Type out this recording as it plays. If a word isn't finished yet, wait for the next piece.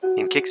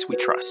Kicks We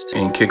Trust.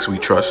 In Kicks We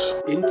Trust.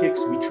 In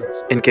Kicks We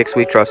Trust. In Kicks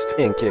We Trust.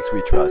 In Kicks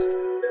We Trust.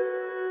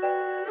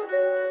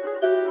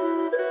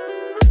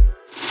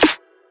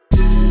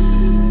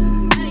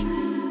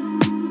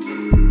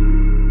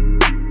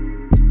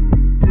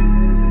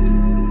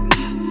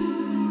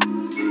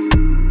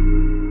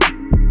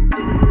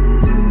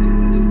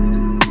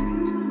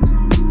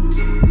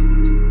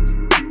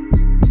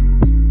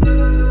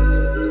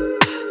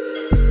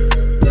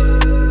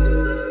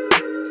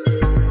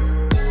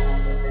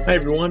 Hi,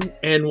 everyone,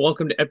 and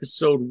welcome to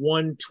episode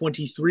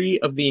 123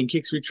 of the In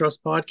Kicks We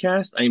Trust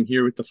podcast. I am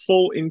here with the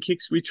full In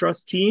Kicks We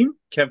Trust team.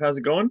 Kev, how's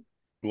it going?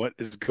 What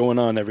is going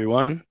on,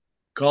 everyone?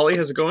 Collie,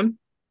 how's it going?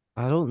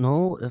 I don't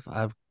know if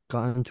I've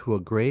gotten to a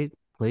great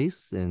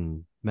place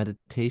in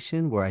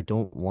meditation where I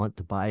don't want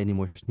to buy any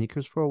more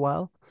sneakers for a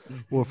while,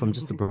 or if I'm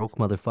just a broke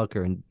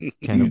motherfucker and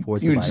can't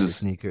afford to buy the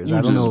sneakers. I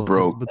don't know.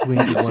 Broke. Between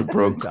You the just one,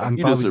 broke. I'm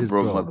You probably just a just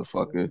broke broke.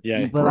 motherfucker. Yeah,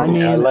 You But broke. I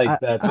mean, I like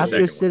that.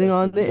 after sitting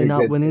on it and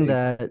not winning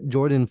that. that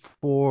Jordan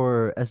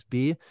 4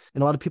 SB,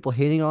 and a lot of people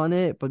hating on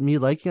it, but me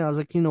liking it, I was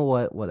like, you know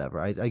what, whatever.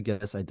 I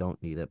guess I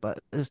don't need it. But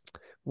it's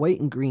white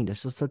and green.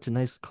 It's just such a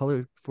nice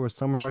color for a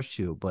summer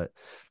shoe. But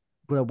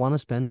would I want to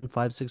spend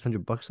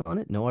 $500-600 on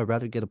it? No, I'd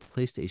rather get a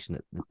PlayStation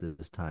at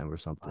this time or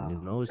something.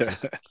 You know, it's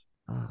just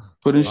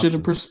Putting shit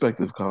in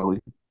perspective,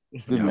 Collie.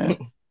 Good man.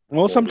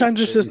 Well,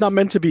 sometimes it's just not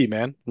meant to be,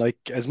 man. Like,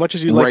 as much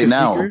as you like Right a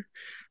now. sneaker,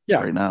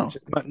 yeah, Right now. it's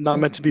just not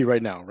meant to be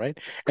right now, right?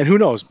 And who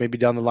knows? Maybe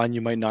down the line you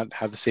might not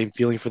have the same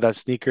feeling for that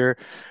sneaker.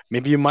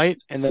 Maybe you might,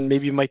 and then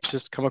maybe you might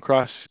just come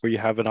across where you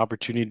have an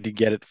opportunity to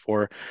get it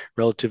for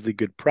relatively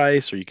good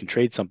price, or you can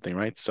trade something,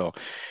 right? So,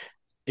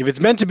 if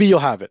it's meant to be, you'll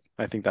have it.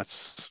 I think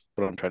that's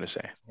what I'm trying to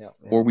say.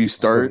 Before we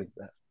start,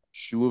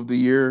 shoe of the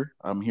year.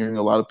 I'm hearing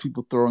a lot of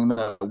people throwing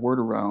that word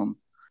around.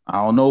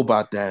 I don't know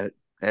about that,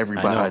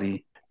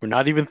 everybody. We're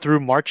not even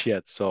through March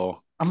yet,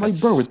 so I'm like,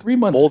 bro, we're 3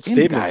 months bold in,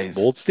 statements, guys.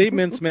 bold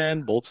statements,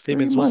 man, bold 3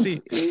 statements. We'll see.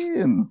 months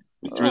in.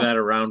 We threw that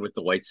around with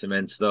the white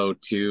cements, though,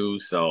 too.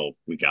 So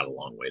we got a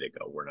long way to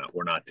go.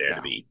 We're not there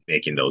to be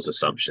making those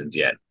assumptions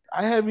yet.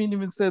 I haven't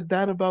even said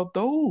that about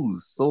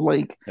those. So,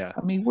 like, Yeah.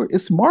 I mean,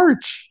 it's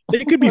March.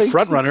 They could be Like-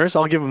 front runners.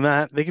 I'll give them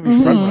that. They could be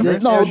Mhm. front Yeah,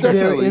 runners. no, they're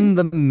definitely. in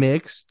the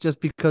mix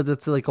just because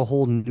it's like a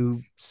whole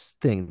new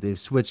thing. They've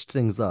switched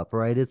things up,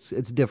 right? It's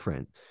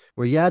different.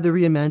 Where the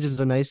reimagines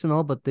are nice and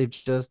all, but they've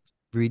just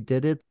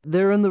redid it.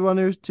 They're in the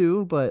runners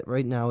too, but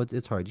right now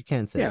it's hard. You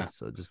can't say. Yeah.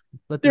 So just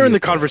let They're in year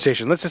the play out.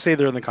 conversation. Let's just say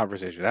they're in the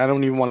conversation. I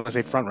don't even want to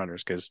say front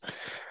runners because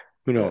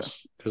who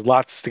knows? There's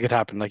lots that could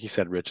happen. Like you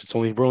said, Rich,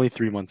 we're only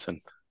 3 months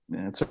in.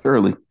 Yeah, it's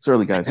early. It's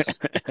early, guys.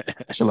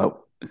 Chill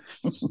out.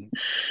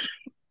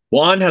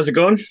 Juan, how's it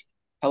going?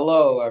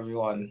 Hello,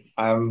 everyone.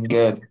 I'm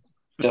good.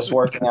 Just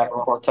working at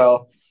a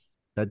hotel.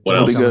 That What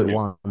doesn't else? sound Good. like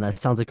one. That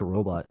sounds like a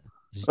robot.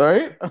 All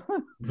right.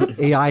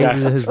 AI Yeah.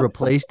 has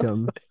replaced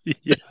him.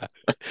 Yeah.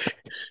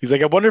 He's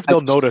like, I wonder if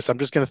they'll notice. I'm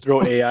just gonna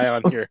throw AI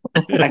on here.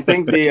 I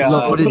think the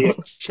Loaded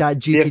Chat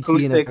the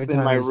GPT and acoustics every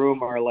in my time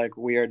room are like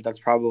weird. That's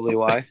probably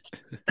why.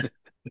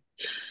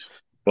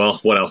 Well,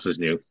 what else is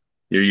new?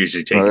 You're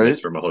usually taking All this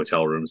right. from a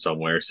hotel room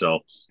somewhere. So,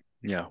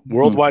 Yeah,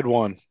 worldwide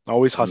one,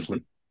 always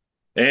hustling.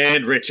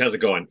 and Rich, how's it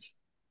going?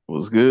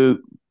 Was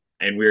good.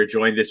 And we are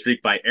joined this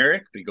week by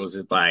Eric. He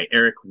goes by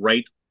Eric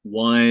Wright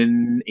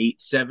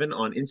 187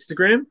 on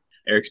Instagram.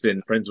 Eric's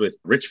been friends with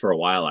Rich for a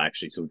while,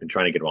 actually, so we've been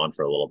trying to get him on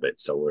for a little bit.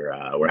 So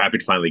we're happy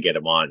to finally get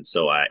him on.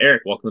 So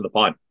Eric, welcome to the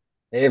pod.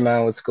 Hey,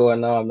 man, what's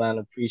going on, man?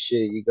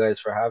 Appreciate you guys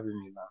for having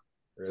me, man.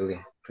 Really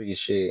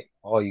appreciate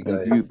all you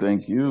guys.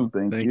 Thank you.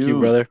 Thank you,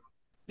 brother.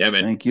 Yeah,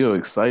 man. Thank you.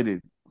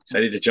 Excited.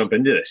 Excited to jump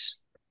into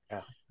this.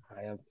 Yeah,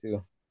 I am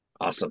too.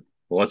 Awesome.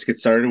 Well, let's get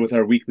started with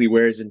our weekly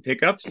wares and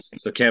pickups.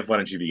 So, Kev, why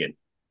don't you begin?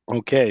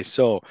 Okay,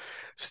 so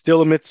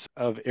still amidst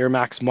of Air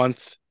Max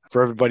month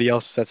for everybody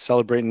else that's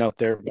celebrating out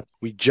there.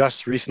 We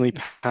just recently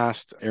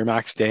passed Air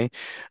Max Day,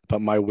 but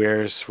my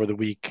wares for the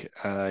week,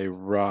 I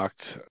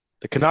rocked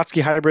the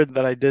Kanatsuki hybrid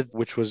that I did,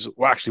 which was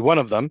actually one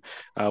of them,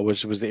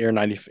 which was the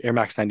Air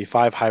Max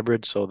 95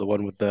 hybrid. So the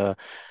one with the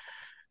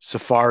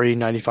Safari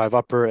 95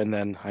 upper, and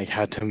then I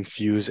had to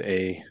infuse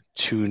a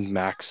tuned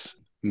Max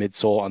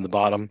midsole on the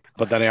bottom.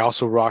 But then I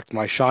also rocked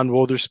my Sean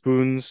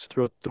Wotherspoons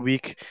throughout the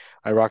week.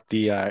 I rocked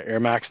the Air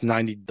Max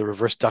 90, the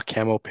reverse duck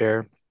camo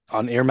pair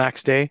on Air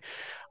Max Day.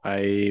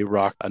 I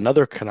rocked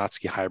another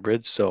Kanatsuki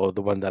hybrid, so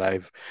the one that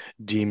I've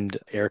deemed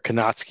Air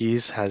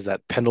Kanatsuki's has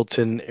that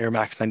Pendleton Air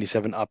Max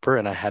 97 upper,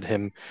 and I had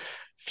him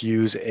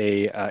fuse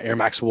a Air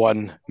Max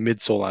 1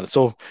 midsole on it.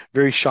 So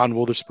very Sean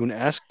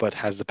Wotherspoon-esque, but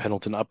has the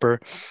Pendleton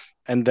upper.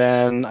 And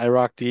then I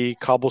rocked the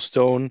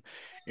Cobblestone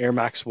Air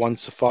Max 1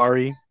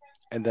 Safari.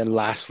 And then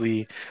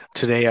lastly,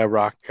 today I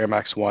rocked Air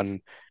Max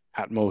 1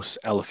 Atmos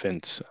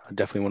Elephant,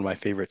 definitely one of my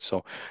favorites.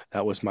 So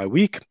that was my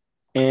week.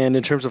 And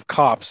in terms of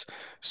cops,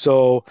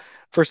 so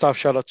first off,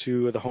 shout out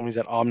to the homies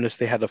at Omnis.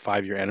 They had a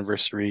 5-year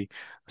anniversary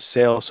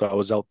sale. So I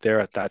was out there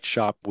at that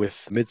shop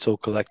with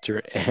Midsole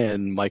Collector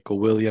and Michael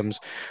Williams.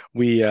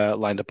 We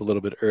lined up a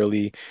little bit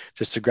early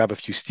just to grab a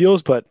few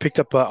steals, but picked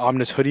up an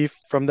Omnis hoodie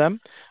from them.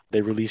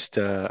 They released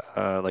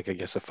like I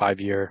guess a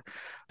 5-year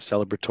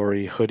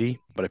celebratory hoodie,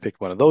 but I picked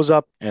one of those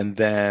up. And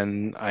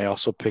then I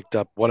also picked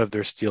up one of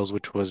their steals,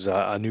 which was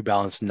a New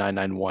Balance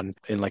 991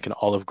 in like an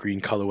olive green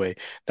colorway.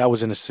 That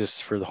was an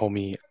assist for the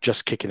homie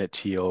Just Kicking It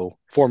TO,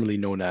 formerly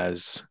known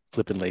as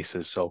Flippin'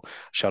 Laces. So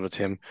shout out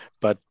to him.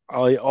 But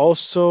I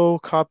also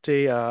copped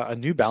a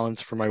New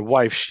Balance for my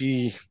wife.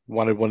 She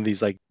wanted one of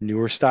these like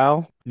newer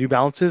style New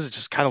Balances. It's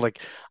just kind of like,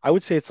 I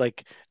would say it's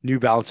like New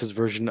Balance's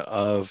version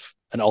of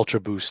an Ultra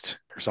Boost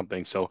or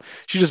something. So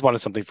she just wanted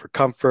something for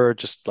comfort,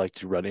 just like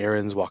to run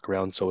errands, walk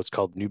around. So it's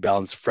called New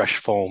Balance Fresh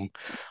Foam,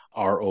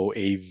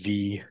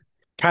 ROAV.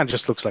 Kind of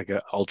just looks like an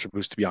Ultra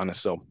Boost, to be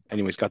honest. So,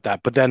 anyways, got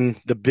that. But then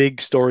the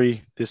big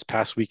story this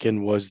past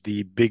weekend was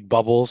the Big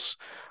Bubbles.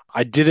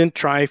 I didn't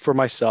try for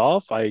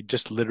myself. I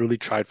just literally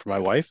tried for my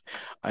wife,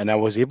 and I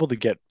was able to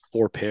get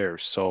 4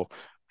 pairs. So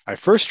I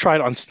first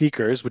tried on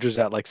sneakers, which was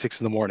at like 6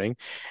 in the morning.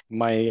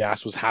 My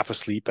ass was half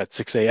asleep at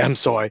 6 a.m.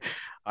 So I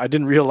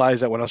didn't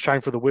realize that when I was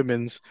trying for the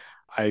women's,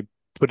 I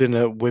put in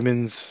a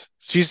women's.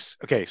 She's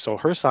okay. So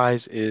her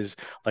size is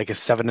like a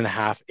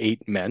 7.5,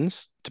 8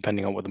 men's,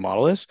 depending on what the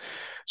model is.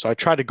 So I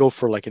tried to go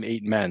for like an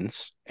 8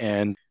 men's,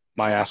 and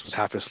my ass was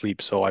half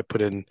asleep. So I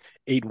put in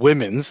 8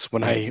 women's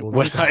when I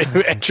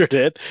entered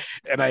it,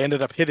 and I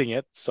ended up hitting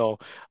it. So,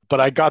 but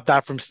I got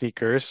that from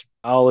sneakers.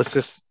 I'll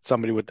assist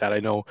somebody with that. I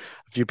know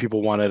a few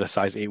people wanted a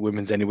size 8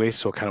 women's anyway,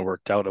 so it kind of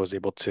worked out. I was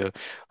able to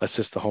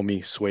assist the homie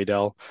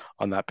Swaydell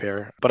on that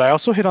pair. But I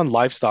also hit on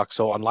Livestock.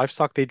 So on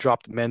Livestock, they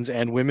dropped men's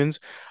and women's.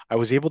 I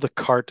was able to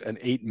cart an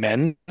 8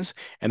 men's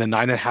and a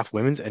 9.5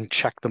 women's and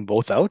check them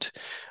both out,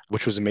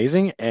 which was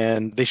amazing.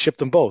 And they shipped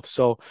them both.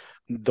 So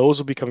those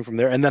will be coming from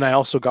there. And then I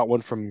also got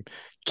one from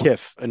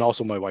Kif and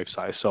also my wife's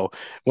size. So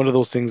one of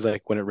those things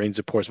like when it rains,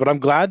 it pours. But I'm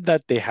glad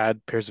that they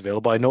had pairs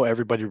available. I know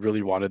everybody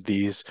really wanted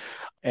these.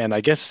 And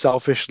I guess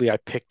selfishly, I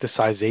picked the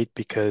size 8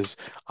 because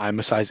I'm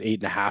a size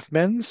 8.5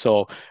 men.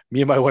 So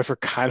me and my wife are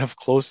kind of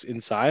close in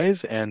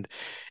size. And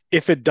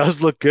if it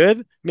does look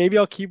good, maybe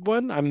I'll keep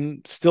one.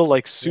 I'm still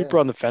like super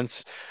on the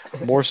fence,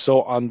 more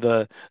so on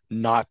the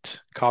not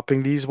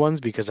copying these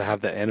ones because I have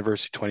the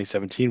anniversary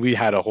 2017. We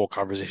had a whole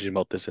conversation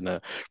about this in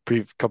a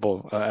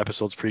couple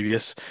episodes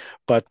previous,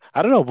 but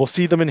I don't know. We'll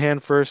see them in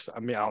hand first. I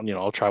mean,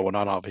 I'll try one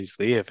on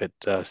obviously if it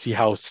see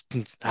how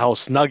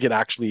snug it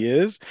actually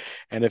is,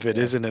 and if it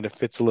isn't and it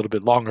fits a little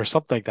bit long or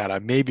something like that, I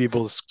may be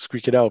able to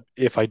squeak it out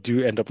if I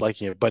do end up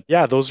liking it. But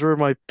yeah, those were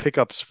my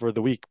pickups for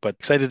the week. But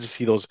excited to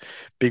see those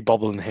Big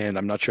Bubble in hand.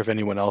 I'm not sure if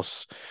anyone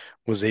else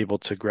was able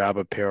to grab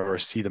a pair or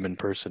see them in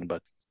person,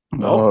 but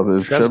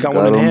Trev's got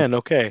one in hand.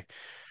 Okay.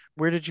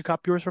 Where did you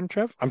cop yours from,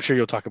 Trev? I'm sure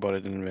you'll talk about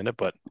it in a minute,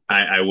 but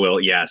I will.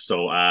 Yeah.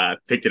 So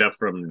picked it up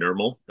from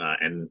Normal.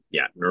 And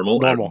yeah, Normal.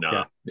 Normal.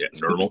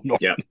 Normal. No,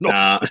 yeah.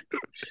 no.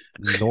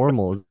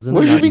 Normal.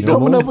 Where you be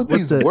coming up with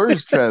these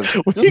words, Trev?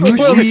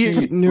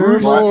 Just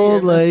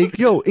normal, like,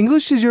 yo,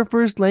 English is your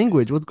first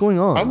language. What's going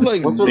on? I'm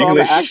like,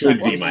 English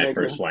should be my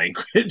first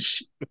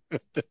language.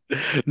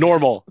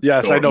 Normal.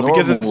 Yes, I know, normal.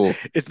 because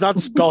it's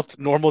not spelt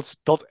normal, it's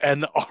spelt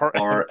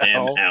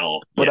NRML.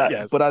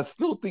 But I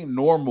still think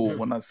normal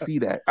when I see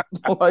that.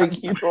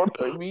 Like, you know what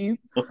I mean?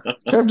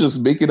 Trev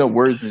just making up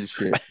words and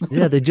shit.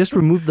 Yeah, they just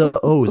removed the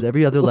O's.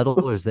 Every other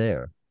letter is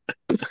there.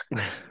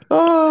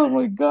 Oh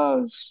my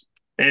gosh.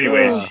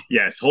 Anyways,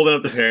 yes, holding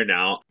up the pair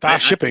now.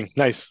 Fast shipping.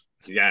 Nice.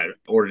 Yeah,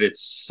 ordered it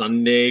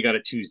Sunday, got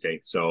it Tuesday.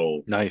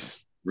 So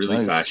nice.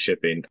 Really fast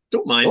shipping.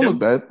 Don't mind them. Don't look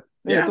bad.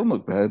 Yeah, don't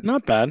look bad.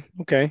 Not bad.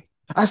 Okay.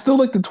 I still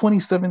like the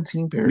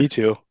 2017 pair. Me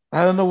too.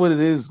 I don't know what it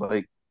is.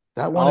 Like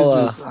that one is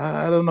just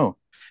I don't know.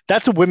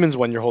 That's a women's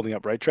one you're holding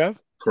up, right, Trev?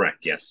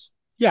 Correct, yes.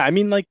 Yeah, I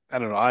mean, like, I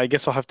don't know. I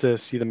guess I'll have to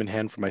see them in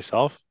hand for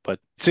myself, but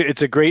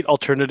it's a great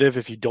alternative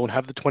if you don't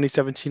have the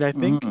 2017, I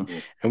think. Mm-hmm.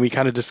 And we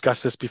kind of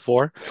discussed this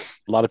before.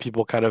 A lot of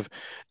people kind of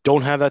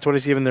don't have that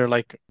 2017. They're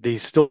like, they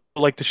still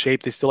like the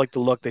shape, they still like the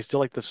look, they still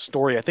like the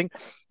story. I think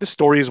the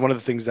story is one of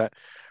the things that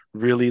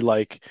really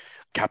like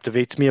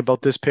captivates me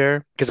about this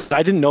pair because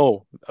I didn't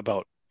know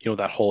about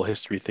that whole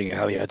history thing and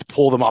how they had to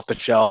pull them off the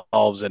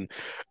shelves and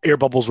air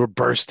bubbles were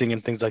bursting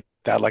and things like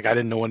that. Like I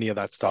didn't know any of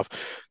that stuff.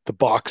 The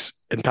box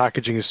and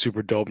packaging is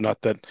super dope.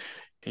 Not that,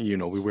 we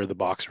wear the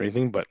box or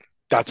anything, but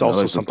that's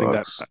also like something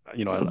that,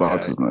 the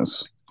box is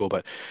nice. Cool.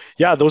 But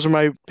yeah, those are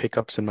my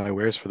pickups and my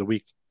wares for the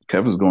week.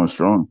 Kevin's going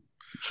strong.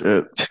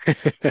 Shit.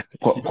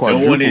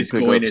 No one is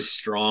going as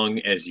strong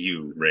as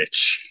you,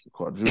 Rich.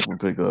 Quadruple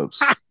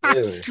pickups.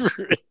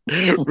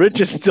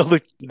 Rich is still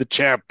the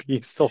champ.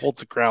 He still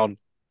holds the crown.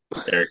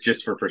 Eric,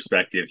 just for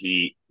perspective,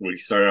 we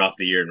started off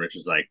the year and Rich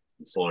was like,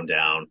 I'm slowing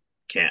down.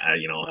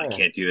 I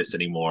can't do this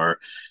anymore.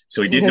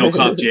 So he did no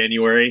cop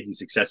January. He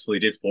successfully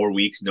did 4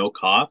 weeks, no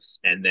cops.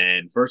 And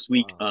then first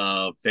week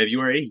of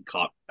February, he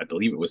caught, I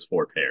believe it was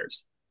 4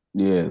 pairs.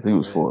 Yeah, I think it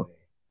was 4.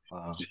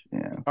 Wow.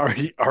 Yeah.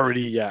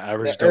 Already, yeah,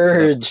 averaged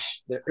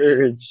the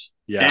urge.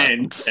 Yeah.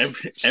 And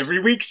every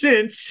week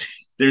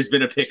since, there's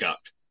been a pickup.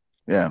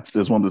 Yeah,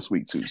 there's one this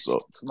week too, so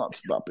it's not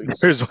stopping.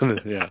 There's one,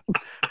 yeah.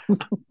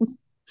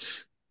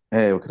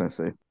 Hey, what can I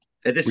say?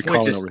 At this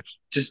point,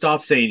 just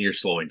stop saying you're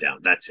slowing down.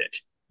 That's it.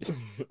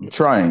 I'm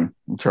trying.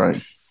 I'm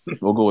trying.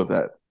 We'll go with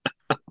that.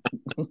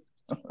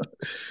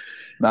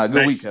 Nah,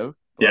 good week, Nice. Kev.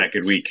 Yeah,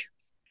 good week.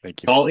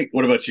 Thank you. Ollie,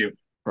 what about you?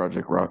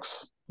 Project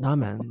rocks. Nah,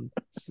 man,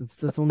 it's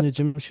that's only a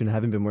gym shoe. And I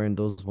haven't been wearing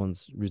those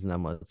ones recently that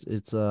much.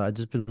 It's I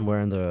just been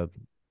wearing the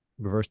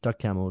reverse duck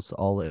camos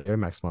all Air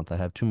Max month. I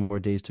have 2 more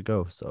days to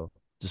go, so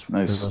just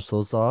Nice. finish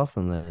those off,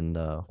 and then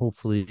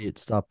hopefully it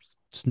stops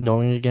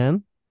snowing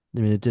again. I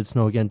mean, it did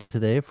snow again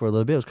today for a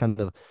little bit. It was kind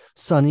of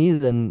sunny,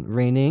 then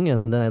raining,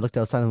 and then I looked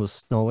outside and it was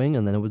snowing,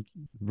 and then it was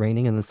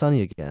raining and then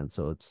sunny again.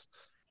 So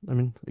I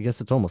mean, I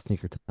guess it's almost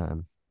sneaker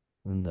time,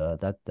 and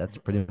that's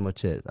pretty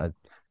much it. I've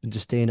been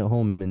just staying at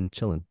home and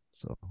chilling.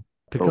 So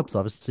pickups,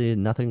 obviously,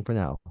 nothing for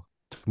now.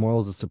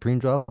 Tomorrow's a Supreme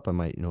drop. I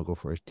might, go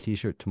for a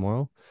t-shirt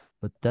tomorrow,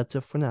 but that's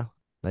it for now.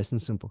 Nice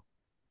and simple.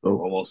 We're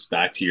almost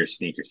back to your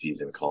sneaker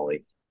season,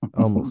 Collie.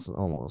 Almost.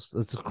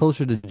 It's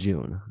closer to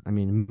June. I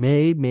mean,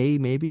 May,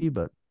 maybe,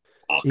 but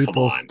Oh, come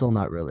April on. still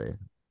not really.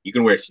 You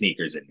can wear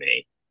sneakers in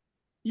May.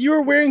 You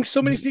were wearing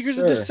so many sneakers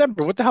in Sure.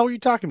 December. What the hell are you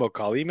talking about,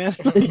 Collie, man?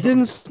 It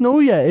didn't snow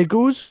yet. It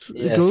goes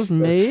Yes,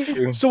 May. that's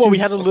true. So what, we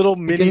had a little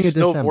mini Beginning of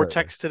snow December.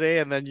 vortex today,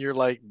 and then you're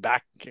like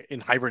back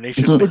in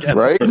hibernation again.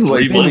 Right? For He's like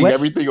 3 putting months?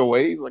 everything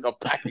away. He's like, I'm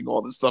packing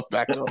all this stuff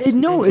back up.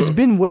 No, it's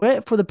been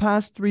wet for the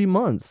past 3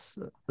 months.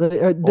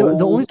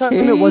 The only time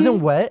it wasn't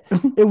Okay. wet,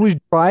 it was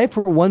dry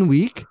for 1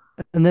 week,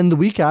 and then the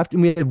week after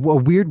we had a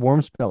weird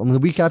warm spell, and the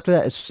week after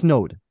that it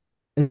snowed,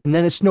 and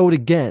then it snowed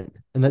again,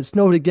 and it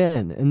snowed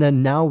again, and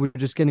then now we're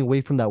just getting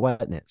away from that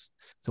wetness.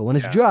 So when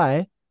it's Yeah.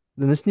 dry,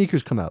 then the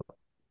sneakers come out.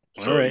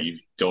 So All right. you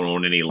don't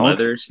own any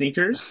leather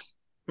sneakers?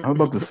 I'm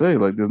about to say,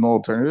 like, there's no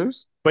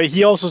alternatives. But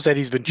he also said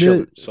he's been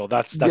chilling, so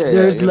that's Yeah,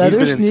 There's he's leather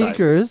been inside.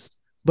 sneakers,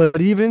 but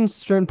even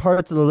certain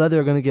parts of the leather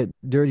are gonna get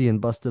dirty and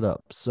busted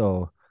up.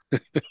 So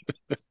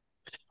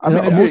I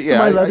mean, if most you're, of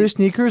my I- leather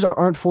sneakers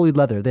aren't fully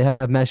leather; they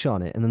have mesh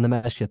on it, and then the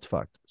mesh gets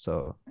fucked.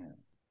 So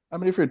I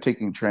mean, if you're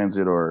taking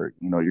transit or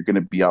you're going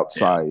to be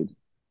outside,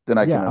 then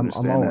I yeah, can I'm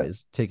understand that.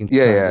 always taking.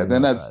 Yeah, trying to yeah. get Then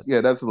them that's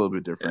outside. that's a little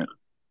bit different.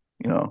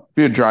 If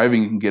you're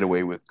driving, you can get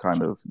away with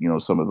kind of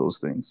some of those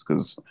things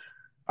because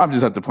I'm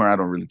just at the point I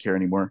don't really care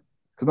anymore.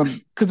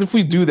 Because if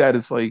we do that,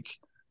 it's like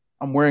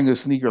I'm wearing a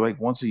sneaker like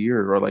once a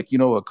year or like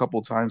a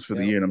couple times for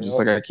the year, and I'm just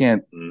like I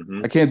can't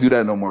do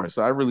that no more.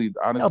 So I really Yeah,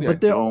 honestly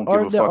but I don't give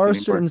a there fuck are anymore.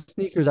 certain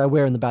sneakers I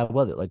wear in the bad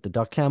weather, like the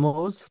duck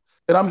camos.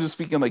 And I'm just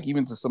speaking like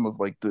even to some of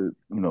like the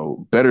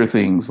better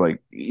things,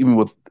 like even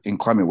with in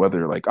climate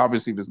weather, like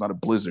obviously if it's not a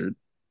blizzard,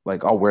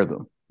 like I'll wear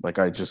them. Like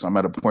I'm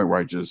at a point where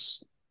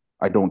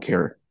I don't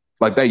care.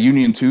 Like that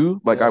Union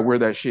 2, like I wear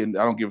that shit and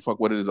I don't give a fuck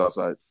what it is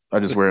outside. I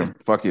just wear them.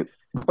 Fuck it.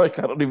 Like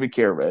I don't even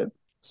care, man.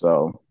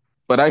 So,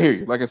 but I hear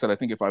you. Like I said, I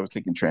think if I was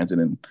taking transit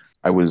and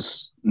I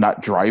was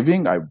not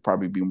driving, I'd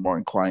probably be more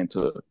inclined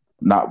to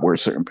not wear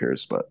certain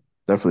pairs. But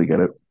definitely get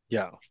it.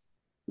 Yeah.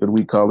 Good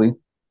week, Collie.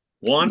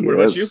 Juan, what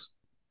about you?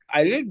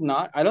 I did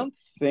not. I don't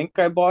think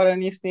I bought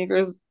any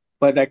sneakers,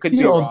 but I could You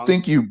be don't wrong.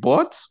 think you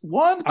bought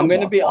one? I'm going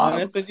to on, be Juan.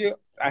 honest with you.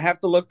 I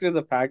have to look through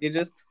the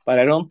packages, but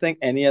I don't think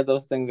any of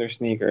those things are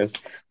sneakers.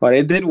 But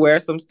I did wear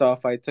some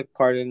stuff. I took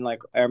part in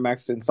like Air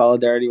Max in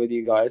solidarity with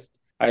you guys.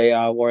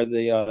 I wore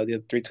the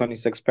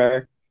 326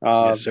 pair.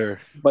 Yes, sir.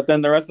 But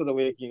then the rest of the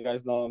week, you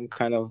guys know I'm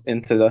kind of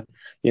into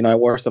I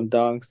wore some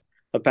dunks,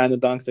 the Panda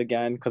dunks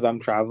again because I'm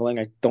traveling.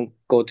 I don't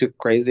go too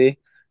crazy.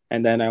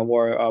 And then I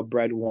wore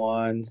bread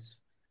ones,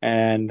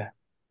 and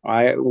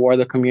I wore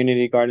the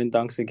community garden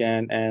dunks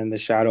again and the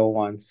shadow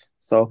ones.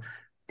 So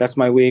that's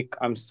my week.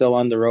 I'm still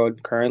on the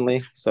road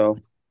currently, so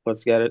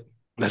let's get it.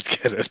 Let's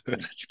get it.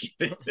 Let's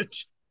get it.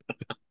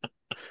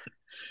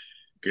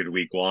 Good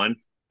week, Juan.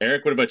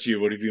 Eric, what about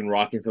you? What have you been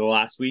rocking for the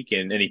last week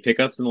and any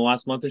pickups in the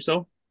last month or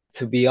so?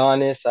 To be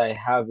honest, I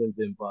haven't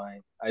been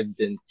buying. I've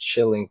been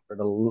chilling for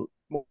the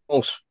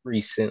most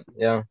recent.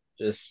 Yeah,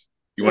 just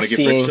You want to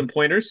give Rich seeing. some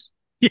pointers?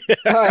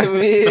 I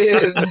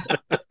mean,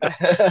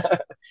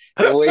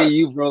 the way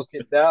you broke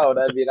it down,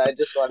 I mean, I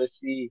just want to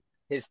see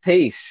his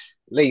taste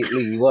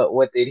lately.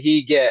 What did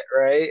he get,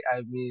 right?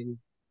 I mean,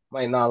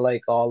 might not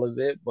like all of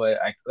it,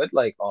 but I could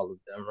like all of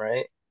them,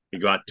 right? He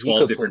got He 12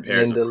 could different put me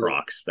pairs in of the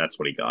Crocs. That's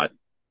what he got.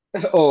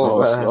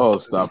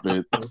 Stop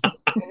it.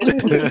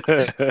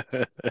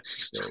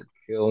 Don't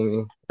kill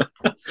me.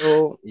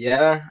 So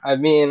yeah, I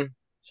mean,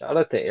 shout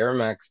out to Air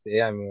Max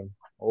Day. I mean,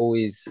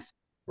 always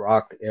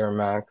rocked Air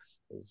Max.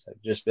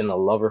 I've just been a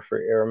lover for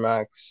Air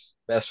Max.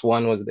 Best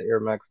one was the Air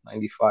Max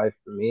 95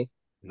 for me.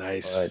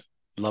 Nice.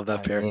 Love that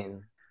I pair.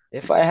 mean,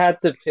 if I had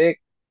to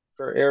pick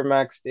for Air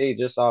Max Day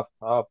just off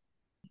top,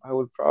 I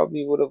would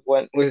have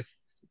went with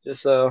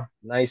just a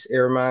nice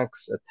Air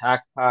Max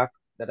Attack Pack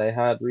that I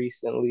had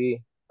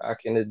recently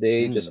back in the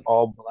day, just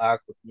all black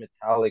with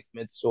metallic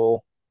midsole.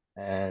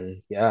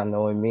 And yeah,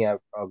 knowing me, I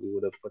probably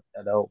would have put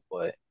that out.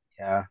 But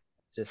yeah,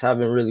 just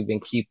haven't really been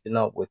keeping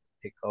up with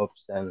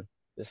pickups. And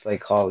just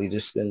like Holly,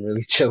 just been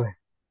really chilling.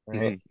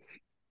 Right?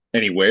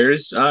 Any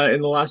wears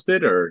in the last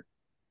bit or?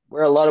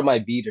 Wear a lot of my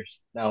beaters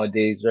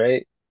nowadays,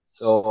 right?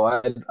 So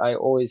I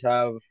always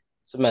have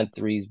cement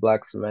threes,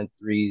 black cement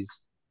threes.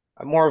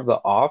 I'm more of the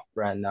off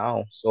brand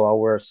now, so I'll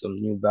wear some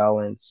New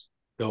Balance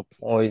Nope.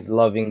 Always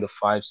loving the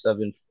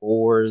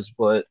 574s,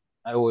 but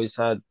I always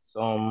had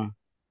some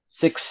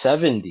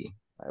 670.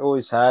 I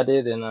always had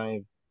it, and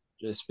I've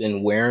just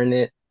been wearing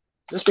it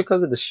just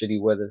because of the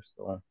shitty weather.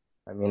 So,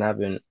 I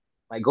mean,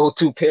 my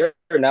go-to pair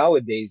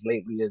nowadays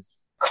lately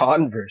is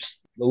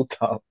Converse low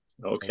top.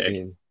 I Okay.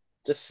 mean,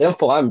 just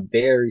simple. I'm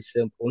very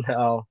simple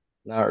now.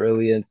 Not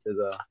really into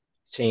the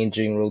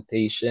changing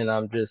rotation.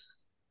 I'm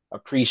just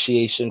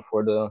appreciation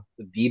for the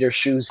beater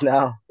shoes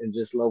now and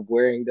just love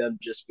wearing them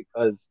just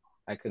because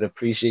I could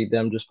appreciate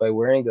them just by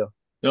wearing them.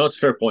 No, it's a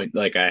fair point.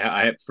 Like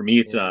for me,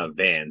 it's Yeah,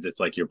 Vans. It's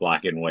like your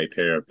black and white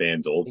pair of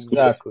Vans, old school.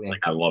 Like exactly.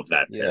 I love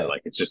that pair. Yeah.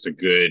 Like it's just a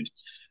good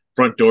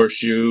front door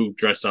shoe.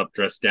 Dress up,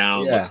 dress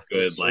down. Yeah, Looks for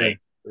good. sure. Like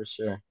For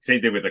sure.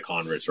 same thing with the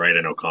Converse, right?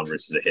 I know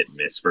Converse is a hit and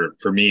miss.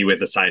 For me,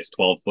 with a size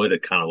 12 foot,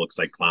 it kind of looks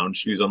like clown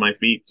shoes on my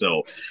feet.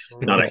 So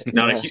Right. Yeah.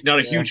 not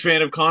a Yeah. huge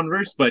fan of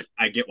Converse, but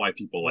I get why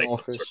people like No,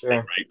 them, for sort of thing,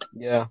 sure. right?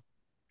 Yeah.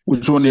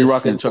 Which one are you Just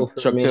rocking? simple for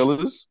Chuck me.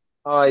 Taylors?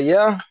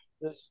 Yeah.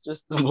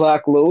 Just the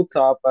black low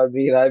top. I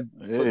mean, I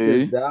put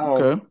this Hey,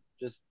 down. okay.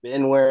 Just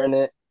been wearing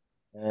it.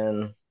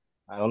 And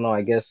I don't know.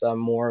 I guess I'm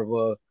more of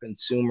a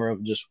consumer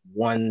of just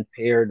one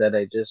pair that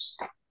I just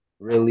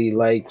really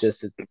like.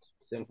 Just it's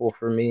simple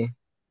for me.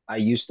 I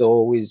used to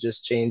always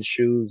just change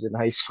shoes in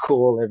high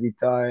school every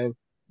time.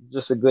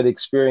 Just a good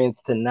experience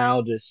to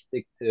now just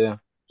stick to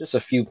just a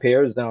few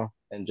pairs now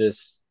and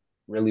just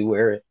really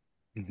wear it.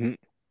 Hmm.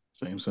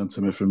 Same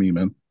sentiment for me,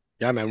 man.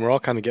 Yeah, man, we're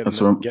all kind of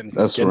That's where getting to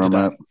I'm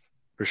that at.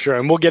 for sure,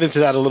 and we'll get into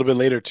that a little bit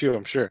later too.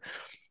 I'm sure.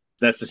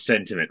 That's the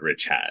sentiment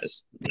Rich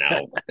has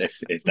now.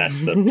 If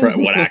that's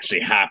what actually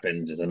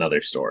happens is another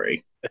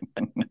story.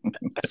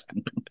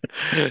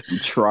 I'm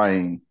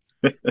trying.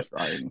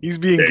 Trying. He's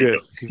being There you good.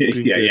 go. He's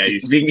being Yeah, good. yeah.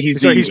 He's Sorry, being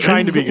he's good.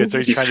 trying to be good.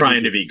 So He's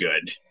trying to good. be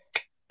good.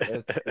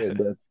 That's good.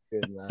 That's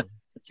good, man.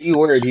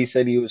 Keyword, he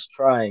said he was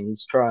trying.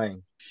 He's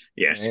trying.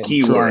 Yes, Right? I'm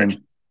keyword.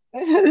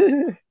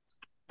 trying.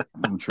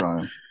 I'm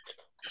trying.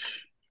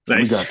 What we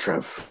Nice. got,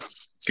 Trev?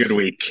 Good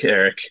week,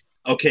 Eric.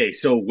 Okay,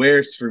 so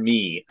where's for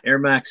me? Air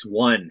Max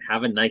 1,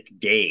 have a Nike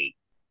day.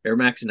 Air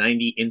Max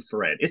 90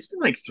 infrared. It's been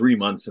like 3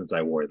 months since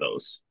I wore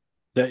those.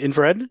 The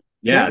infrared.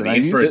 Yeah, The the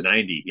infrared 90s?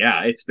 90.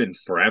 Yeah, it's been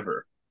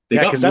forever. They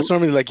Yeah, got because that's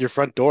moved. normally like your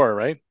front door,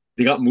 right?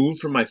 They got moved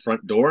from my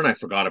front door, and I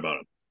forgot about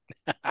them.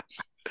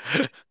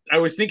 I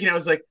was thinking, I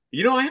was like,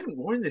 I haven't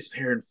worn this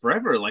pair in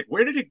forever. Like,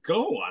 where did it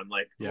go? I'm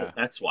like, oh, Yeah.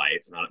 that's why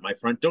it's not at my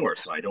front door,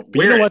 so I don't But you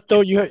wear know it. what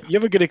though? You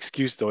have a good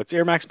excuse though. It's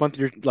Air Max month.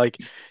 You're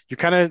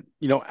kind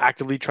of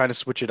actively trying to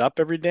switch it up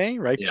every day,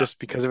 right? Yeah, Just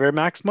because of Air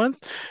Max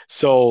month.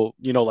 So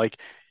like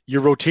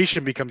your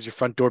rotation becomes your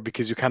front door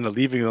because you're kind of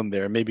leaving them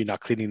there, maybe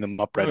not cleaning them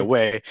up right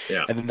away,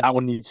 yeah, and then that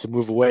one needs to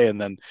move away, and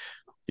then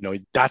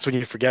that's when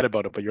you forget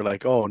about it. But you're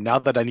like, oh, now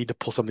that I need to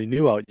pull something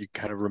new out, you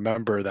kind of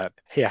remember that,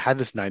 hey, I had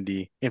this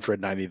 90 infrared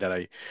 90 that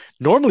I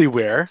normally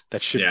wear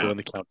that should go yeah, in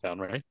the countdown,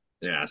 right?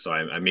 yeah. So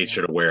I made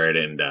sure to wear it,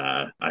 and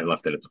I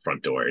left it at the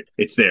front door.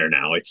 It's there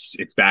now.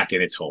 It's back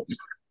in its home.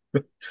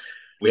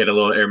 We had a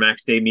little Air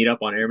Max Day meetup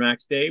on Air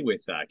Max Day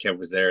with Kev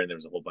was there, and there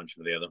was a whole bunch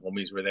of the other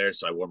homies were there.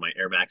 So I wore my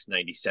Air Max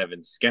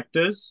 97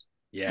 Skeptas.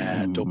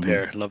 Yeah, dope Mhm.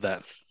 pair. Love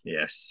that.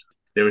 Yes.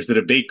 There was the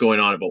debate going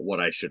on about what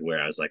I should wear.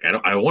 I was like,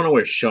 I want to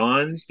wear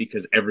Sean's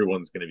because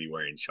everyone's going to be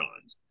wearing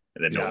Sean's.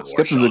 And then no Yeah. one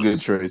wore Skepta's a good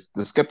Sean's. choice.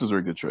 The Skeptas are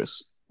a good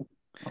choice.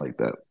 I like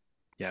that.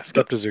 Yeah,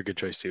 Skeptas are a good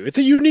choice too. It's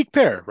a unique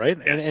pair, right?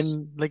 Yes.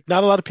 And like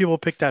not a lot of people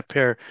pick that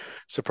pair,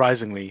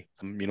 surprisingly.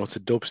 It's a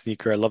dope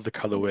sneaker. I love the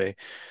colorway,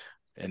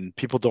 and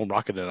people don't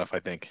rock it enough, I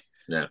think.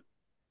 Yeah.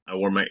 I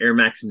wore my Air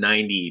Max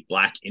 90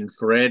 black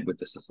infrared with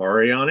the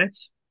Safari on it.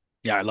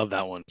 Yeah, I love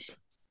that one.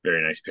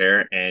 Very nice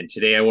pair. And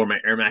today I wore my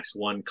Air Max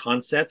 1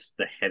 Concepts,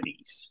 the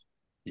heavies.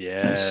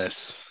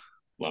 Yes.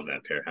 Love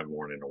that pair. Haven't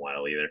worn it in a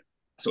while either.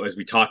 So as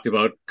we talked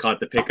about, caught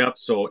the pickup.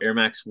 So Air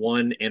Max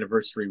 1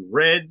 anniversary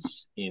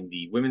reds in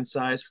the women's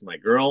size for my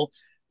girl.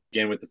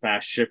 Again, with the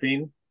fast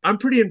shipping. I'm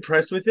pretty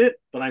impressed with it,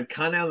 but I'm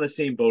kind of on the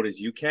same boat as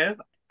you, Kev.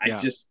 Yeah.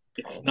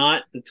 It's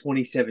not the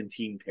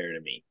 2017 pair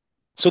to me.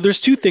 So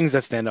there's two things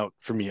that stand out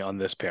for me on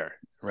this pair,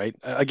 right?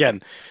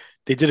 Again,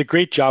 they did a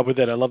great job with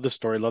it. I love the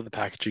story, love the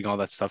packaging, all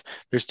that stuff.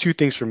 There's two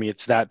things for me.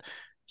 It's that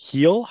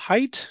heel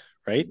height,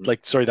 right? Mhm.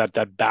 Like, sorry,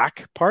 that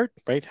back part,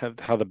 right?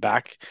 How the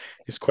back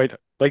is quite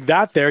like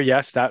that there.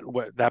 Yes, that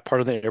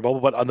part of the air bubble,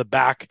 but on the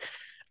back,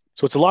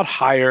 so it's a lot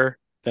higher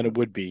than it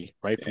would be,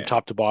 right? From Yeah.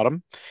 top to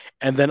bottom.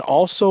 And then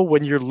also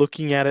when you're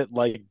looking at it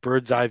like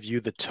bird's eye view,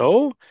 the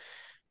toe,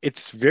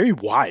 it's very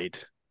wide.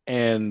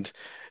 And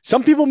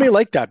some people may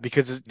like that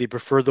because they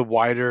prefer the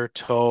wider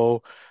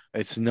toe.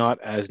 It's not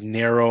as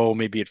narrow.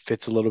 Maybe it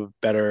fits a little bit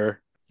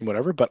better,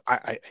 whatever. But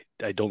I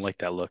don't like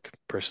that look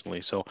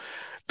personally. So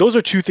those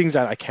are two things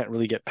that I can't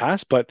really get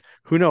past. But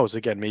who knows?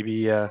 Again,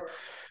 maybe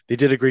they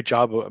did a great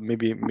job.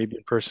 Maybe in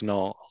person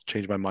I'll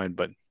change my mind.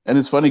 But And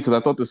it's funny because I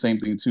thought the same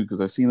thing too. Because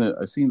I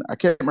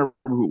can't remember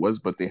who it was,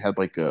 but they had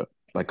like kind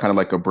of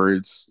like a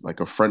bird's like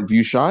a front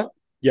view shot.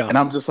 yeah, And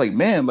I'm just like,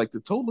 man, like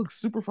the toe looks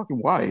super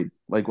fucking wide.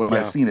 Like when I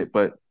yeah, seen it,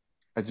 but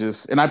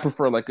I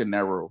prefer like a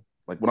narrow.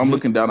 Like when I'm Mhm.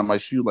 looking down at my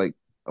shoe, like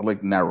I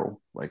like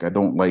narrow. Like I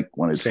don't like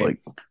when it's Same. like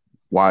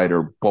wide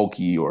or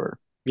bulky or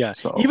Yeah.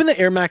 so. Even the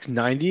Air Max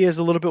 90 is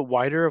a little bit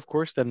wider, of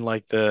course, than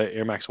like the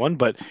Air Max 1,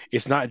 but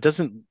it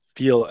doesn't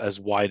feel as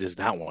wide as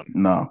that one.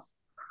 No.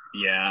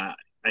 Yeah,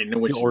 I know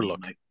what you Or mean.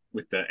 look. Like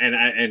with the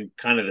and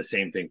kind of the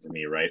same thing for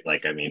me, right?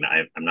 Like, I mean,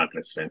 I'm not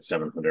going to spend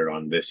 700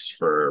 on this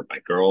for my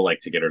girl, like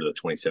to get her to the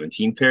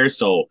 2017 pair.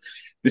 So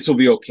this will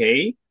be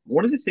okay.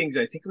 One of the things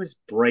I think it was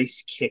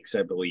Bryce Kicks,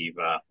 I believe,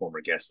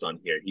 former guest on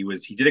here.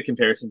 He did a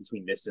comparison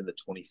between this and the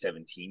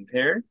 2017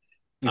 pair.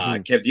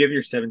 Mhm. Kev, do you have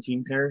your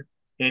 17 pair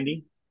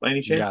handy by any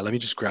Yeah, chance? let me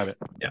just grab it.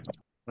 Yeah.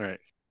 All right.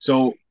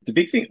 So the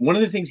big thing, one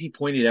of the things he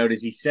pointed out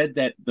is he said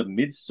that the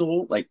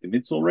midsole, like the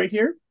midsole right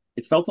here,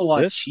 it felt a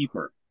lot This?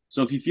 cheaper.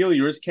 So if you feel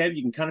yours, Kev,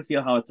 you can kind of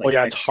feel how it's Oh like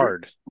yeah, it's textured.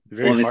 hard.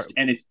 Very Well, and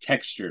hard. it's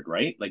textured,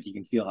 right? Like you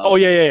can feel how. Oh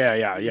it's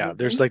yeah.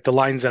 There's like the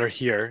lines that are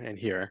here and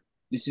here.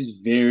 This is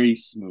very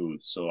smooth.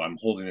 So I'm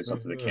holding this up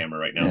to the camera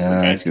right now so the Yeah,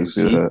 I guys can can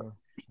see see. that.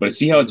 But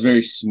see how it's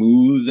very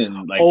smooth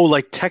and like Oh,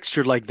 like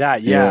textured like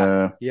that.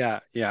 Yeah. Yeah.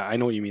 Yeah. I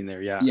know what you mean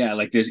there. Yeah. yeah,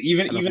 like there's I don't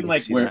know if you even can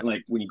like see where that.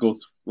 like when you go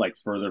like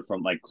further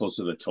from like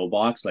closer to the toe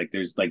box, like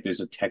there's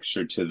a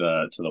texture to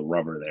the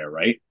rubber there,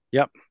 right?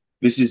 Yep.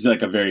 This is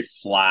like a very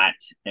flat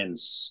and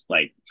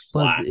like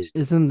But flat.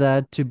 isn't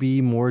that to be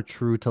more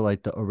true to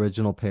like the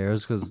original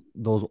pairs? Because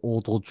those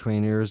old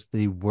trainers,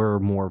 they were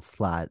more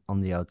flat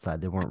on the outside.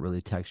 They weren't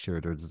really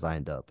textured or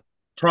designed up.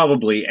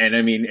 Probably, and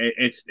I mean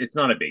it's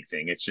not a big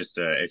thing. It's just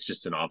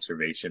an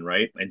observation,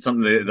 right? And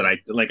something that I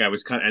like. I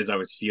was kind of as I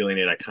was feeling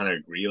it, I kind of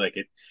agree. Like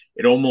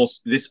it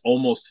almost this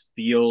almost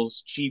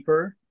feels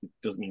cheaper. It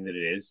doesn't mean that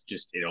it is.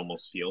 Just it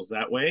almost feels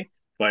that way.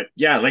 But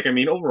yeah, like I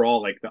mean,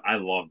 overall, like I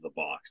love the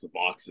box. The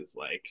box is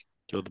like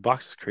Yo, the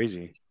box is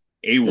crazy.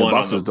 A1 Yeah, the on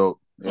box the is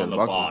dope. Yeah, on the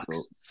the box box.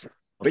 is dope.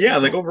 But yeah,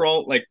 like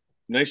overall, like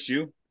nice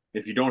shoe.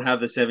 If you don't have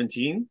the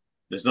 17,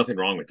 there's nothing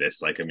wrong with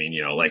this. Like I mean,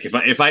 you know, like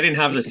if I didn't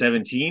have the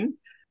 17,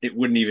 it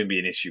wouldn't even be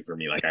an issue for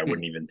me. Like I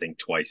wouldn't even think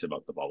twice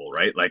about the bubble,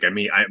 right? Like I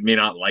mean, I may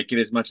not like it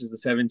as much as the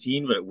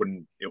 17, but it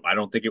wouldn't. I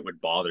don't think it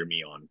would bother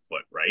me on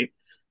foot, right?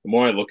 The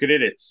more I look at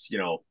it, it's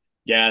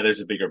yeah,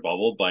 there's a bigger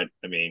bubble, but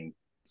I mean,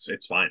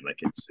 it's fine. Like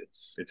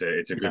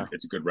Yeah.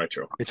 it's a good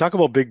retro. You talk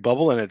about big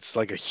bubble and it's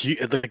like a huge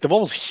like the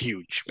bubble's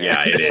huge, man.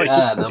 Yeah, it is. Like,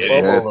 Yeah, the It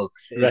bubble is.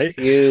 looks right?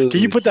 huge. Can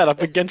you put that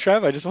up again,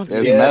 Trav? I just want to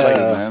It's see it. massive,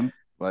 Yeah. man.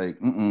 Like,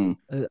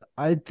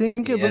 I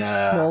think it looks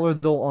Yeah. smaller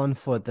though on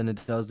foot than it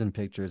does in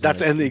pictures.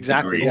 That's and like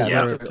exactly, Agreed.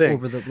 yeah, that's the thing.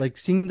 over the like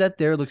seeing that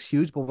there looks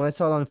huge, but when I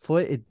saw it on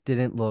foot, it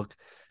didn't look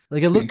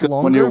like it looked Because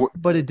when longer, you're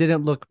but it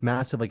didn't look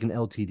massive like an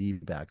LTD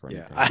back or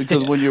Yeah. anything.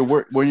 because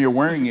when you're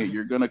wearing it,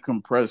 you're gonna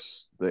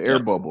compress the air Yeah.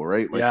 bubble,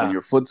 right? Like Yeah. when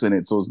your foot's in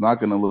it, so it's not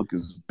gonna look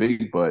as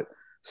big, but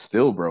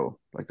still, bro,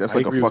 like that's I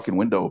like a agree with- fucking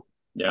window.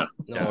 Yeah.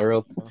 No, Yeah.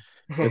 real talk.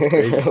 It's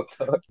crazy. Real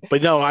talk.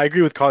 But no, I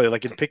agree with Collier.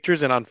 Like in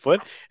pictures and on foot,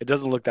 it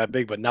doesn't look that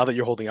big. But now that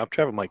you're holding up,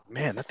 Trav, I'm like,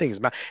 man, that thing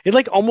is it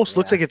like almost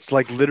looks Yeah. like it's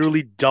like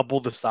literally double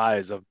the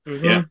size of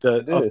Yeah.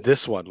 It of is.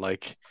 this one.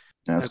 Like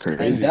That's That's And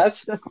crazy.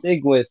 that's the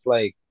thing with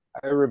like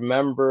I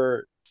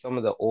remember some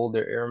of the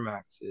older Air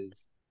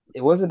Maxes.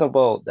 It wasn't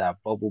about that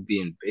bubble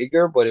being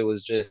bigger, but it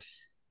was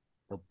just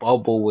the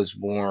bubble was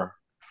more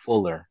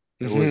fuller.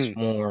 It was Mhm.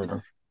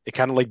 more It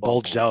kind of like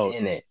bulged bubble out.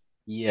 in it.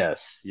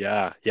 Yes.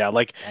 Yeah.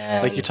 Like you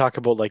And talk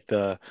about like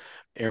the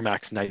Air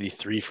Max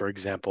 93, for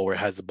example, where it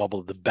has the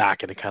bubble at the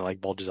back and it kind of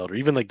like bulges out, or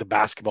even like the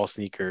basketball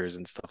sneakers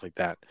and stuff like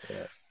that.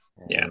 yes.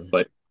 Yeah. And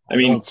But I I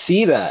mean, don't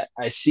see that.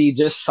 I see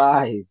just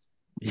size.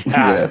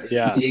 Yeah.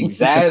 Yeah. They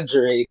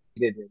exaggerated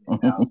it. And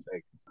I was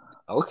like,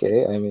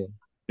 okay, I mean,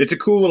 it's a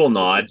cool little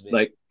nod. It's big.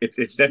 Like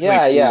it's definitely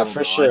Yeah, a cool yeah, little for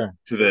nod sure.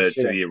 to For the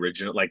sure.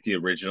 original, like the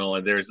original.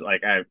 And there's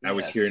like I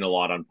was Yes. hearing a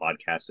lot on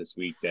podcasts this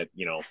week that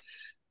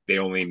they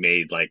only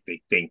made like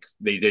they think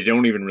they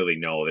don't even really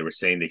know. They were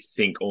saying they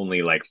think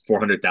only like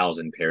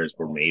 400,000 pairs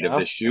were made of Yeah.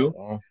 this shoe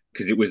Yeah.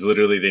 because it was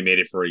literally they made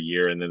it for a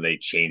year and then they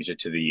changed it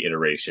to the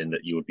iteration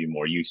that you would be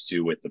more used to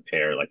with the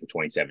pair, like the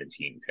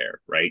 2017 pair,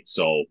 right?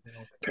 So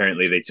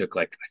apparently they took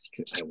like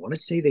I want to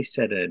say they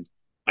said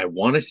I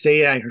want to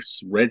say I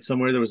read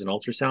somewhere there was an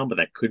ultrasound, but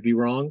that could be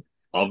wrong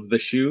of the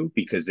shoe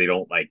because they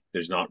don't like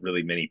there's not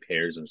really many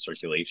pairs in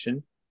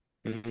circulation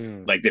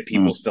Mhm. like that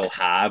people still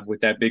have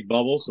with that big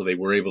bubble. So they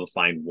were able to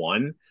find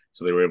one.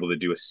 So they were able to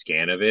do a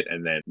scan of it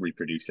and then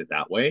reproduce it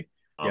that way.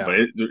 Yeah. But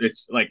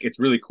it's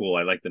really cool.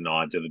 I like the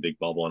nod to the big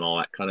bubble and all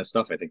that kind of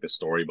stuff. I think the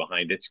story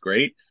behind it's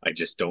great. I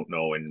just don't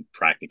know in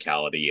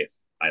practicality if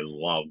I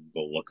love the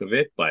look of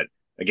it. But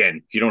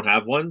again, if you don't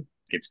have one,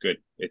 it's good.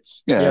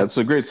 It's Yeah, it's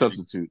a great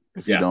substitute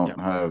if you Yeah. don't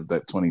have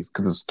that 20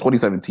 because it's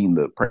 2017.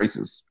 The price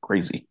is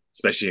crazy.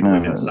 especially in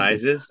women's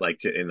sizes,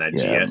 like in that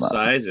Yeah, GS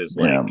size is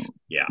Yeah, like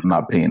yeah. I'm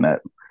not paying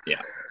that.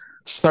 Yeah.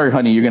 Sorry,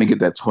 honey, you're gonna get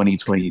that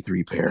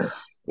 2023 pair.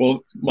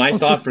 Well, my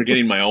thought for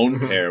getting my own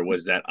pair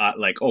was that,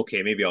 like,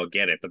 okay, maybe I'll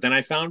get it. But then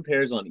I found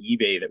pairs on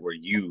eBay that were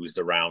used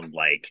around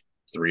like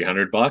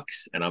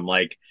 $300, and I'm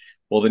like,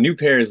 well, the new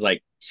pair is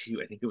like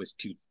I think it was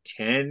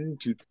 210,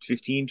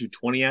 215,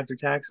 220 after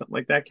tax, something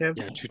like that, Kev.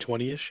 Yeah,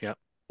 220-ish. Yeah.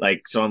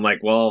 Like, so I'm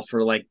like, well,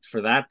 for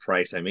that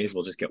price, I may as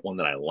well just get one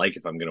that I like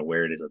if I'm gonna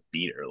wear it as a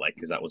beater, like,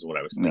 because that was what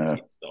I was Yeah.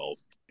 thinking. So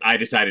I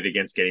decided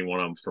against getting one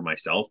of them for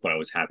myself, but I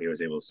was happy I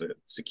was able to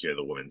secure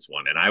the women's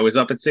one. And I was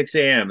up at 6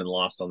 a.m. and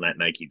lost on that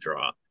Nike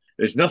draw.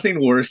 There's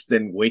nothing worse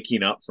than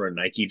waking up for a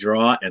Nike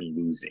draw and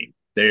losing.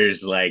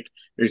 There's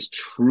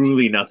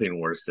truly nothing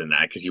worse than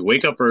that because you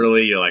wake up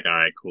early, you're like, all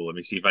right, cool, let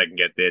me see if I can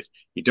get this.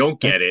 You don't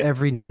get That's it.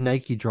 every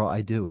Nike draw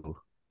I do.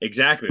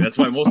 Exactly. That's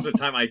why most of the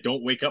time I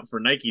don't wake up for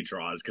Nike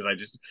draws because I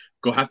just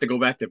have to go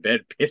back to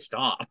bed pissed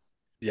off.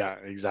 Yeah,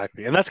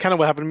 exactly. And that's kind of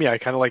what happened to me. I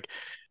kind of like,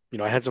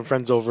 I had some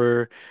friends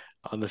over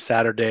on the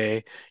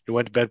Saturday. You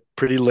went to bed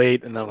pretty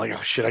late, and I'm like,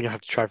 oh shit, I'm gonna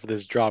have to try for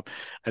this drop.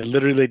 I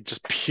literally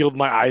just peeled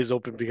my eyes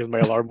open because my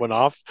alarm went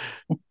off,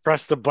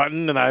 pressed the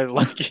button, and I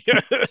like,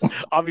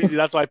 obviously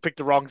that's why I picked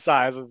the wrong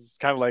size. It's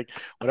kind of like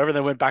whatever.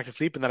 Then went back to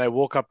sleep, and then I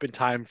woke up in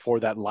time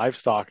for that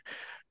livestock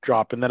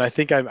drop. And then I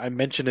think I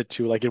mentioned it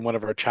to like in one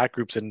of our chat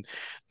groups, and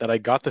that I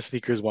got the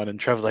sneakers one. And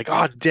Trevor's like,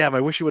 oh damn, I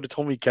wish you would have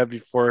told me, Kev,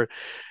 before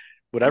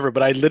whatever.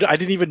 But I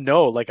didn't even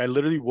know. Like I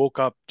literally woke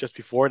up just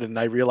before it and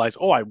I realized,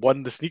 oh, I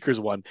won the sneakers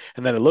one.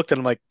 And then I looked and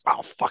I'm like,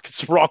 oh fuck,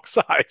 it's the wrong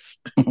size.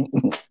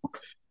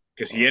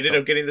 Because he ended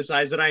up getting the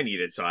size that I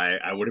needed, so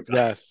I would have.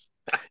 Yes.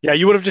 Yeah,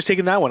 you would have just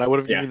taken that one. I would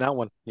have Yeah. given you that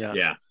one. Yeah.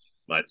 Yeah,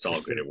 but it's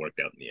all good. It worked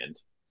out in the end.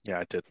 Yeah,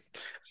 it did.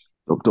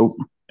 Dope.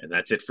 And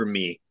that's it for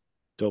me.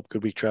 Dope.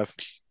 Good week, Trev.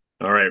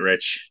 All right,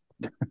 Rich.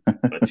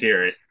 Let's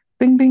hear it.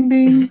 Ding, ding,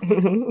 ding.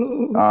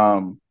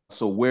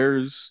 So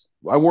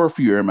I wore a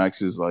few Air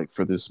Maxes like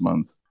for this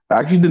month. I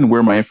actually didn't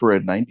wear my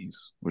infrared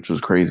 90s, which was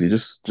crazy.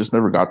 Just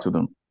never got to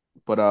them.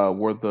 But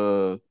wore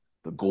the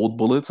gold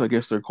bullets, I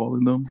guess they're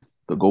calling them.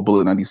 The gold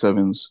bullet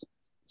 97s.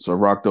 So I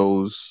rocked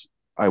those.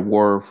 I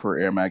wore for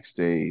Air Max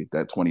Day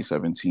that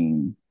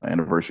 2017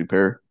 anniversary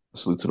pair.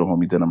 Salute to the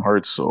homie Denim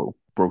Hearts. So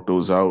broke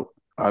those out.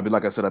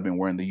 Like I said, I've been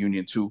wearing the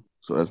Union too.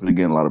 So that's been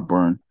getting a lot of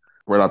burn.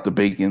 Right out the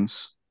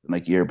Bacons, the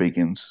Nike Air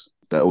Bacons,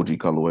 that OG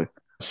colorway.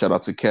 Shout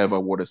out to Kev. I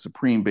wore the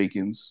Supreme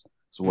Bacons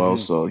as well.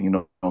 So,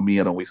 me,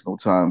 I don't waste no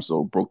time.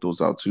 So broke those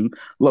out too.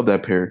 Love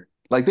that pair.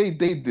 Like they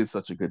did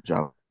such a good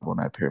job on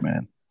that pair,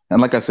 man.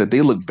 And like I said,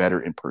 they look better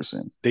in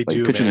person. They like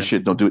do, pictures man. and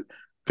shit don't do it.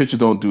 Pictures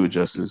don't do it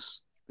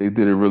justice. They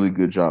did a really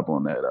good job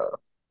on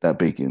that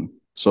bacon.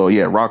 So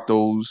yeah, rock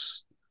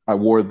those. I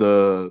wore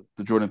the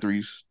Jordan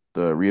 3s,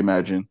 the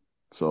Reimagine.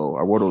 So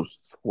I wore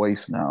those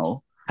twice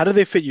now. How do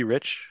they fit you,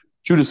 Rich?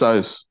 True to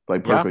size,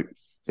 like Yeah. perfect.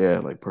 Yeah,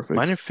 like perfect.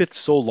 Mine fit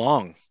so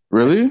long.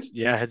 Really?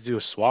 Yeah, I had to do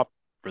a swap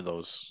for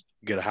those.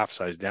 Get a half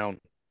size down.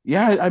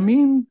 Yeah, I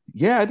mean,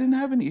 yeah, I didn't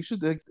have any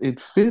issues. Like, it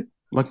fit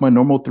like my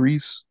normal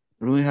 3s.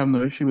 I really have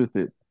no issue with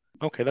it.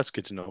 Okay, that's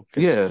good to know.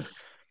 'Cause Yeah.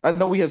 I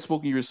know we had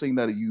spoken, you were saying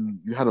that you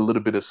had a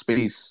little bit of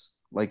space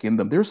like in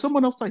them. There's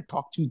someone else I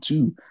talked to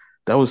too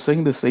that was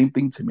saying the same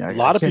thing to me. a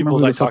lot I of can't people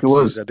remember I who the fuck talked it to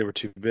was. said they were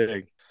too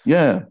big.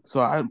 Yeah.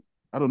 So I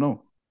don't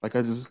know. Like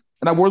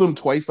and I wore them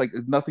twice, like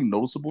it's nothing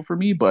noticeable for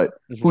me, but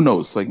who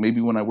knows? Like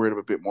maybe when I wear them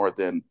a bit more,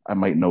 then I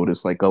might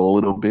notice like a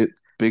little bit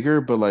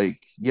bigger. But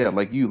like, yeah,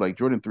 like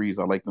Jordan 3s,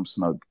 I like them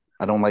snug.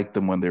 I don't like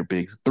them when they're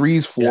big.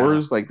 3s,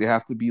 4s, like they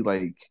have to be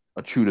like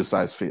a true to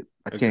size fit.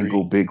 I can't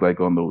go big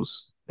like on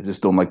those. I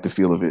just don't like the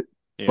feel of it.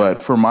 Yeah.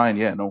 But for mine,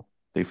 yeah, no,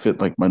 they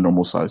fit like my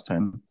normal size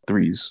 10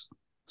 3s.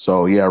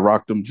 So yeah, I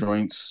rock them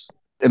joints.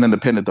 And then the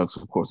Panda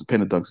Dunks, of course. The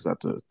Panda Dunks is at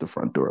the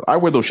front door. I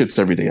wear those shits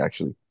every day,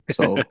 actually.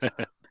 So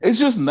it's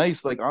just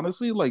nice. Like,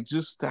 honestly, like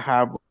just to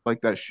have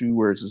like that shoe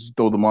where it's just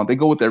throw them on. They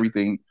go with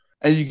everything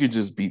and you could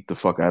just beat the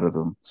fuck out of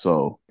them.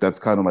 So that's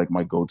kind of like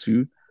my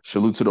go-to.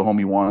 Salute to the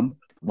homie Juan.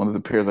 One of the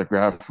pairs I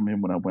grabbed from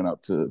him when I went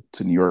out to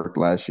New York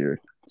last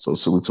year. So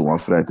salute to Juan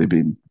for that. They've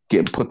been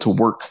getting put to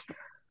work.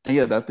 And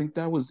yeah, I think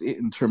that was it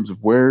in terms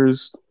of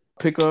wears,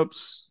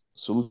 pickups.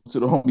 Salute to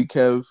the homie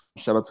Kev.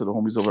 Shout out to the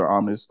homies over at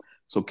Omnis.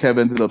 So Kev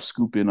ended up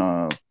scooping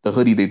the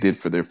hoodie they did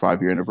for their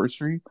 5-year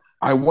anniversary.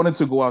 I wanted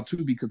to go out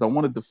too because I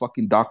wanted the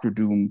fucking Dr.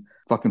 Doom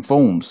fucking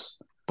foams,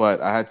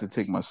 but I had to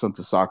take my son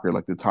to soccer.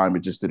 Like the time,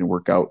 it just didn't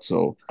work out.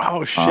 So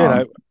oh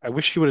shit! I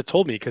wish you would have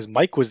told me because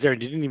Mike was there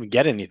and you didn't even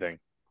get anything.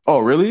 Oh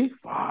really?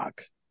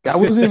 Fuck. I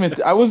wasn't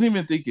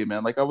even thinking,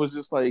 man. Like I was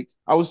just like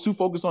I was too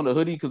focused on the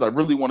hoodie because I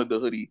really wanted the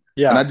hoodie.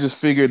 Yeah. And I just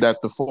figured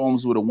that the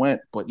foams would have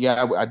went, but yeah,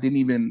 I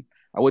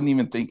wasn't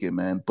even thinking,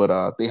 man.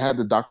 But they had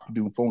the Dr.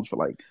 Doom foams for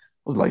like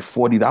was it like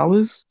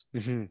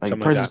 $40? Like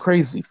price is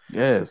crazy.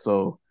 Yeah.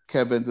 So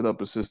Kev ended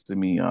up assisting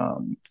me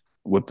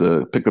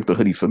pick up the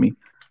hoodie for me.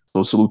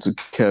 So salute to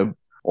Kev.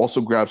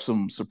 Also grabbed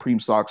some Supreme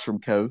socks from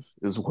Kev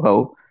as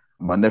well.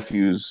 My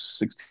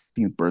nephew's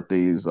 16th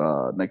birthday is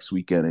next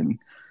weekend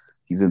and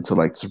he's into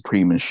like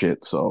Supreme and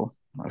shit. So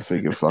I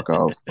figured fuck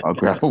I'll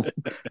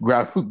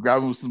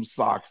grab him some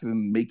socks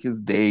and make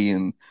his day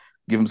and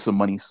give him some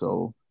money.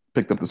 So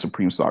picked up the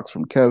Supreme socks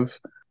from Kev.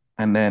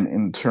 And then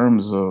in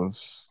terms of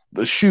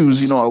the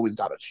shoes, I always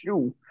got a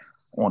shoe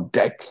on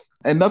deck.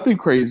 And nothing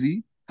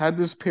crazy. Had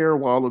this pair a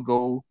while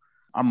ago.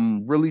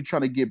 I'm really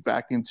trying to get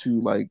back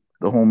into like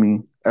the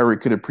homie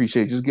Eric could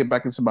appreciate. Just get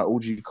back into my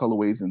OG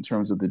colorways in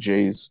terms of the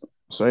J's.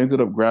 So I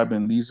ended up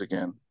grabbing these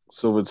again.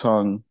 Silver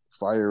Tongue,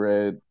 Fire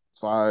Red,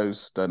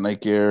 fives, that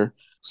Nike Air,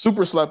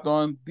 super slept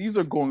on. These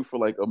are going for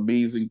like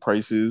amazing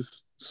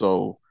prices.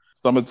 So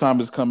summertime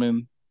is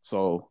coming.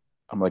 So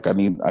I'm like, I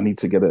need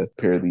to get a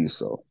pair of these.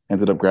 So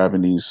ended up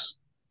grabbing these.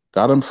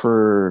 Got them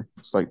for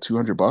it's like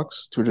 $200,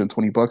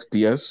 $220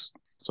 DS.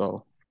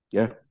 So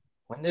yeah,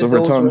 When did silver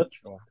those tongue.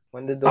 retro?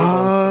 When did those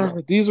ones come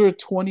out? These were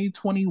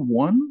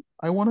 2021.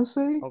 I want to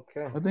say.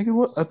 Okay. I think it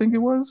was. I think it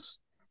was.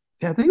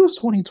 Yeah, I think it was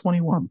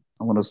 2021.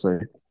 I want to say.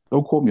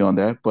 Don't quote me on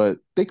that, but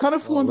they kind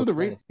of No, flew it under the looks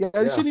radar. nice. Yeah,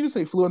 I Yeah. shouldn't even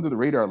say flew under the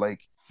radar.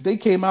 Like they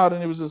came out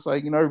and it was just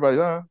like everybody,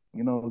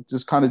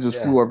 just kind of just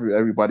Yeah. flew over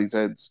everybody's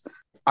heads.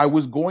 I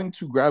was going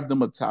to grab the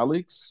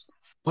metallics,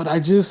 but I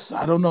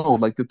don't know.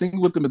 Like the thing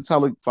with the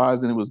metallic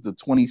fives, and it was the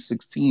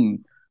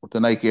 2016 with the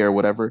Nike Air, or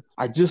whatever.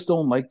 I just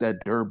don't like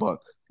that Durbuck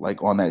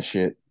like on that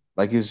shit.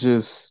 Like it's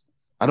just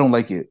I don't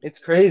like it. It's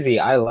crazy.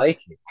 I like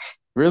it.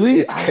 Really,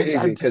 It's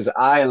crazy because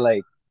I I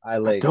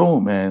like it.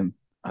 don't, man.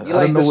 You I don't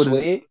like know the what it.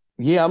 suede?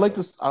 Yeah, I like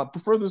this. I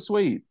prefer the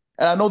suede,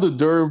 and I know the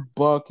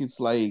Durbuck. It's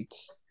like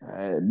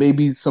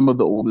maybe some of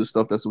the older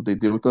stuff. That's what they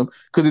did with them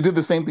because they did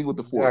the same thing with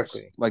the fours,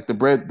 Exactly. like the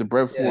bread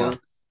Yeah. four.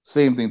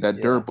 Same thing that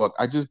Yeah. Durbuck.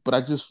 I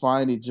just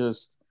find it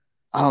just.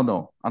 I don't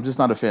know. I'm just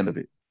not a fan of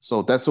it.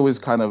 So that's always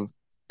kind of.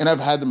 And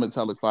I've had the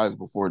metallic fives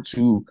before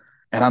too,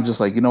 and I'm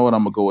just like, you know what?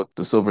 I'm gonna go with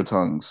the silver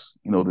tongues.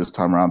 This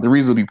time around, the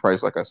reasonably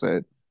priced, like I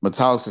said.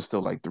 Metallics is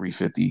still like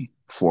 350,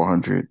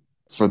 400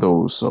 for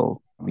those.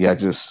 So yeah,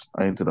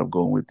 I ended up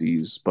going with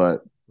these.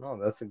 But No,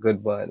 that's a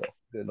good buy though.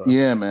 Good one.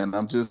 yeah, man,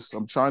 I'm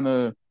trying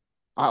to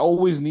I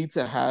always need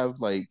to have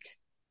like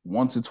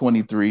 1 to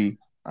 23.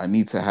 I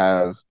need to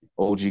have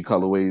OG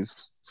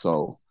colorways.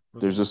 So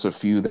there's just a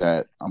few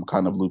that I'm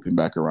kind of looping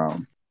back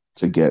around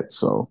to get.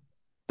 So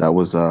that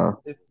was my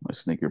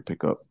sneaker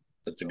pickup.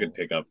 That's a good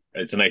pickup.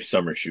 It's a nice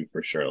summer shoe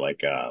for sure.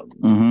 Like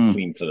Mm-hmm.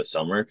 clean for the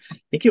summer. I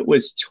think it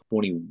was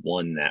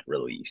 21 that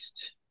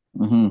released.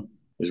 Mm-hmm. It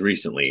was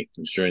recently. It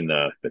was during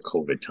the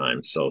COVID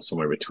time, so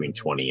somewhere between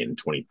 20 and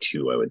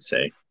 22, I would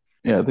say.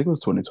 Yeah, I think it was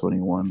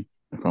 2021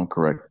 if I'm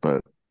correct.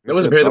 But That I was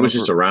a said pair that got was them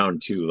just for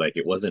around too. Like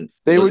it wasn't.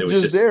 they were It was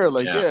just just there.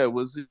 Like, yeah. yeah,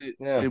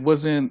 Yeah. it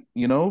wasn't,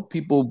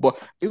 people, but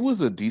it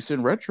was a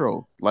decent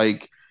retro.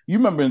 Like, you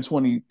remember in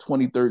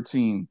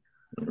 2013,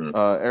 Mhm.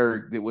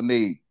 Eric, that when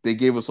they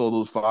gave us all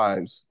those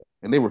fives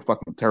and they were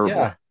fucking terrible.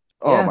 Yeah.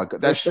 Oh Yeah, my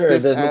god, for sure.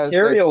 The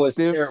material was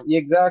terrible.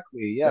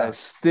 Exactly. Yeah. that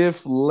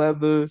stiff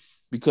leather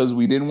because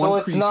we didn't So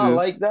want it's not like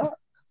creases. that.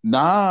 It's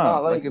Nah,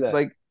 not like that.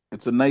 like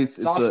it's a nice,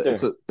 Softer.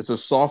 it's a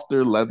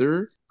softer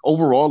leather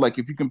overall. Like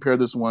if you compare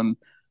this one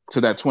to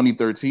that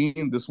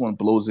 2013, this one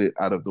blows it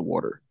out of the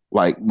water,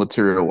 like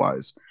material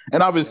wise.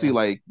 And obviously, Yeah.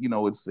 like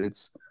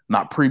it's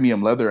not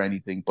premium leather or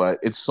anything, but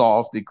it's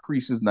soft. It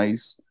creases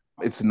nice.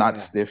 It's not Yeah.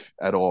 stiff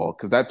at all.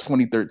 Because that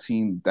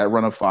 2013, that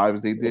run of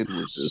fives they did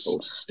was So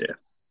just stiff.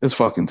 it's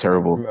fucking I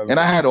terrible. And I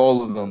remember. had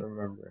all of I them.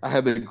 remember. I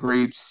had the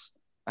grapes.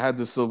 I had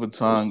the silver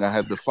tongue. I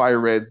had the fire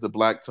reds, the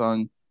black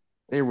tongue.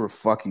 They were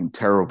fucking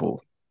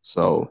terrible.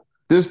 So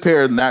this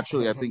pair,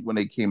 naturally, I think when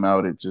they came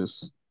out, it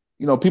just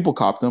people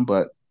copped them,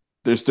 but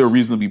they're still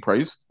reasonably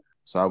priced.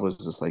 So I was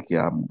just like,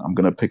 yeah, I'm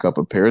gonna pick up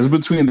a pair. It's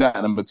between that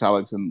and the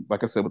metallics, and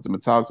like I said, with the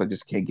metallics, I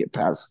just can't get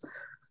past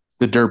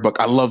the Dirtbuck.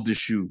 I love the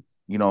shoe.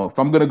 If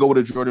I'm gonna go with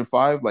a Jordan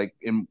 5, like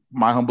in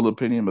my humble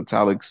opinion,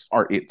 metallics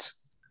are it.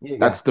 Yeah,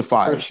 That's the for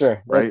fives,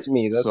 sure. right? That's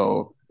me. That's me.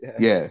 So Yeah.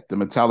 yeah, the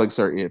metallics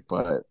are it.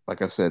 But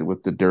like I said,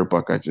 with the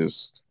Dirtbuck, I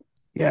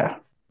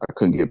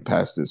couldn't get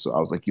past this. So I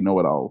was like, you know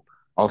what,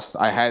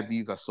 I had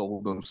these, I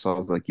sold them. So I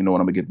was like, you know what,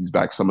 I'm gonna get these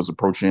back. Summer's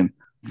approaching.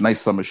 Nice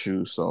summer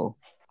shoe. So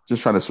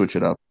just trying to switch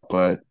it up.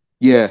 But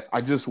yeah,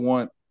 I just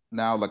want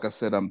now, like I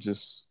said, I'm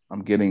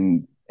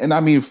getting, and I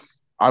mean,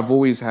 I've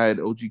always had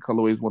OG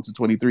colorways 1 to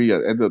 23. I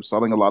ended up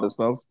selling a lot of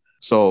stuff.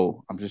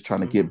 So I'm just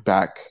trying to get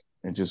back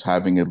and just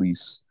having at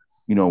least,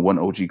 one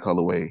OG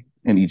colorway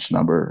in each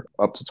number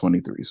up to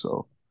 23.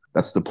 So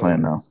that's the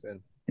plan now.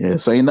 Good. Yeah.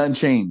 So ain't nothing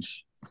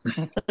changed.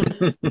 No,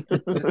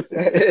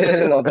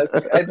 that's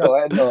good. I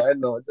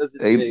know. It doesn't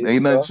change,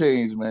 Ain't nothing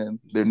changed, man.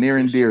 They're near For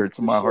and dear sure, to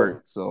for my sure.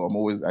 heart. So I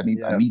Yeah, need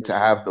for to sure.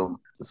 have them.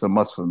 It's a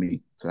must for me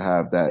to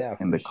have that Yeah,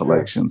 in for the sure.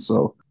 collection.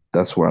 So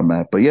that's where I'm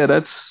at. But yeah,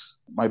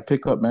 that's my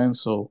pickup, man.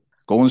 So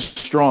going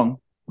strong.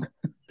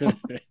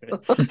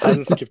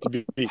 Hasn't skipped a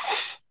beat.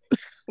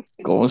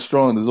 Going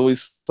strong. There's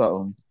always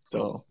something. So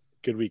So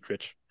good week,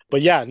 Rich.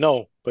 But yeah,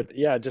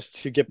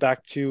 just to get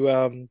back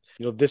to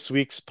this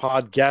week's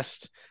pod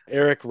guest,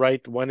 Eric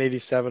Wright,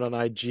 187 on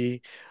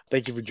IG.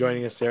 Thank you for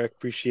joining us, Eric.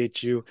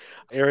 Appreciate you.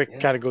 Eric Yeah.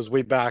 kind of goes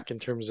way back in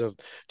terms of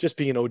just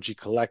being an OG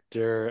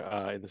collector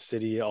in the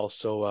city.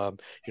 Also,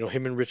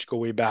 him and Rich go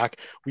way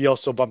back. We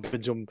also bump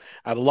into him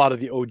at a lot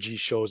of the OG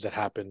shows that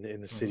happen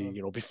in the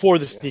city. Before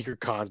the sneaker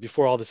cons,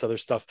 before all this other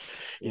stuff.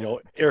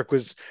 Eric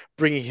was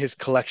bringing his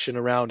collection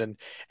around and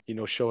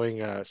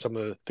showing some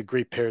of the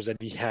great pairs that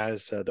he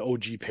has, the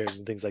OG pairs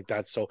and things like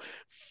that. So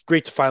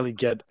great to finally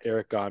get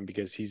Eric on,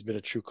 because he's been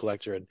a true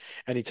collector. And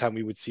anytime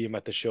we would see him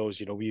at the shows,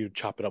 we would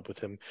chop it up with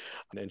him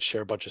and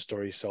share a bunch of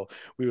stories. So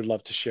we would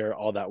love to share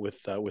all that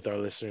with our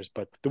listeners.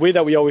 But the way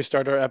that we always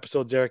start our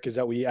episodes, Eric, is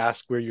that we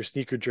ask where your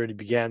sneaker journey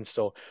began.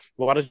 So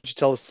why don't you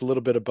tell us a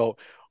little bit about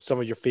some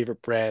of your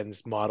favorite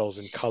brands, models,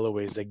 and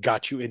colorways that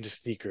got you into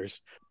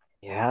sneakers?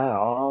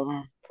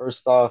 Yeah,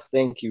 first off,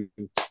 thank you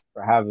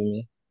for having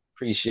me.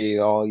 Appreciate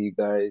all you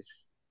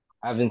guys.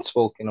 I haven't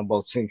spoken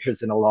about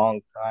sneakers in a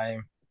long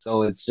time,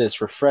 so it's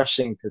just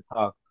refreshing to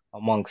talk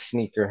amongst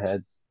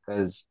sneakerheads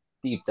because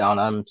deep down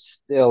I'm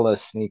still a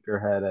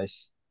sneakerhead.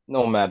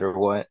 No matter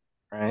what,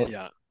 right?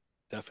 Yeah,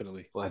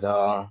 definitely. But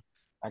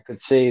I could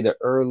say the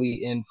early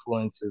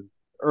influences,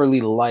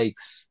 early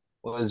likes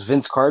was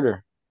Vince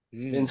Carter.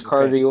 Vince Okay.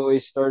 Carter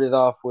always started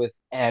off with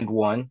and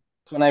one.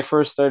 When I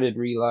first started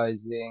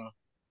realizing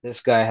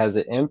this guy has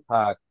an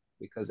impact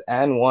because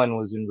and one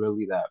wasn't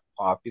really that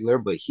popular,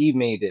 but he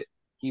made it.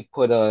 He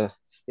put a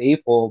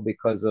staple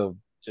because of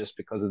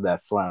that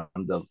slam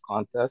dunk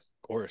contest.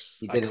 Of course.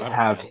 He didn't Iconic,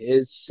 have man.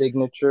 his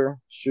signature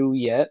shoe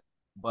yet,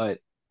 but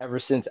ever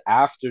since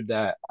after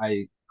that,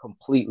 I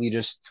completely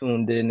just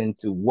tuned in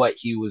into what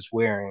he was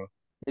wearing.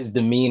 His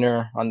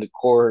demeanor on the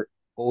court,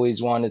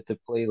 always wanted to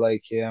play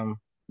like him,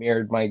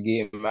 mirrored my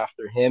game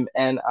after him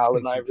and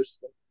Allen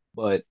Iverson.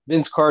 But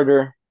Vince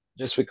Carter,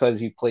 just because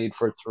he played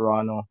for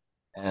Toronto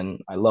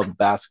and I love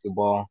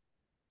basketball,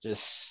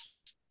 just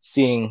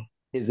seeing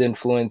his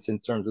influence in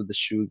terms of the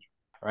shoes,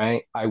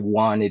 right? I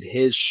wanted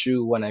his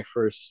shoe when I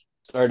first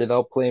started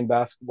out playing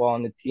basketball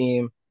on the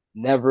team.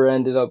 Never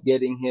ended up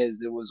getting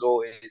his. It was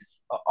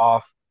always a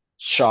off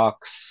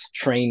shocks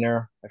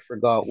trainer. I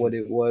forgot what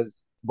it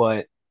was,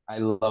 but I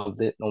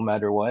loved it no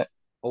matter what.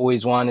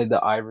 Always wanted the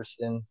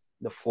Iversons,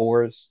 the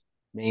fours,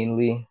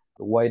 mainly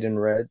the white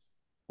and reds,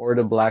 or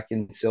the black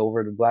and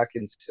silver. The black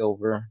and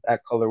silver,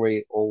 that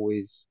colorway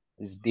always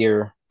is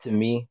dear to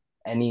me.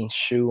 Any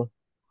shoe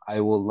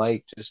I will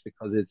like just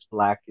because it's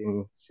black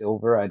and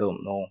silver. I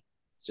don't know.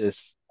 It's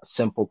just a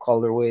simple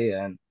colorway,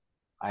 and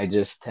I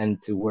just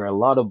tend to wear a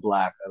lot of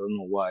black. I don't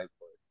know why,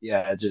 but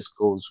yeah, it just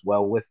goes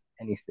well with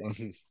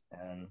anything.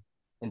 And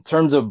in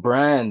terms of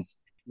brands,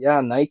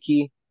 yeah,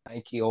 Nike.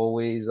 Nike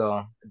always,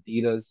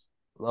 Adidas.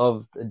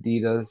 Loved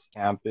Adidas,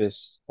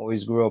 Campus.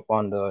 Always grew up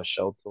on the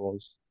shell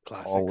toes.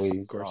 Classics,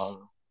 of Always. course.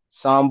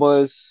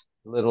 Sambas,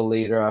 a little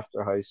later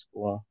after high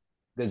school.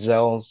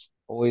 Gazelles.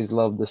 Always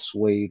loved the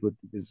suede with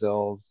the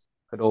Gazelles.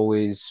 Could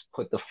always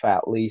put the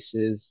fat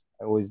laces.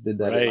 I always did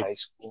that in Right. high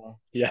school.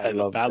 I Yeah,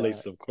 the loved fat that.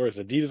 laces, of course.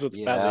 Adidas with the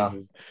fat Yeah.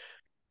 laces.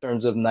 In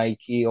terms of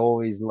Nike,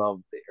 always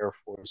loved the Air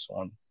Force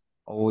Ones.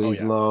 Oh Always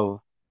yeah.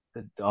 loved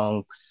the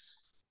Dunks,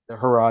 the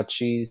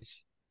Hirachis,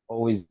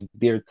 always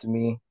dear to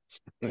me.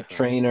 The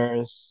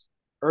trainers,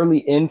 early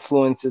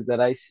influences that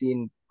I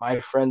seen my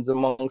friends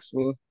amongst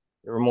me,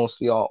 they were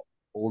mostly all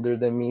older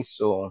than me,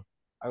 so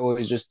I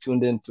always just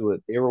tuned into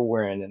it. They were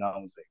wearing, and I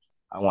was like,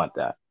 I want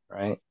that,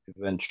 right?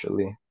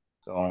 Eventually,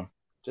 so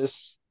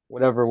just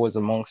whatever was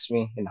amongst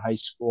me in high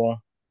school,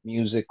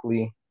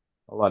 musically,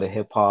 a lot of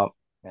hip hop,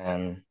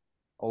 and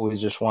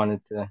always just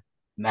wanted to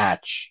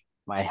match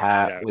my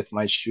hat with Yes,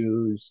 my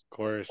shoes. of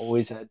course.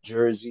 Always had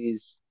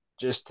jerseys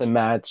just to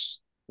match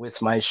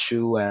with my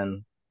shoe,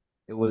 and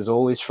it was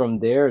always from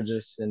there,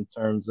 just in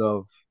terms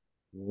of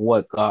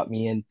what got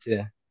me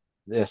into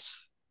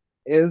this.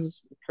 It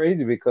was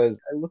crazy because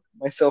I look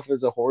at myself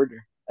as a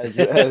hoarder, as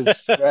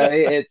right.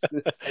 It's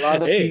a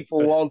lot of Hey,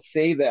 people won't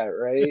say that,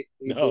 right?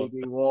 no,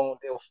 They won't.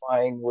 They'll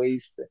find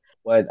ways to.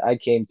 But I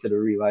came to the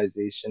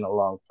realization a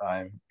long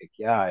time. Like,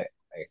 yeah, I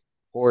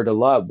hoard a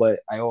lot, but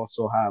I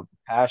also have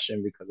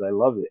passion because I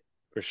love it,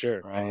 for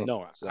sure. right?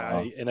 No, So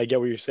I get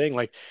what you're saying.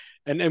 Like,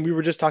 and we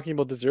were just talking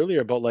about this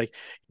earlier about like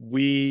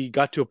we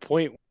got to a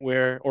point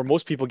where, or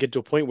most people get to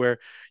a point where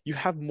you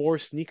have more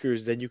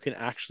sneakers than you can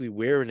actually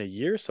wear in a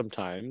year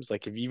sometimes.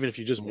 Like if even if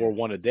you just wore yeah,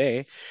 one a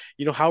day,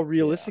 how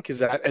yeah, realistic is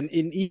that? And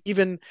in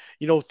even,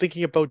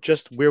 thinking about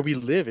just where we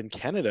live in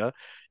Canada,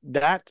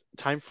 that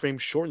time frame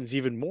shortens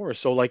even more.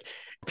 So like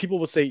people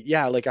will say,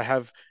 yeah, like I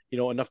have,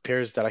 enough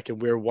pairs that I can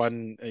wear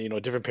one, a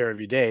different pair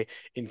every day.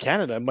 In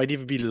Canada, it might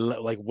even be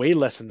like way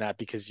less than that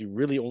because you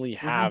really only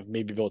hmm have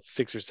maybe about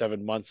 6 or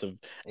 7 months of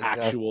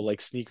actual exactly,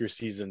 like sneaker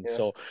season. yeah,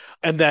 So,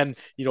 and then,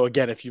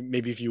 again, if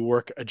you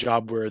work a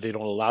job where they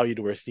don't allow you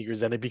to wear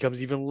sneakers, then it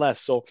becomes even less.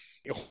 So,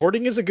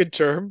 hoarding is a good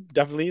term,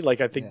 definitely. Like,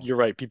 I think yeah, you're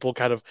right. People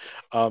kind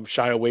of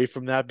shy away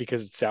from that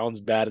because it sounds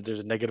bad.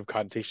 There's a negative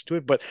connotation to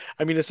it. But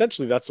I mean,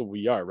 essentially, that's what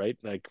we are, right?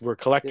 Like, we're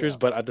collectors, yeah.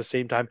 but at the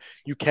same time,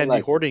 you can be Collectors,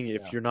 hoarding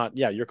if yeah, you're not,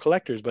 yeah, you're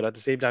collectors, but at the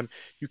same time,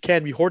 you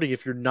can be hoarding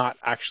if you're not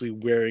actually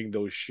wearing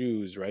those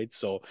shoes, right?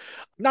 So,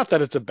 not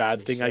that it's a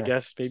bad for thing, I sure.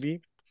 guess,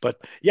 maybe. But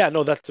yeah,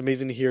 no, that's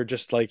amazing to hear.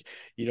 Just like,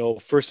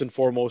 first and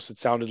foremost, it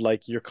sounded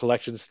like your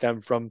collection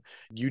stemmed from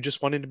you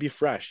just wanting to be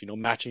fresh,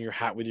 matching your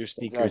hat with your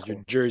sneakers, your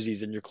Exactly.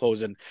 jerseys, and your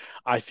clothes. And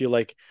I feel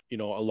like, a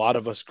lot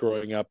of us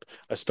growing up,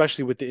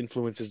 especially with the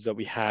influences that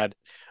we had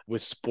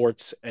with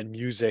sports and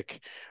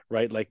music,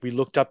 right? Like we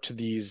looked up to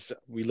these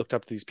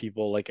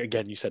people. Like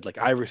again, you said like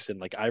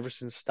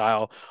Iverson's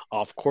style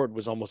off court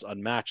was almost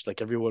unmatched.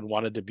 Like everyone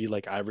wanted to be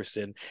like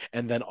Iverson,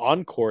 and then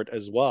on court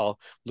as well.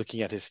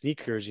 Looking at his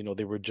sneakers,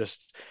 they were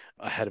just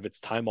ahead of its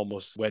time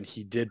almost when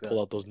he did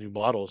pull out those new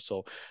models.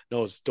 So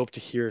no, it's dope to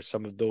hear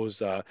some of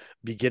those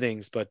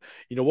beginnings. But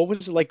what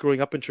was it like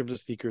growing up in terms of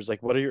sneakers?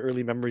 Like, what are your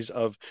early memories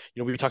of?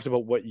 We talked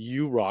about what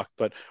you rocked,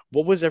 but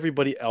what was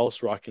everybody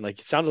else rocking? Like,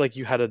 it sounded like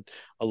you had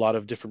a lot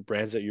of different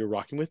brands that you're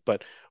rocking with,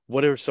 but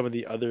what are some of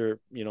the other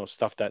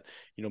stuff that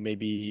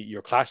maybe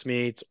your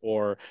classmates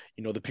or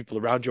the people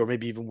around you, or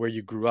maybe even where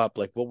you grew up?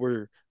 Like, what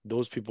were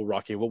those people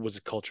rocking? What was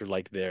the culture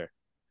like there?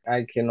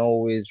 I can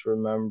always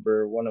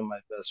remember one of my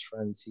best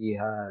friends, he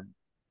had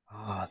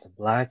the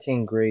black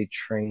and gray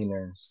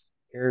trainers,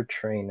 air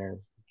trainers.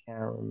 I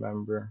can't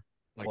remember,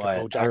 Like a but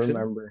Bo I Jackson?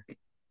 remember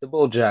the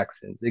Bo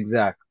Jacksons,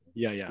 exactly.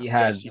 Yeah, He the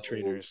had IC those,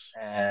 trainers.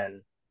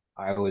 and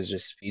I was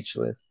just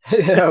speechless.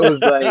 I was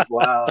like,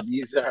 wow,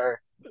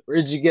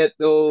 where'd you get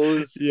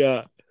those?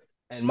 Yeah.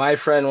 And my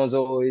friend was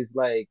always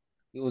like,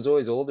 he was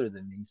always older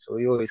than me, so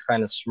he always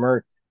kind of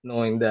smirked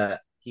knowing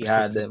that he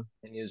had them,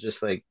 and he was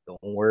just like,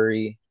 "Don't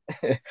worry,"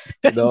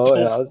 And Don't.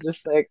 I was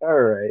just like, "All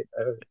right,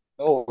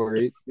 no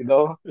worries."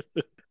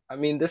 I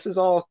mean, this is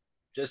all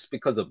just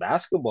because of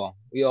basketball.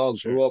 We all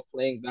Sure. grew up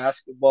playing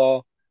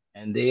basketball,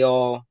 and they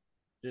all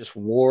just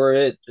wore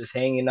it, just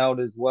hanging out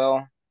as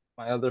well.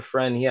 My other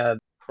friend, he had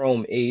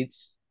Chrome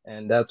 8s,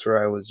 and that's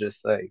where I was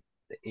just like,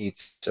 the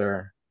 8s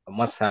are a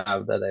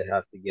must-have that I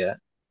have to get.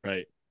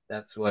 Right.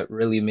 That's what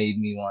really made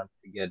me want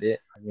to get it.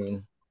 I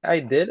mean, I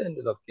did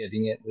ended up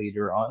getting it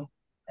later on,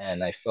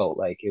 and I felt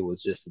like it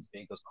was just a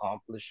big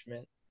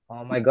accomplishment.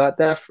 I got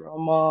that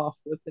from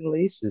Flippin'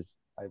 Laces,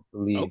 I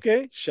believe,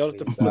 Okay. Shout out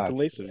to way back. Flippin'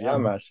 Laces. Yeah, Yeah.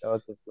 man, shout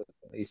out to Flippin'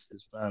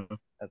 Laces, man.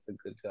 That's a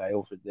good guy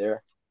over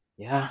there.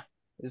 Yeah,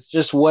 it's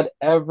just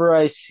whatever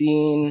I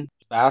seen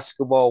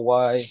basketball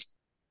wise.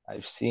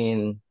 I've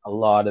seen a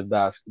lot of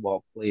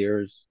basketball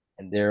players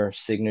and their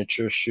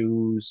signature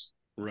shoes,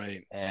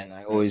 Right. and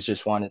I always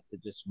just wanted to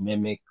just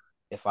mimic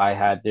if I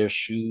had their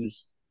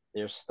shoes,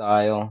 their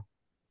style.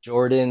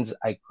 Jordans,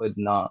 I could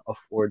not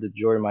afford the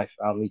Jordan. My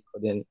family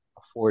couldn't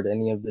afford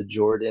any of the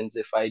Jordans.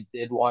 If I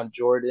did want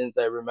Jordans,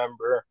 I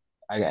remember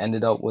I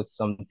ended up with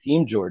some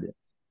Team Jordan,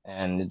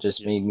 and it just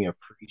Yeah. made me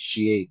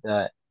appreciate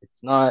that it's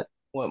not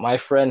what my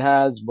friend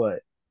has,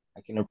 but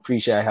I can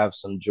appreciate I have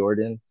some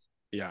Jordans,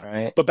 Yeah.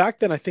 right? But back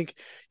then, I think,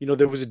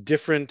 there was a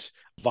different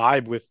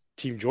vibe with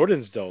Team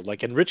Jordans though.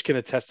 Like, and Rich can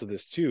attest to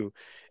this too,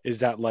 is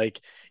that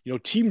like,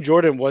 Team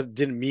Jordan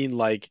didn't mean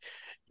like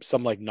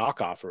some like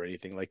knockoff or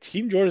anything. Like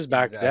Team Jordans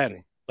back then,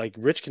 Exactly. like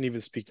Rich can even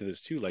speak to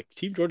this too. Like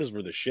Team Jordans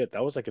were the shit.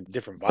 That was like a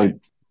different Like vibe.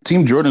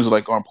 Team Jordans are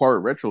like on par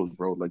with retros,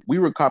 bro. Like we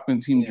were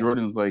copying Team Yeah.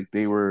 Jordans like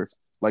they were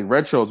like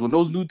retros. When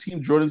those new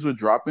Team Jordans were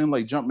dropping,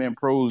 like Jumpman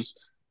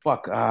Pros,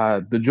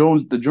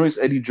 the joints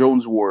Eddie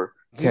Jones wore.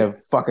 I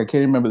can't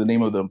remember the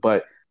name of them,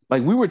 but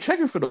like we were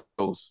checking for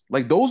those.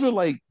 Like those are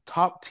like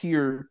top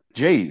tier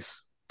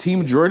J's. Team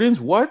Yeah. Jordans,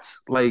 what?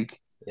 Like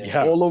Yeah.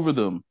 Yeah. all over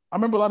them. I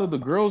remember a lot of the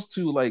girls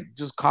too, like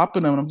just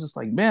copping them, and I'm just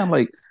like, man,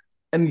 like,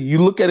 and you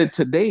look at it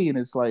today, and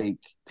it's like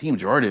Team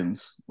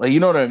Jordans, like you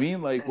know what I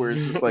mean, like where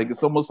it's just like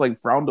it's almost like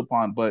frowned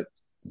upon, but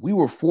we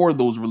were for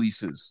those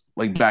releases,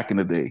 like back in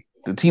the day.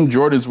 The Team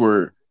Jordans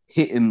were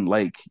hitting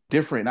like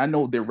different. I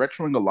know they're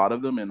retroing a lot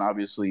of them, and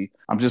obviously,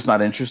 I'm just not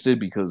interested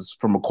because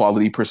from a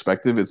quality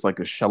perspective, it's like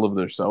a shell of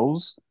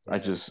themselves.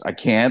 Yeah. I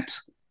can't.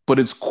 But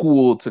it's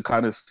cool to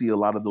kind of see a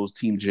lot of those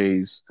Team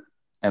J's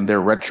and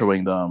they're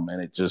retroing them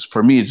and it just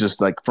for me it's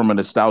just like from a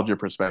nostalgia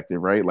perspective,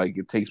 right? Like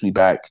it takes me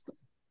back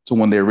to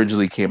when they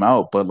originally came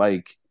out, but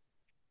like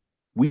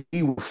we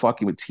were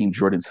fucking with Team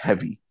Jordan's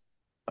heavy,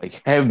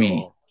 like heavy.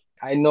 So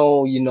I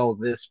know you know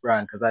this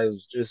brand because I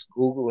was just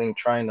Googling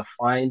trying to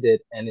find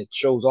it, and it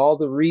shows all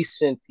the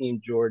recent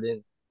Team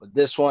Jordans, but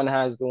this one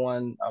has the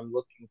one I'm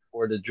looking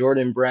for, the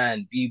Jordan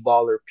brand B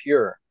Baller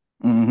Pure.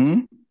 Mm-hmm.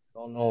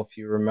 Don't know if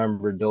you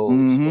remember those, but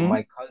Mm-hmm.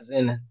 my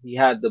cousin, he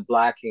had the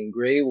black and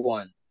gray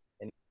ones,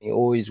 and he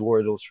always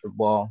wore those for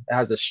ball. It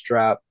has a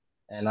strap,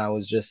 and I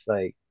was just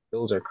like,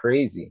 those are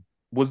crazy.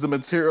 Was the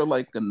material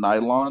like a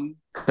nylon?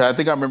 I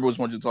think I remember which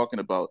one you're talking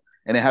about.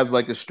 And it has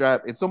like a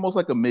strap. It's almost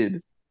like a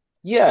mid.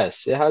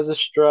 Yes, it has a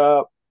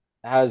strap.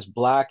 It has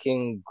black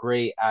and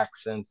gray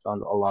accents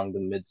on along the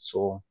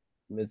midsole.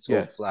 Midsole's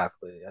Yes. black,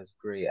 but it has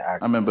gray I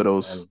remember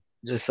accents, those. and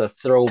just a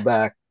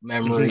throwback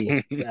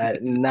memory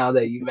that now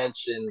that you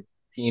mentioned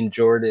Team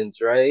Jordans,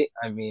 right?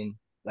 I mean,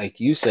 like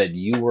you said,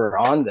 you were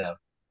on them,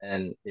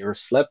 and they were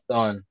slept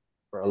on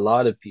for a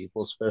lot of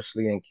people,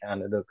 especially in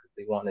Canada, because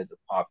they wanted the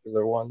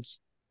popular ones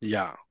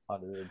Yeah.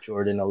 out of the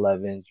Jordan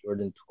 11s,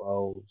 Jordan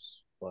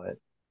 12s. But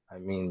I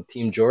mean,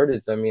 Team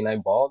Jordans, I mean, I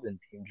balled in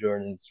Team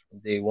Jordans from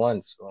day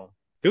one. So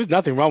There was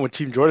nothing wrong with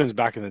Team Jordans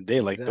back in the day.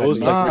 Like those,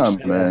 exactly. like Rich Nah, said,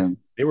 Yeah. man.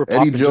 they were Eddie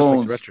popping just like the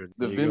Jones, retro. the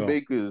There you Vin go.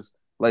 Bakers,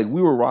 like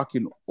we were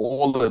rocking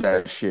all of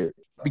that shit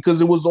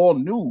because it was all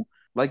new.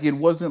 Like it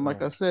wasn't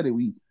like I Yeah. said,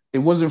 it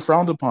wasn't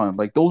frowned upon.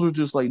 Like those were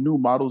just like new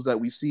models that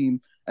we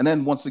seen And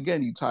then once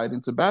again, you tied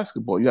into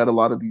basketball. You had a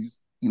lot of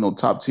these,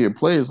 top tier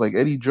players like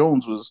Eddie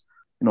Jones was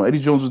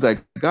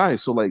that guy.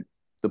 So like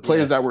the Yeah.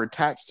 players that were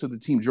attached to the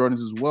Team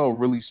Jordans as well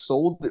really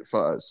sold it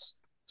for us.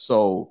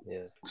 So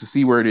Yes. to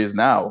see where it is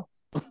now,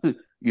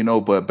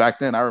 but back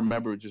then I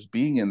remember just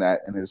being in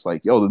that, and it's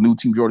like, yo, the new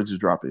Team Jordans is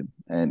dropping,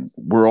 and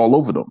we're all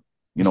over them.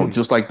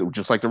 Just like the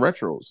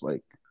retros,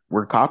 like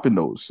we're copping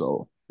those.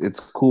 So it's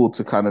cool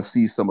to kind of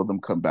see some of them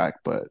come back.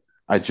 But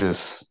I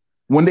just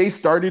when they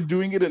started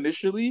doing it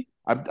initially,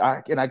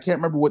 I can't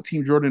remember what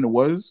Team Jordan it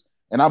was,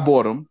 and I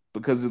bought them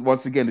because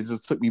once again it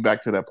just took me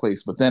back to that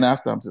place. But then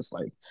after, I'm just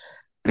like,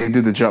 they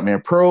did the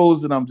Jumpman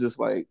Pros, and I'm just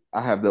like,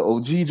 I have the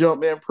OG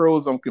Jumpman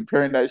Pros. I'm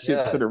comparing that shit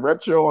to Yes. the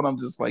retro, and I'm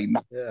just like,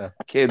 nah, Yeah.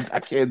 I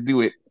can't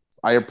do it.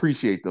 I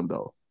appreciate them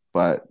though,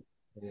 but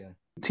Yeah.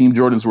 Team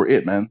Jordans were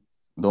it, man.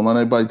 Don't let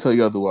anybody tell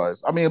you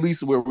otherwise. I mean, at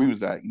least where we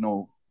was at,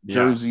 Yeah.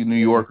 Jersey, New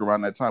Yeah. York,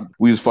 around that time,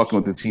 we was fucking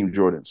with the Sure. Team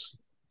Jordans. Yeah.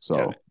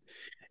 So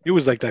It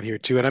was like that here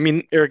too. And I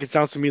mean, Eric, it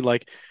sounds to me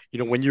like,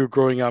 when you were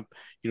growing up,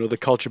 the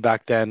culture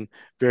back then,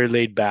 very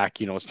laid back,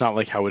 it's not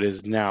like how it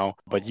is now,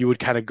 but you would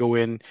kind of go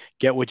in,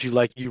 get what you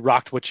like, you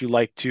rocked what you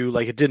liked to,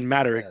 like it didn't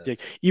matter. Yes.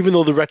 Like, even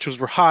though the retros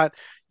were hot,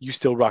 you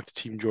still rocked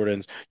the Team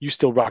Jordans, you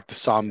still rocked the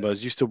Yeah.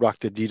 Sambas, you still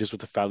rocked the Adidas with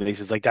the fat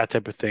laces, like that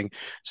type of thing.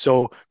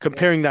 So Yeah.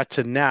 comparing that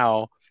to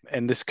now,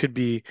 and this could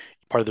be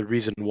part of the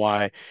reason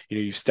why,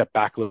 you've stepped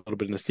back a little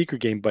bit in the sneaker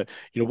game, but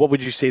what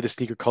would you say the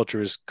sneaker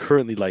culture is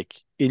currently like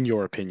in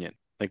your opinion?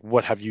 Like,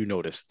 what have you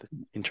noticed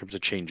in terms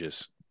of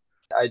changes?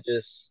 I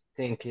just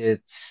think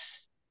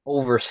it's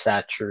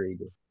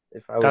oversaturated.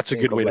 If I would That's a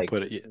think good of way to like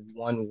put it. just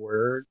one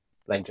word,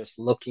 like just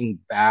looking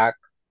back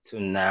to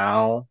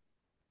now,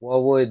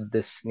 what would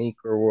the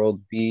sneaker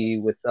world be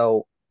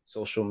without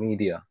social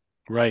media,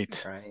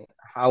 Right. right?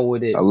 How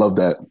would I it love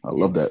that. I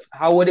love that.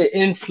 how would it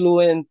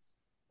influence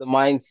the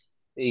mind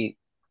state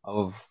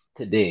of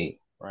today,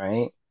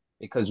 right?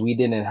 Because we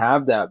didn't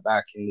have that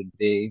back in the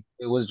day.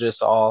 It was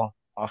just all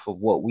off of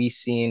what we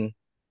seen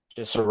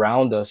just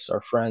around us,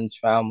 our friends,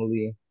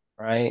 family,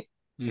 right?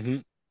 Hmm.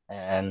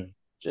 And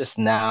just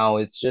now,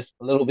 it's just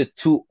a little bit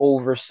too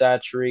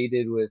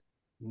oversaturated with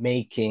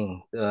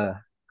making the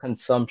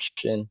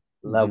consumption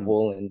Mhm.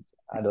 level. And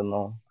I don't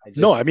know. I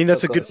No, just I mean,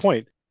 that's a took good us,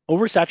 point.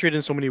 Oversaturated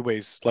in so many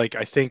ways. Like,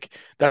 I think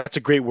that's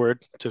a great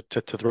word to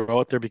throw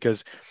out there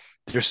because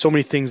there's so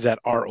many things that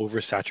are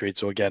oversaturated.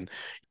 So again,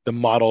 the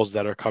models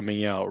that are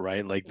coming out,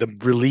 right? Like the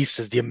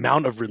releases, the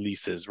amount of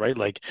releases, right?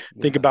 Like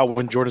think yeah, about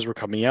when Jordans were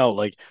coming out,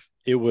 like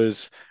it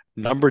was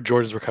number of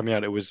Jordans were coming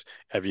out. It was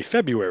every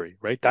February,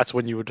 right? That's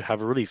when you would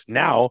have a release.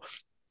 Now,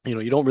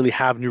 you don't really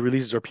have new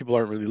releases or people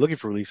aren't really looking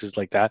for releases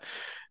like that.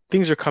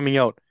 Things are coming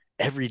out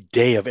every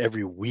day of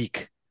every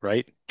week,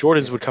 right?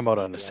 Jordans would yes, come out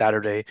on a exactly.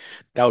 Saturday.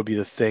 That would be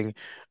the thing.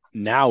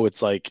 Now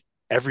it's like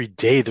every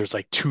day there's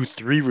like two,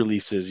 three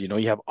releases.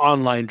 You have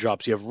online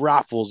drops, you have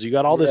raffles, you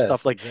got all this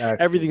stuff. Yes, Like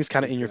exactly. everything's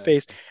kind of in your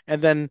face. Exactly.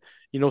 And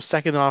then,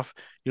 second off,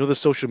 the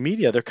social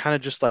media, they're kind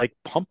of just like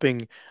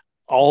pumping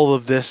all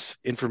of this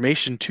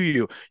information to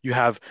you. You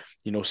have,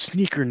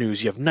 sneaker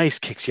news, you have Nice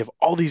Kicks, you have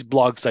all these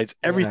blog sites,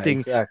 Yeah, everything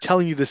exactly.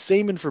 telling you the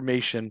same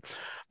information,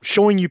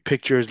 showing you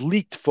pictures,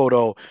 leaked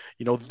photo,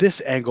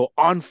 this angle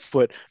on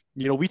foot.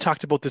 We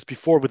talked about this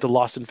before with the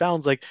Lost and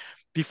Founds. Like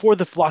before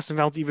the Lost and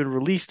Founds even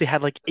released, they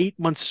had like 8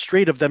 months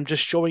straight of them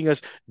just showing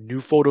us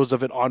new photos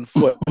of it on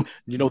foot.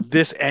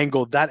 This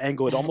angle, that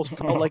angle. It almost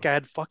felt like I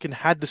had fucking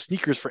had the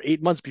sneakers for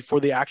 8 months before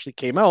they actually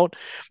came out.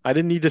 I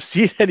didn't need to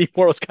see it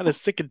anymore. I was kind of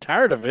sick and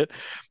tired of it,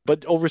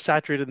 but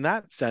oversaturated in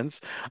that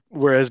sense.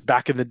 Whereas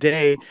back in the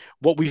day,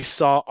 what we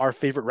saw our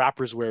favorite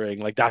rappers wearing,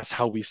 like that's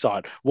how we saw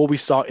it. What we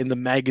saw in the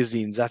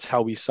magazines, that's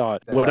how we saw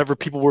it. Whatever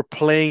Exactly. people were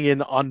playing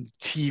in on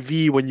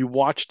TV when you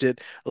watched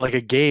it, like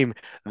a game,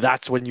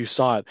 that's when you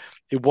saw it.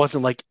 It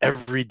wasn't like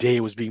every day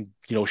it was being,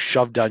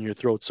 shoved down your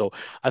throat. So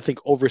I think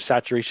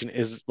oversaturation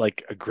is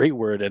like a great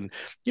word. And,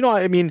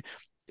 I mean,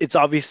 it's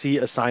obviously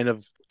a sign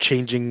of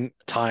changing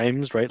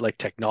times, right? Like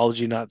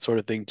technology and that sort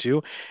of thing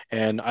too.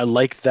 And I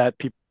like that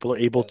people are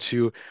able Yes.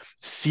 to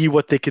see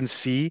what they can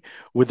see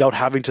without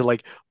having to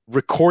like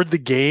record the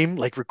game,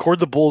 like record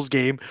the Bulls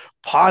game,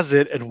 pause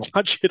it, and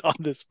watch it on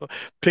this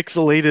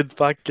pixelated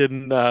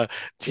fucking Yeah,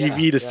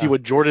 TV to see yeah,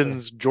 what for sure.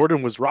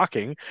 Jordan was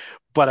rocking.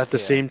 But at the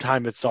Yeah. same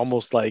time, it's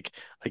almost like,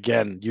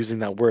 again, using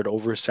that word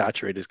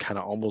oversaturate is kind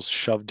of almost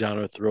shoved down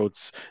our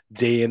throats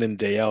day in and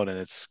day out, and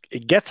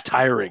it gets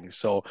tiring.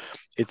 So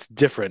it's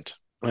different.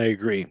 I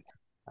agree.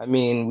 I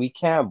mean, we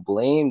can't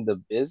blame the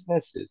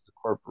businesses, the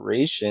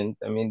corporations.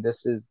 I mean,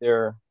 this is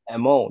their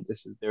MO,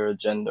 this is their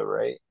agenda,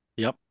 right?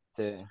 Yep,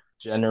 To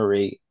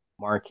generate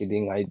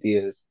marketing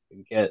ideas, to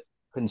get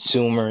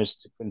consumers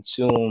to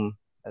consume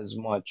as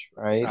much,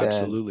 right? And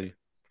absolutely.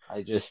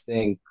 I just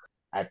think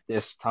at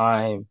this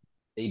time,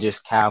 they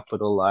just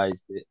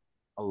capitalized it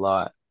a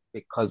lot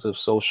because of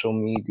social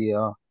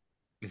media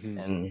Hmm.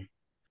 and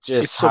It's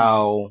just so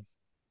how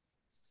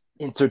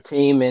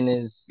entertainment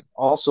is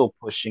also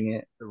pushing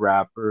it. The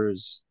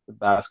rappers, the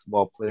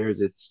basketball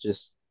players, it's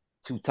just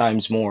two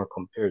times more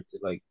compared to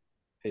like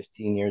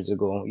 15 years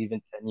ago,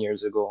 even 10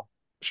 years ago,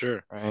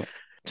 sure. right?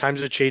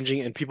 times are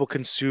changing and people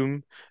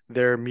consume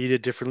their media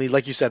differently.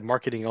 Like you said,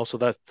 marketing also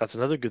that's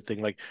another good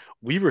thing. Like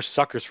we were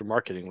suckers for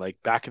marketing.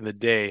 Like back in the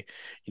day,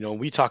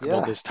 we talk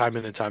about Yeah, this time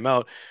in and time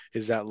out,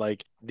 is that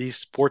like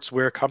these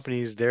sportswear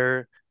companies,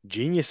 they're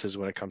geniuses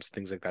when it comes to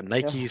things like that.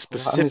 yeah, Nike honestly,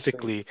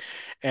 specifically,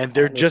 and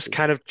they're just honestly,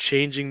 kind of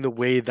changing the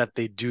way that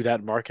they do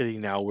that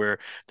marketing now, where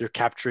they're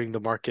capturing the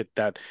market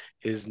that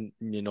is,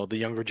 the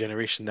younger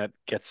generation that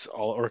gets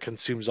all or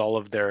consumes all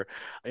of their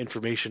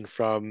information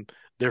from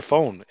their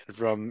phone and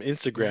from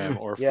Instagram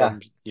or yeah,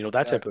 from,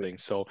 that type of exactly, thing.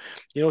 So,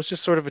 it's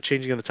just sort of a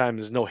changing of the time.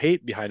 There's no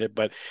hate behind it,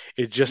 but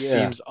it just yeah,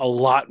 seems a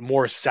lot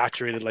more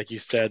saturated, like you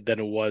said, than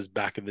it was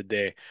back in the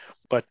day.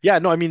 But yeah,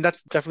 no, I mean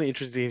that's definitely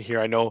interesting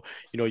here. I know,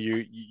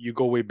 you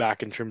go way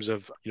back in terms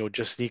of,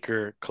 just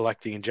sneaker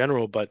collecting in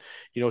general, but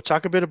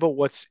talk a bit about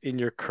what's in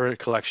your current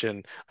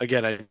collection.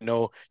 Again, I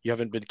know you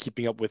haven't been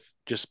keeping up with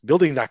just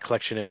building that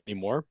collection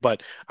anymore,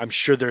 but I'm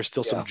sure there's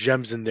still some yeah,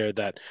 gems in there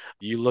that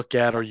you look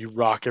at or you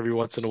rock every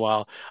once in a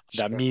while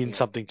that mean definitely.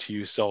 something to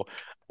you. So,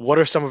 what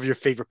are some of your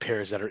favorite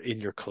pairs that are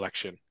in your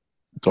collection?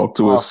 Talk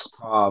to Off us.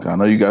 top, I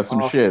know you got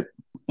some off shit.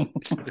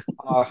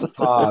 off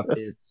top,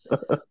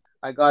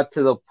 I got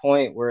to the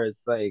point where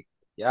it's like,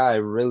 yeah, I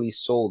really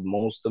sold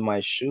most of my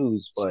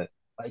shoes, but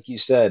like you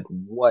said,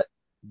 what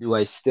do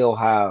I still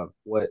have?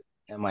 What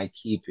am I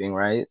keeping,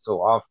 right?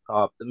 So off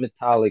top, the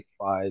metallic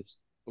fives.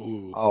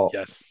 Ooh, Oh,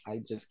 yes. I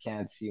just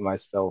can't see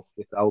myself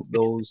without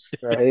those,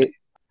 right?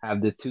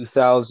 Have the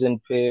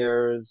 2000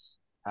 pairs,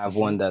 have Hmm.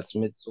 one that's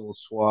midsole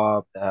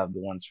swapped, I have the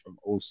ones from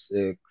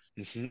 '06.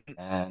 Hmm.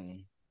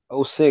 And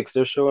 '06,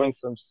 they're showing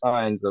some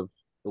signs of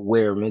the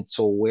wear,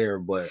 midsole wear,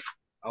 but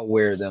I'll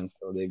wear them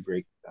till they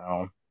break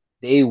down.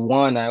 Day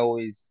one, I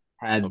always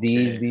had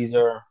these. Okay. These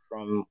are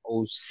from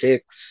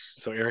 '06.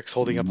 So Eric's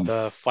holding up Mhm.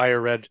 the fire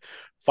red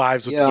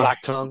fives with the Yeah,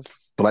 black tongue.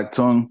 Black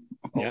tongue.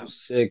 Yeah.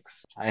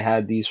 '06. I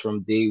had these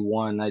from day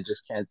one. I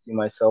just can't see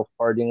myself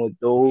parting with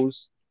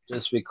those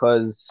just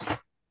because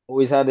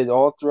always had it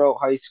all throughout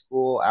high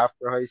school,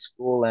 after high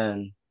school,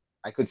 and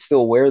I could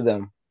still wear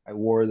them. I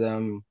wore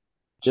them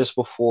just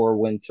before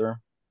winter,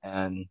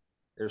 and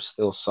they're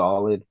still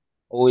solid.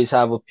 Always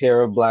have a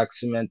pair of black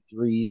cement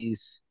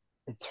threes.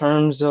 In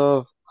terms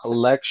of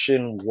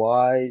collection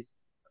wise,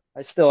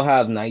 I still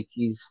have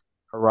Nikes,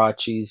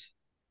 Harachis,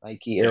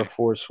 Nike Air Okay.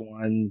 Force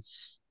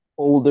Ones,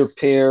 older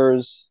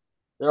pairs.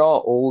 They're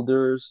all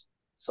olders,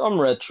 some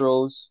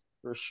retros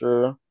for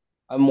sure.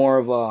 I'm more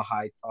of a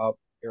high top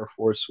Air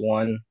Force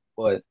One,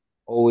 but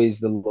always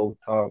the low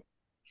top.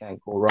 Can't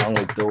go wrong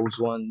with those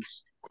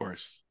ones. Of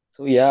course.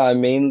 So yeah, I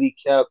mainly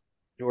kept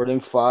Jordan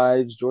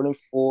 5s, Jordan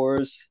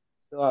 4s.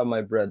 Still have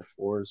my Bread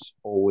 4s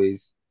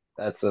always.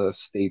 That's a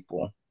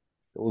staple.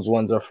 Those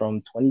ones are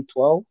from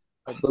 2012,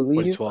 I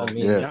believe. I 2012.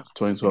 mean, Yeah, Yeah.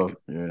 2012.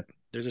 Yeah.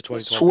 There's a the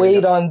 2012 pair.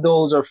 suede Yeah. on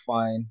those are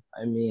fine.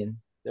 I mean,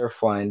 they're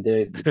fine.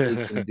 They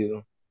can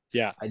do.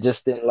 Yeah. I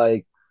just didn't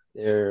like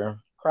their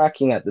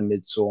cracking at the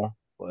midsole,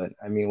 but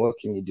I mean, what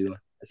can you do?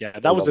 I Yeah.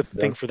 still That was love the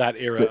thing them. for that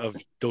era They- of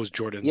those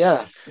Jordans.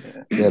 Yeah,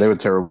 yeah, they were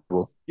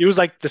terrible. It was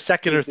like the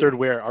second or take third this.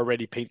 wear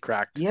already paint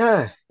cracked.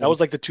 Yeah, That was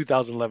like the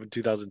 2011,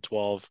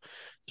 2012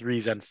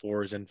 threes and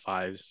fours and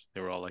fives.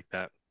 They were all like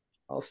that.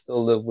 I'll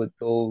still live with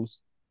those.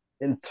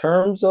 In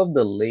terms of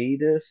the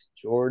latest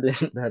Jordan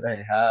that I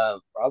have,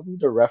 probably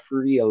the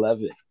referee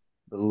 11s,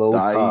 the The low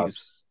IEs.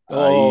 tops. The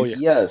Oh yeah. IEs.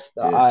 Yes,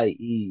 the Yeah.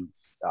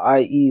 IEs. The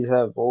IEs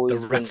have The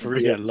always been a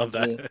referee. I deal for love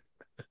that. me.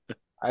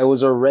 I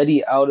was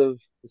already out of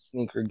the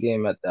sneaker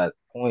game at that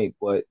point,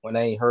 but when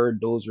I heard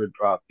those were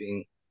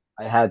dropping,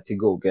 I had to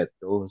go get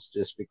those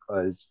just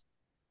because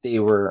they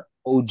were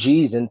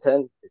OGs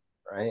intended,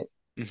 right?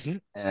 Hmm.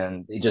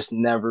 And they just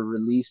never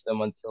released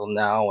them until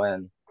now,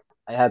 and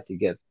I had to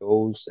get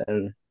those.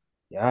 And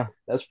yeah,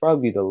 that's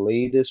probably the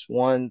latest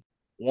one.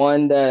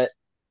 One that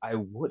I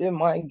wouldn't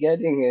mind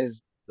getting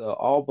is the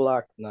all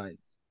black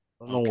nights.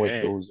 I don't know what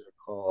Okay. those are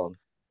called.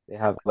 They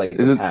have like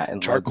the Is it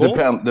patent leather, Charcoal?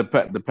 the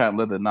patent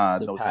leather? Nah, I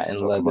the know what you're patent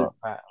talking leather, about.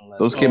 patent leather.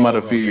 Those came out Oh,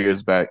 a few okay.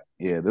 years back.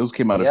 Yeah, those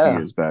came out a few Yeah,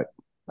 years back.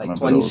 I like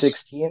remember those.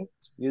 2016,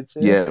 you'd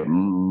say? Yeah,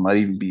 might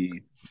even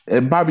be.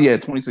 It probably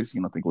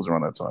 2016. I think was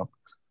around that time.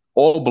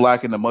 All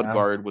black and the mud Yeah.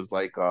 guard was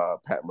like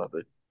patent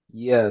leather.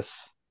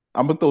 Yes.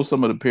 I'm gonna throw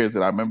some of the pairs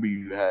that I remember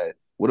you had.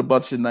 What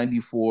about your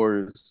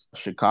 '94s,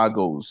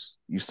 Chicago's?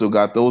 You still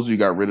got those? Or you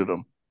got rid of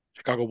them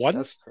Chicago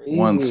That's ones? crazy.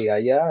 once?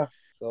 Yeah.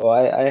 So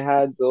I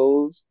had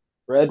those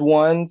red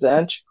ones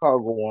and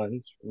Chicago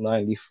ones from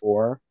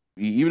 '94.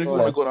 Even if Go you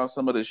want to ahead. go down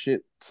some of the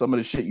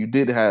shit you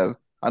did have.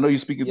 I know you're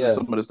speaking to Yeah.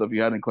 some of the stuff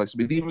you had in collection,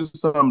 but even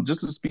some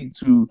just to speak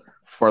to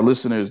for our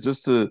listeners,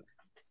 just to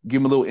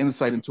give them a little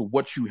insight into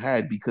what you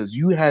had because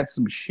you had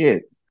some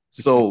shit.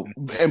 So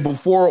and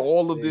before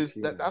all of Thank this,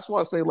 you. that's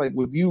why I say like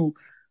with you,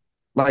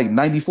 like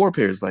 94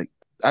 pairs, like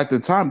at the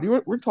time,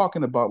 we're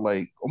talking about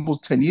like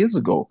almost 10 years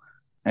ago,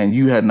 and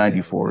you had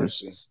Yeah,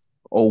 exactly. 94s.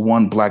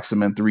 '01 black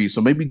cement three.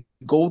 So maybe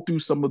go through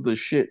some of the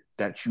shit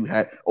that you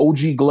had.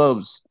 OG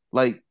gloves,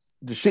 like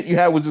the shit you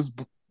had was just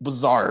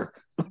bizarre.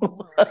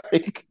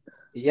 like,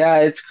 Yeah,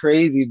 it's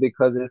crazy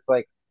because it's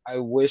like I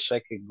wish I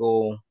could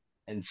go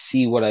and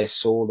see what I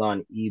sold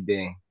on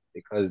eBay,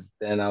 because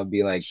then I'll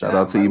be like, Shout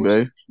out damn, to I wish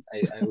eBay.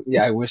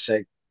 yeah, I wish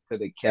I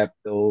could have kept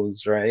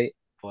those, right?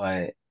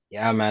 But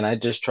yeah, man, I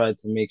just tried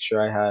to make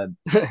sure I had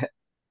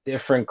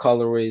different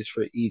colorways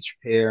for each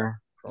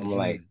pair from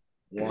like Mhm.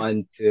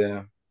 1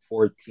 to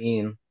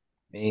 14,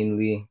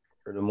 mainly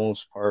for the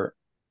most part.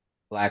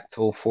 Black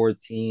toe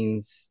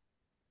 14s.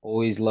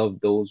 Always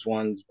loved those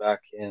ones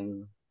back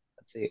in,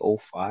 let's say,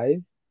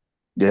 '05.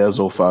 Yeah, it was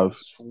It's the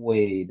 05.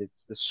 suede.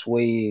 It's the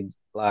suede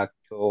black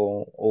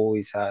toe.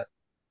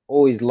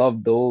 Always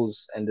loved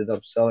those. Ended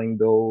up selling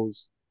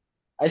those.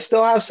 I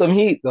still have some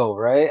heat though,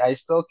 right? I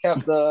still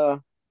kept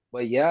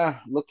but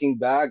yeah, looking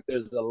back,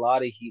 there's a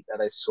lot of heat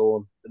that I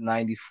sold. The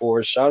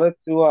 94. Shout out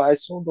to, I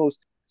sold those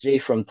to Jay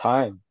from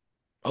Time.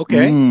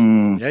 Okay.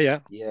 Mm, Yeah, yeah.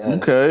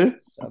 Yes. okay.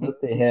 Shout out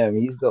to him.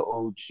 He's the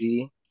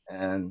OG.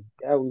 And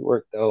yeah, we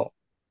worked out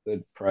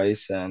good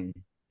price, and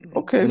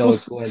Okay. it's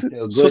going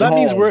to a So good that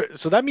means home.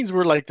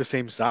 we're like the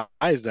same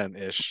size then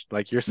ish.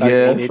 Like you're size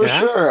Yeah. eight, Oh, eight for and a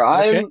half. sure.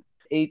 Okay. I'm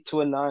 8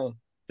 to a 9.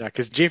 Yeah,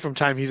 because Jay from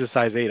Time, he's a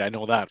size 8. I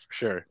know that for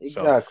sure.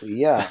 So Exactly.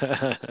 Yeah.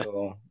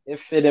 So it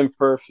fit in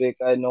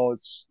perfect. I know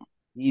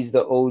he's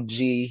the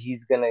OG.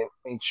 He's gonna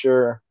make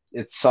sure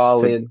it's Take,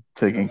 solid,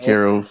 taken right?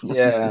 care of.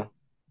 Yeah.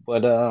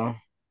 But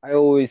I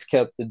always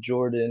kept the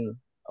Jordan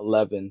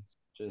 11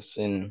 just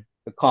in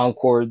the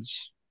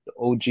Concords, the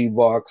OG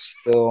box,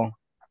 still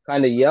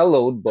kind of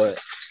yellowed, but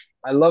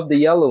I love the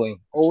yellowing.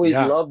 Always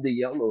yeah, loved the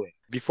yellowing.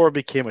 before it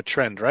became a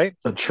trend, right?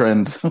 A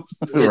trend,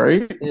 It's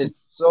right?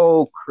 it's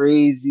so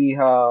crazy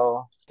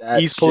how that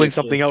He's pulling shit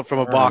something just out from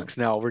a turned. box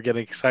now. We're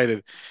getting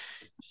excited.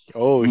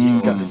 Oh,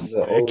 he's got Mm, This is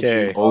the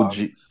OG okay. OG,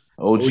 box.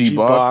 OG OG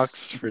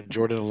box. box for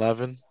Jordan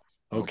 11.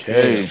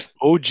 Okay. Okay.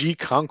 OG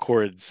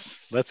Concords.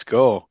 Let's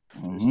go.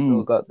 They Hmm.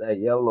 still got that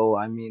yellow.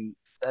 I mean,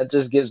 that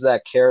just gives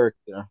that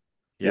character.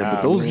 Yeah, but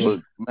Yeah, To for those sure. me,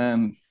 look,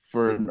 man,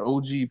 for an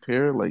OG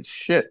pair, like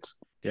shit.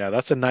 Yeah,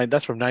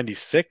 that's from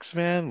 96,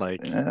 man.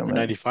 Like Yeah, or man.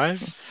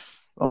 95.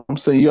 I'm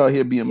saying you out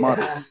here being yeah.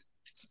 modest.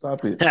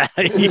 Stop it.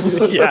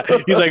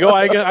 He's like, oh,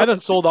 I done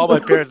sold all my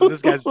pairs, and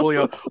this guy's pulling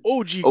out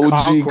OG OG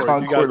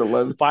Concords. He got Concord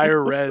 11.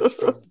 fire reds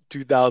from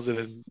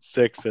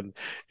 2006, and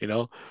you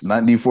know,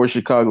 94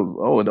 Chicago's.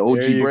 Oh, and the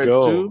there OG you Breads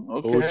go. too.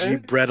 OG Okay.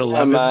 Bread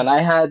Yeah, man. 11s.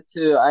 I had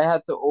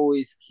to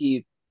always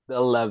keep the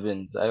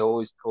 11s. I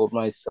always told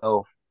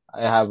myself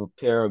I have a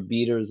pair of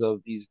beaters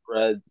of these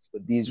breads,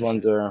 but these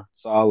ones are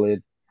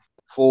solid.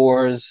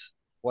 Fours,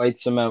 white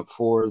cement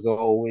fours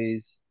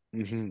always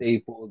Hmm.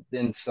 staple.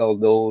 Didn't sell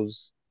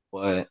those,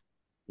 but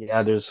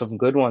yeah, there's some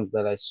good ones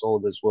that I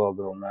sold as well,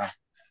 though, man.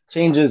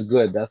 Change is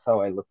good. That's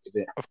how I looked at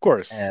it. Of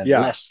course, And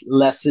yeah.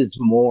 less is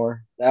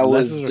more. That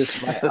was Lessons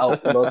just are, my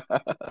outlook.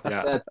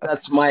 yeah,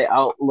 That's my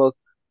outlook.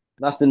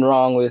 Nothing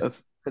wrong with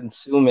That's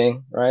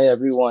consuming, right?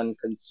 Everyone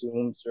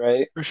consumes,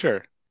 right? for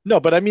sure. No,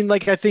 but I mean,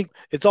 like, I think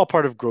it's all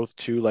part of growth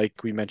too,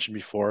 like we mentioned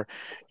before.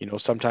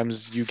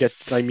 Sometimes you get,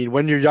 I mean,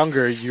 when you're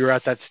younger, you're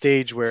at that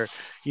stage where,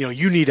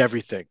 you need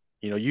everything.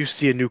 You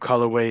see a new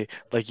colorway,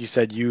 like you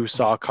said, you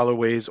saw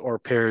colorways or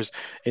pairs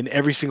in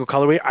every single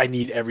colorway. I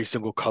need every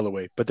single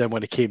colorway. But then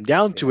when it came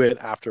down to Yeah, it,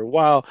 after a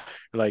while,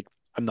 you're like,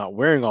 I'm not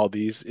wearing all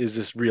these. Is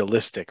this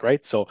realistic,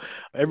 right? So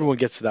yeah, everyone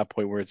gets to that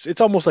point where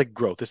it's almost like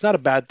growth. It's not a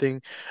bad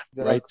thing,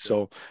 right? exactly.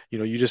 So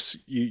you just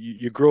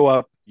you grow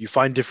up, you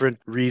find different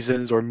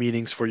reasons or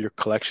meanings for your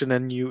collection,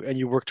 and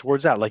you work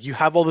towards that. Like you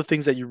have all the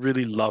things that you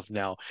really love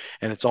now,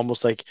 and it's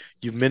almost like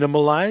you've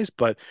minimalized,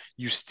 but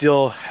you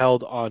still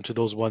held on to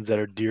those ones that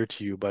are dear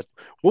to you. But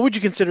what would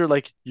you consider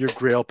like your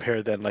grail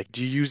pair then? Like,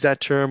 do you use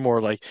that term,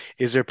 or like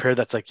is there a pair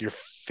that's like your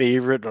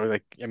favorite, or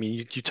like, I mean,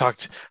 you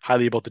talked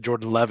highly about the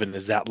Jordan 11.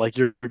 Is that like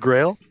your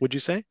grail, would you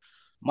say?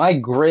 My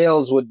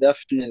grails would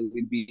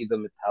definitely be the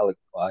metallic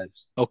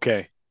fives.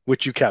 Okay,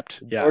 which you kept.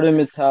 The Yeah. Jordan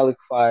metallic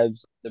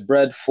fives, the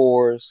bread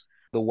fours,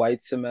 the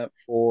white cement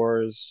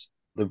fours,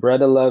 the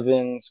bread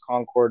 11s,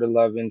 Concord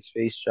 11s,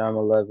 Space Jam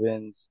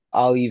 11s.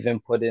 I'll even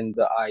put in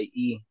the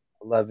IE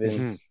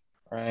Hmm. 11s,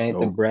 right?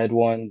 The oh, bread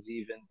ones,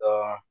 even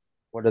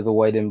what are the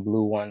white and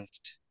blue ones?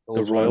 The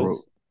Those Royals.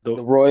 ones. bro. The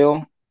The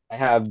Royal, I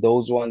have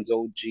those ones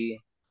OG,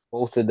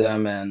 both of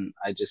them, and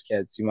I just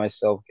can't see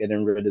myself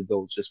getting rid of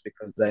those just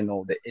because I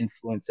know the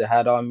influence it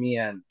had on me,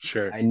 and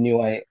Sure. I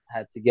knew I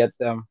had to get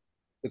them.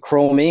 The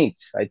Chrome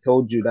 8s, I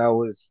told you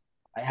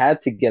I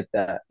had to get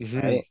that, Hmm.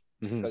 right?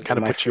 Hmm. Because of Kind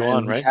of my put you friend,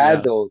 on, he right? had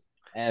Yeah. those,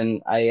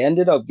 and I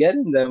ended up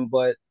getting them,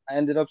 but I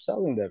ended up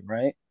selling them,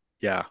 right?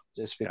 Yeah.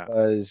 Just Yeah.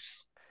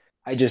 because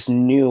I just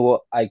knew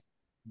I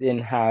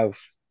didn't have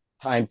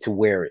time to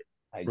wear it,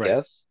 I Right.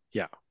 guess,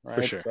 Yeah, for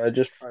right? sure. So I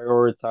just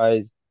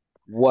prioritized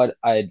what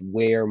I'd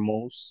wear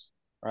most,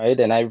 right?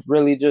 And I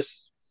really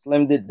just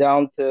slimmed it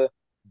down to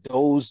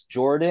those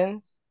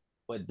Jordans,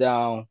 but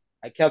down,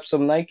 I kept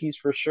some Nikes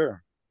for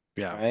sure,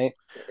 Yeah. right?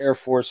 The Air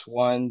Force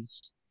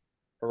Ones,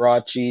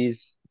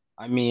 Hirachis.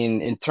 I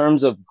mean, in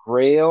terms of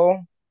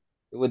Grail,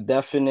 it would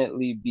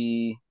definitely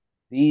be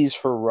these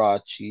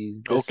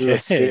Hirachis. This is a Okay.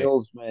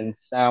 salesman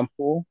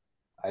sample.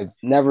 I've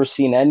never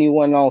seen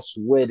anyone else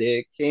with it.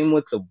 It came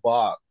with the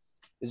box.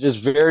 It's just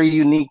very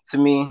unique to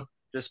me.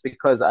 just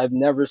because I've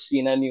never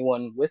seen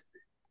anyone with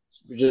it.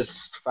 We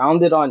just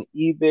found it on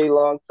eBay a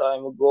long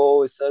time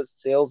ago. It says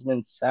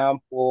salesman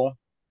sample.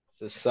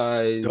 It's a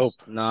size Dope.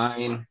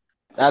 9.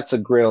 That's a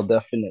grail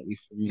definitely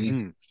for me.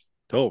 Hmm.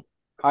 Dope.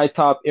 High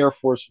top Air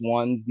Force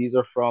Ones. These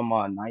are from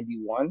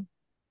 91,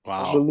 I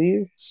Wow.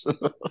 believe.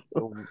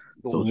 So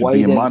The you're white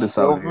being and modest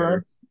out silver.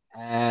 here.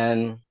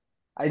 And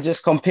I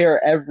just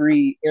compare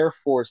every Air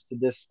Force to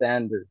this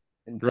standard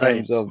in Right.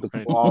 terms of the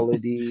Right.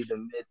 quality, the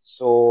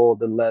midsole,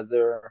 the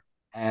leather,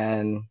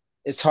 and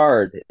it's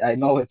hard. I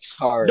know it's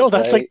hard, No,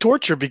 that's like right?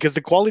 torture because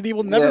the quality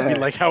will never be Yeah,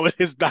 like how it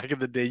is back in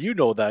the day. You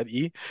know that,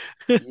 E.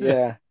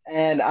 yeah.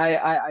 And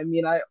I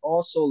mean, I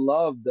also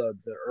love the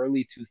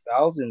early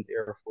 2000s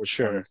Air Force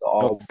Sure. Ones, the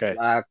all Okay.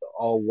 black, the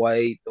all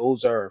white.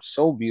 Those are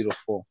so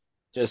beautiful,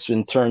 just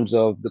in terms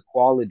of the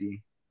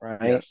quality,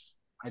 right? Yes.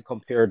 I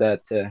compare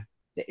that to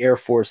the Air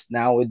Force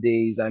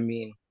nowadays. I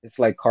mean, it's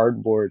like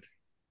cardboard.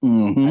 I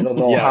Hmm. don't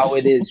know how Yes.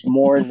 it is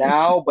more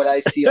now, but I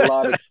see a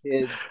lot of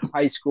kids,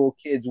 high school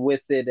kids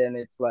with it, and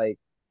it's like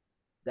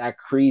that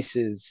crease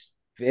is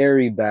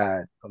very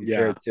bad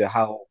Yeah. compared to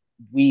how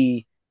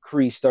we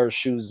creased our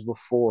shoes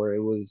before. It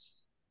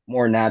was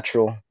more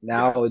natural.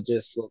 Yeah. Now it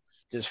just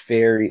looks just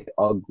very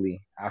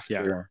ugly Yeah.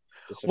 after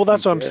just a Well, few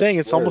that's what I'm saying.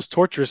 It's wears. almost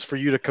torturous for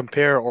you to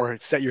compare or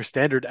set your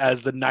standard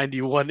as the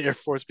 91 Air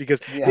Force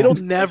because Yeah, it'll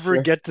for never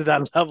sure. get to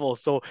that level.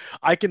 So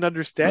I can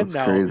understand That's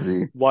now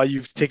crazy. why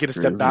you've That's taken a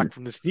step crazy. back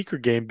from the sneaker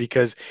game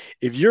because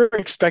if you're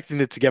expecting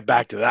it to get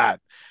back to that,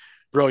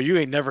 bro, you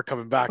ain't never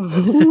coming back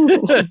then.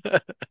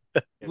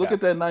 Look Yeah.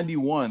 at that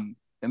 91,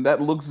 and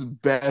that looks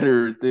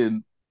better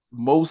than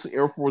most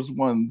Air Force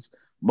Ones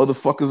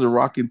motherfuckers are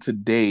rocking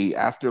today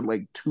after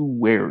like 2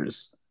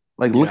 wears.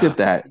 Like, look Yeah. at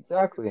that.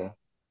 Exactly. That's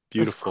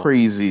Beautiful.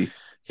 crazy.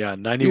 Yeah.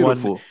 91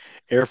 Beautiful.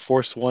 Air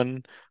Force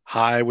One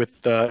high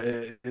with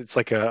it's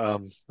like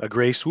a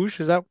gray swoosh.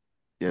 Is that?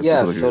 Yeah, it feels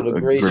Yes, like so the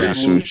a gray gray Yeah.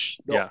 swoosh. swoosh,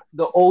 Yeah.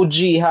 the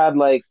OG had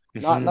like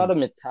Hmm. not a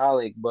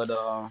metallic, but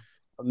a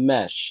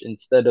mesh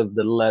instead of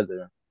the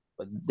leather.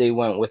 But they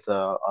went with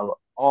a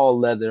all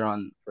leather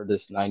on for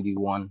this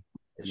 91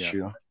 Yeah.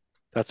 issue.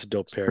 That's a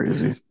dope It's pair.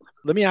 crazy.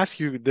 Let me ask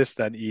you this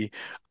then, E.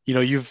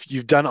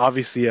 You've done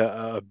obviously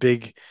a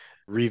big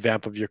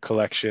revamp of your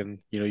collection.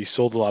 You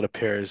sold a lot of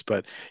pairs,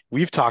 but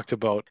we've talked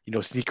about,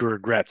 sneaker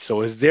regrets.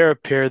 So is there a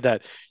pair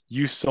that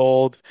you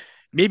sold?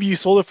 Maybe you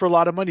sold it for a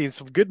lot of money and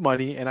some good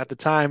money, and at the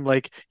time,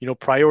 like,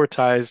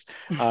 prioritize,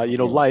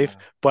 life.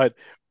 But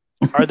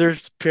are there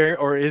pair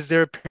or is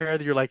there a pair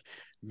that you're like,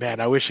 man,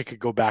 I wish I could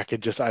go back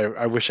and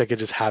I wish I could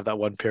just have that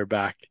one pair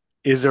back.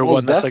 Is there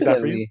one Most that's like that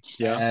for you? definitely.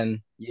 Yeah. And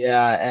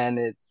yeah, and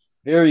it's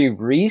very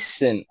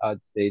recent,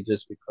 I'd say,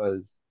 just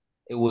because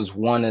it was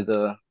one of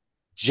the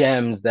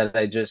gems that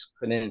I just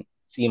couldn't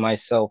see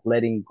myself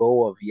letting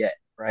go of yet,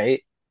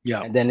 right?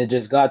 Yeah. And then it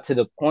just got to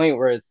the point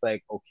where it's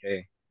like,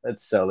 okay,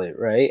 let's sell it,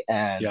 right?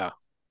 And Yeah.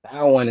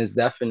 that one is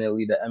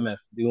definitely the MF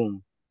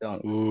Doom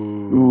dunks.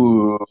 Ooh,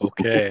 Ooh.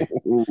 okay.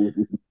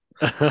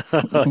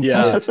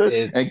 Yeah.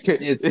 It's And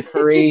it's it's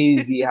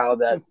crazy how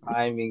that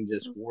timing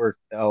just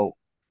worked out.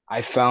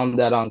 I found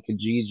that on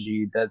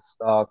Kijiji, dead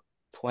stock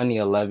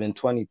 2011,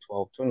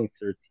 2012,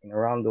 2013,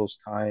 around those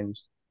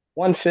times,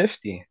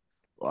 150.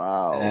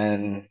 wow.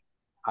 And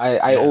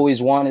I Man.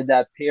 always wanted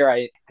that pair.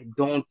 I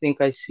don't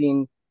think I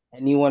seen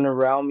anyone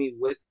around me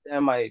with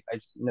them. I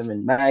seen them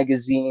in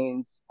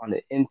magazines, on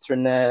the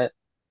internet.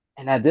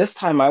 And at this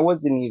time, I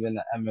wasn't even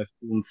an MF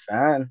Doom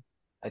fan.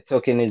 I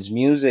took in his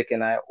music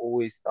and I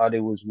always thought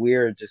it was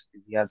weird just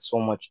because he had so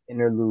much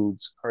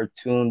interludes,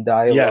 cartoon Yes.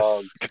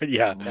 dialogues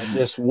Yeah. that Mhm.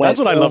 just That's went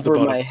what I loved over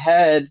about him. my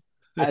head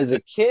as a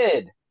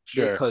kid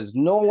Sure. because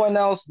no one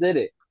else did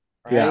it,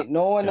 Yeah. right?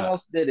 No one Yeah.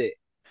 else did it.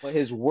 But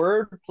his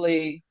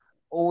wordplay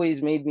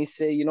always made me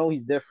say,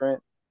 he's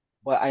different.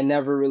 But I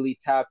never really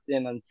tapped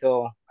in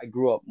until I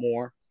grew up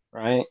more,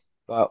 right?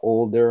 Got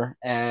older.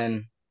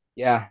 And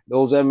yeah,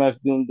 those MF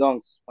Doom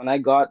dunks, when I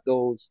got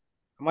those,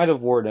 I might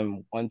have wore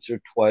them once or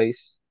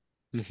twice.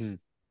 Hmm.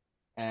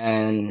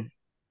 And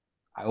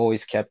I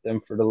always kept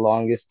them for the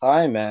longest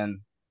time. And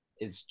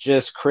it's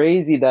just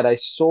crazy that I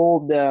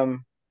sold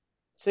them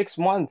 6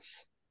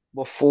 months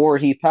before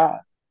he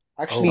passed.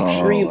 Oh Actually,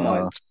 shit. three Oh, wow.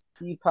 months.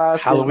 He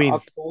passed in Halloween.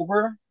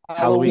 October,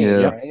 Halloween. Halloween, Yeah.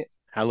 Yep. right?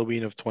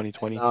 Halloween of And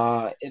 2020.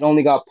 it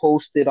only got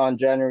posted on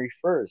January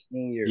 1st,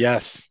 New Year's,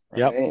 Yes.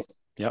 Yep. right?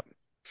 Yep.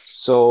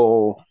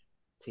 So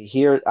to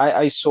hear,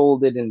 I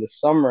sold it in the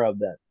summer of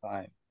that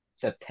time,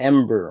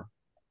 September,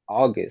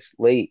 August,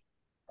 late,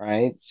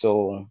 right?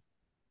 So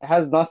it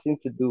has nothing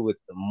to do with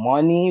the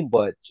money,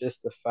 but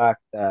just the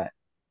fact that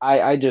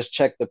I just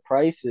checked the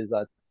prices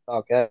at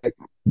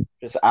StockX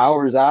just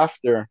hours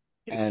after,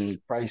 It's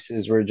and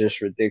prices were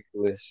just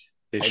ridiculous.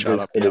 they I shot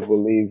just up. Yeah. couldn't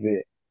believe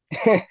it.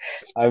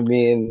 I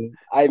mean,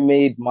 I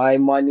made my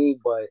money,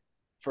 but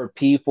for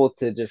people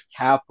to just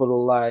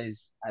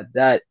capitalize at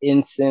that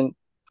instant,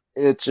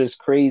 it's just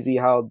crazy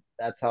how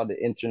that's how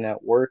the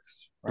internet works,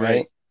 Right.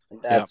 right? And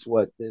Yeah. that's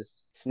what this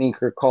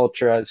sneaker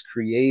culture has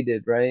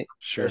created, right?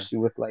 Sure. Especially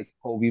with like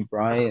Kobe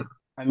Bryant.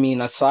 I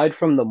mean, aside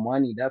from the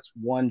money, that's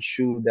one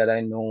shoe that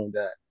I know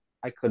that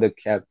I could have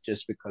kept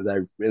just because I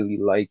really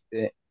liked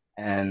it.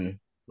 And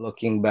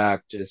looking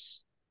back,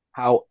 just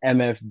how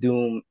MF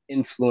Doom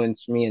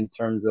influenced me in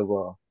terms of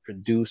a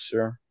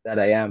producer that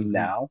I am Mhm.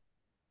 now.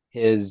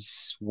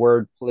 His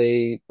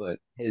wordplay, but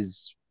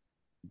his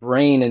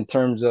brain in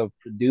terms of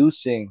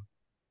producing,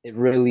 it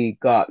really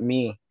got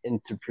me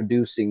into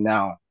producing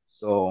now.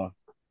 So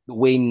the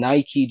way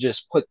Nike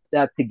just put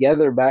that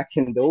together back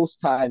in those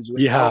times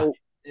Yeah, without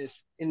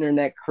this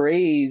internet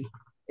craze,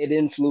 it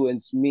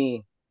influenced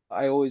me.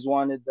 I always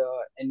wanted the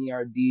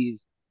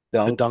NERDs the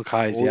dunks, dunk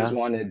highs. always Yeah,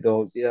 wanted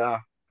those, yeah,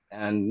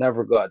 and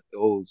never got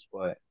those.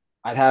 But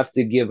I'd have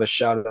to give a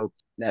shout out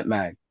to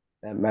NetMag,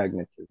 that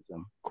magnetism.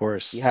 of He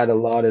course. had a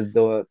lot of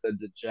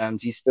the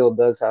gems. He still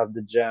does have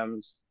the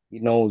gems. He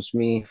knows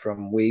me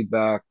from way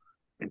back,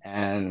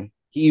 and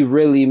he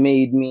really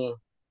made me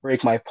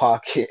break my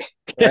pocket,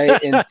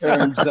 right? In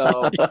terms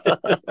of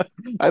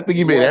I think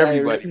he made what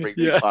everybody break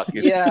their Yeah.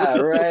 pockets. yeah,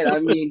 right. I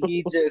mean,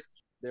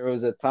 there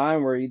was a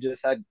time where he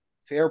just had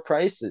fair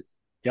prices,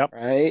 Yep,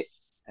 right?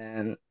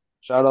 And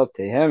shout out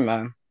to him,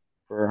 man,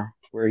 for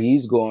where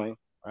he's going,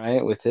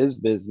 right, with his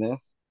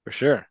business. for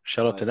sure.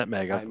 Shout out to But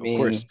NetMag, I of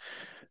course. mean,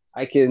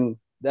 I can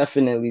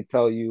definitely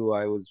tell you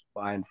I was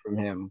buying from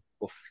him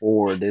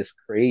before this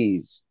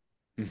craze.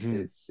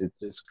 Hmm. It's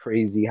just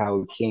crazy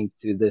how it came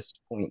to this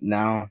point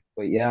now.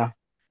 But yeah,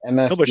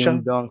 MF No, but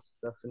Doom Dunks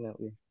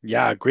definitely.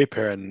 yeah, great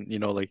pair. And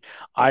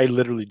I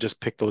literally just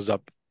picked those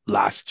up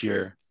last year.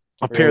 Really.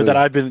 A pair that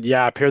I've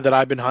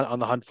been on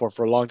the hunt for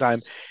a long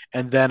time.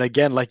 And then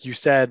again, like you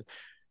said,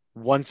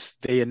 once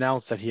they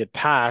announced that he had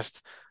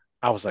passed,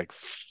 I was like,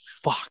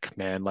 fuck,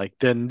 man. Like,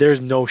 then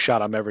there's no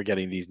shot I'm ever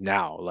getting these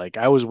now. Like,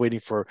 I was waiting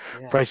for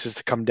Yeah. prices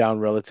to come down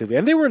relatively.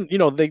 And they weren't,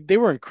 they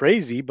weren't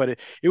crazy, but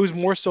it was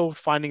more so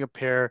finding a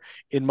pair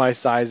in my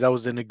size that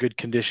was in a good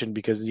condition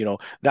because,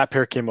 that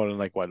pair came out in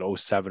like, what,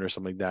 '07 or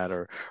something like that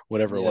or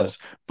whatever it Yes. was.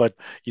 But,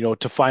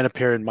 to find a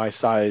pair in my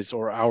size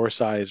or our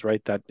size,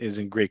 right, that is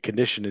in great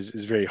condition is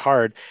very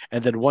hard.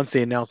 And then once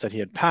they announced that he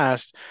had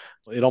passed,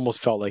 it almost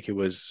felt like it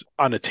was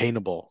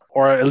unattainable,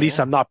 or at least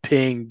Yeah. I'm not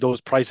paying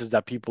those prices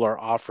that people are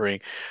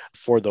offering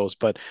for those.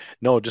 But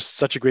no, just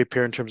such a great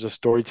pair in terms of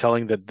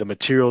storytelling, that the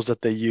materials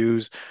that they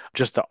use,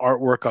 just the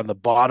artwork on the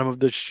bottom of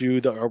the shoe,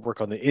 the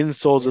artwork on the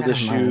insoles of the Yeah,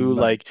 shoe, man.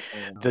 like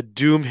the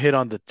Doom hit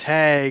on the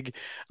tag,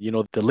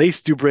 the lace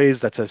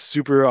Dubrays that says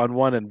super on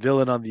one and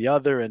villain on the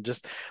other, and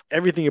just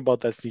everything about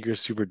that sneaker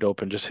is super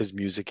dope, and just his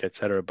music,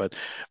 etc. But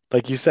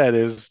like you said,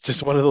 it was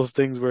just one of those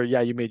things where,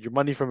 yeah, you made your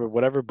money from it,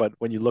 whatever. But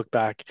when you look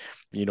back,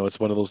 it's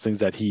one of those things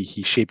that he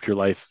shaped your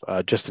life,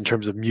 just in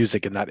terms of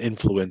music and that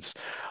influence,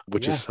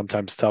 which is Yeah.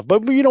 sometimes tough.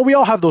 But we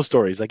all have those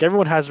stories. Like,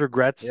 everyone has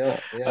regrets. Yeah.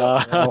 Yeah.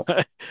 Uh,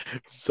 Yeah.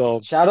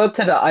 so Shout out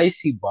to the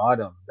icy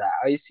bottom. That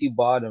icy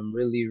bottom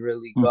really,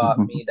 really got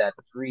me. That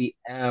 3M,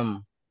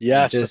 and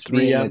yes, the just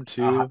being 3M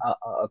too.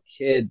 a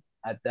kid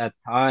at that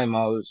time,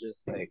 I was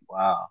just like,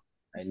 wow,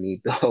 I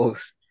need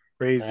those,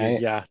 Crazy. right?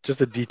 Yeah, just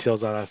the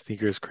details on that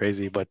sneaker is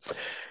crazy. But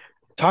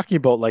talking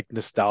about like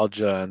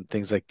nostalgia and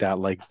things like that,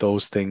 like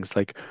those things,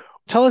 like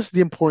tell us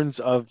the importance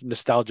of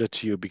nostalgia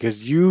to you,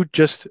 because you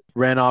just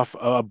ran off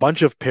a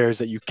bunch of pairs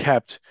that you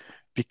kept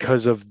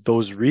because of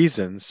those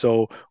reasons.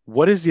 So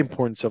what is the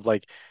importance of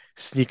like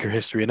sneaker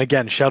history? And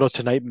again, shout out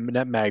to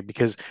NetMag,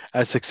 because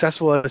as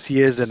successful as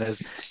he is, and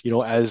as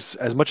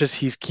as much as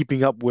he's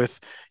keeping up with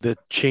the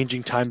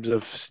changing times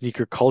of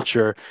sneaker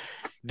culture,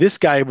 this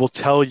guy will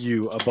tell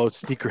you about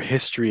sneaker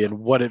history and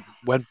what it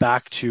went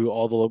back to,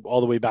 all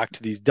the way back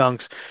to these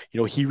dunks.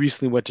 He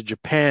recently went to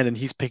Japan and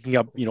he's picking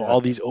up, Yeah.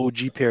 all these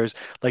OG pairs.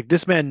 Like,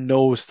 this man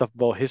knows stuff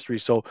about history.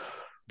 So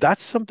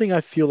that's something I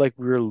feel like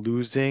we're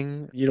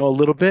losing, a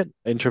little bit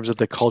in terms of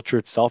the culture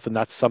itself. And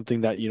that's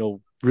something that,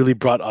 really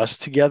brought us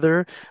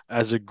together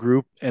as a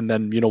group. And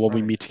then, when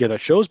we Right. meet together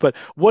at shows. But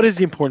what is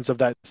the importance of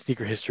that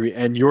sneaker history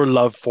and your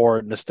love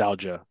for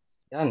nostalgia?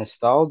 Yeah,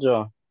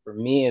 nostalgia for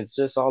me, it's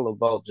just all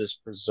about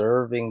just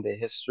preserving the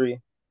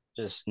history,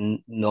 just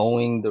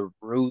knowing the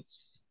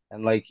roots.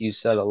 And like you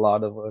said, a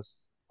lot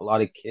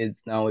of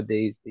kids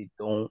nowadays, they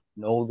don't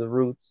know the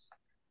roots.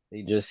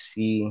 They just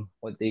see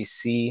what they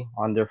see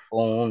on their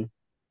phone.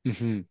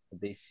 Hmm.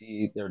 They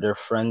see their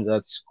friends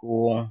at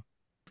school.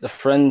 The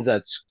friends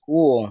at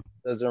school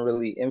doesn't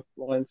really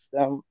influence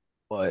them,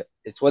 but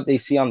it's what they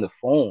see on the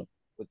phone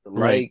with the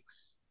Right.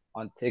 likes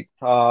on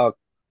TikTok,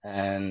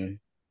 and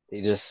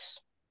they just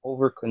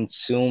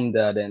overconsume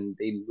that and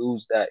they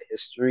lose that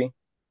history.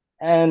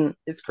 And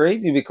it's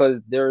crazy because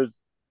there's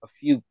a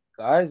few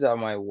guys at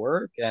my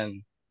work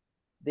and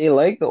they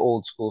like the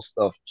old school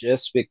stuff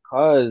just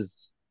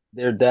because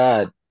their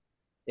dad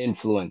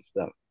influenced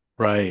them,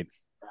 Right.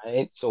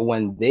 right? So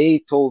when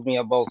they told me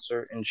about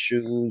certain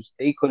shoes,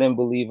 they couldn't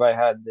believe I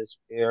had this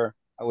pair.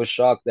 I was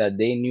shocked that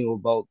they knew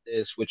about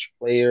this, which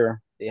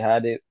player they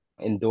had it,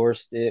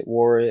 endorsed it,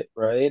 wore it,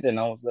 right? And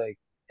I was like,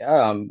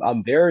 yeah,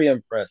 I'm very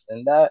impressed.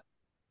 And that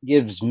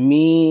gives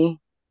me,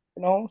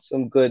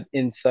 some good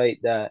insight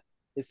that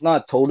it's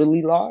not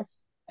totally lost.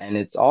 And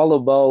it's all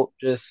about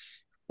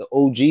just the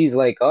OGs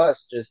like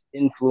us just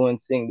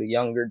influencing the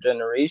younger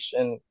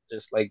generation,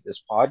 just like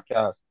this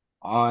podcast,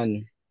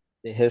 on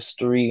the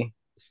history,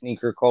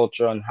 sneaker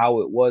culture, on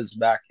how it was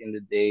back in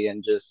the day,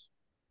 and just,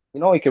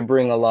 it could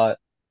bring a lot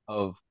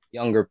of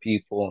younger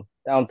people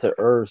down to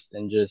earth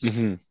and just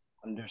Hmm.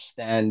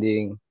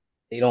 understanding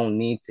they don't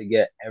need to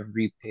get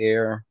every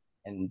pair,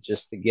 and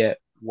just to get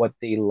what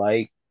they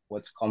like,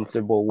 what's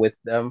comfortable with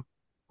them,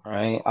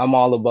 right? I'm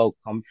all about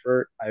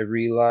comfort. I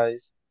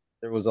realized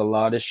there was a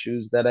lot of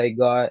shoes that I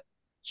got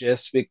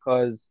just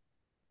because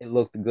it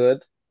looked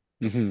good,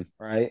 Hmm.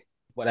 right?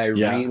 But I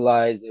Yeah.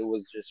 realized it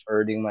was just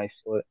hurting my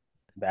foot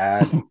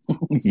bad.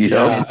 Yep.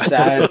 Yeah.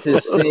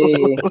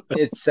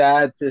 It's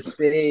sad to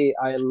say,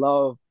 I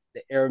love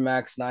the Air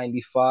Max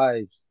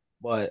 95s,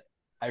 but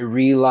I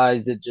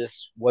realized it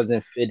just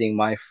wasn't fitting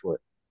my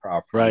foot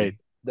Right. properly.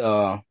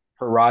 The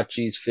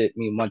Hirachis fit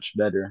me much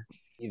better,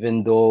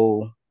 even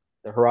though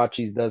the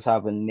Hirachis does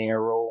have a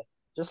narrow,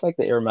 just like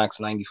the Air Max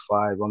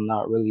 95. I'm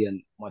not really a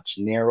much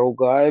narrow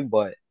guy,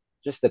 but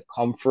just the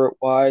comfort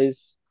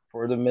wise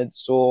for the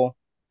midsole,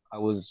 I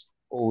was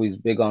always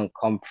big on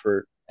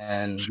comfort.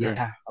 And Sure.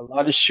 yeah, a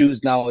lot of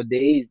shoes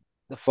nowadays,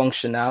 the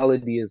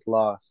functionality is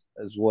lost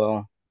as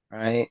well,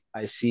 right?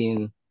 I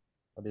seen,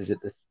 what is it,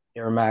 this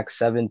Air Max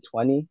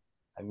 720?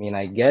 I mean,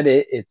 I get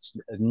it. It's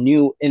a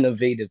new,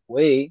 innovative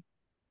way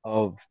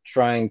of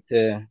trying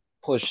to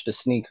push the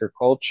sneaker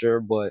culture,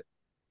 but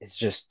it's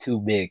just too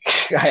big.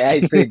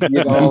 I think,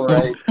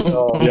 right?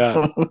 So, Yeah.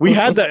 We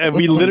had that, and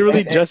we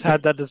literally just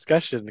had that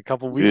discussion a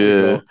couple weeks Yeah.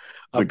 ago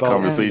The about,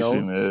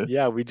 conversation. Yeah.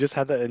 yeah, we just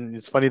had that, and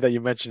it's funny that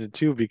you mentioned it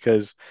too,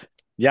 because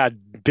yeah,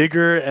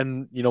 bigger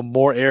and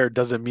more air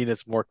doesn't mean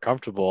it's more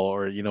comfortable,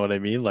 or you know what I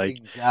mean?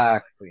 Like,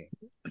 exactly.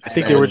 I And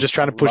think they were there's just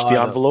a trying to push the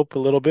lot of, envelope a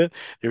little bit.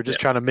 They were Yeah. just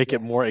trying to make it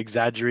yeah, more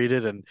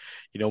exaggerated and,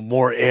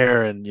 more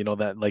air, and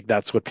that, like,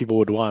 that's what people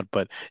would want.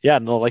 But yeah,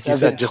 no, like you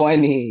said, just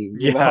 720,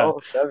 yeah,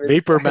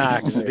 Vapor 720.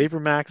 Max, Vapor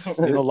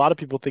Max, a lot of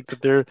people think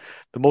that they're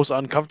the most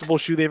uncomfortable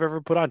shoe they've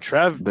ever put on.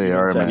 Trev They even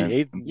are, said he man.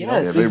 ate, Yeah,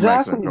 Yes, Vapor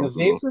Max are exactly. The uncomfortable.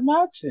 Vapor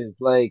Maxes,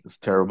 like, It's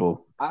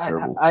terrible. It's I,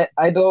 terrible.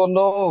 I don't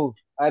know.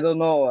 I don't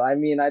know. I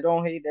mean, I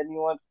don't hate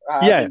anyone for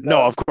Yeah, having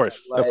no, them, of but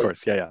course, of like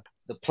course. Yeah, yeah.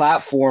 the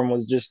platform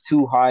was just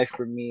too high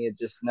for me. It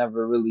just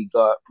never really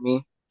got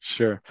me.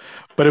 Sure.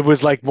 But it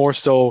was like more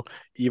so,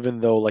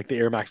 even though like the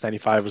Air Max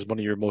 95 was one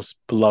of your most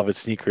beloved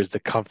sneakers, the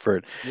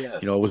comfort,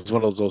 Yes, it was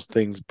one of those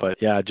things. But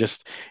yeah,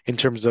 just in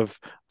terms of,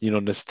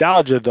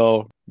 nostalgia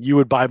though, you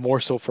would buy more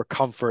so for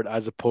comfort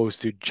as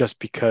opposed to just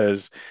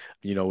because,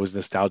 it was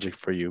nostalgic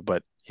for you.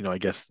 But, I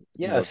guess,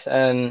 yes,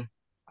 and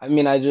I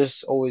mean, I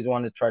just always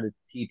want to try to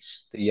teach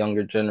the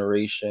younger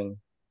generation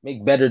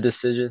make better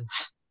decisions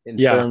in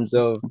yeah. terms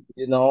of,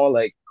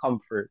 like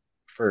comfort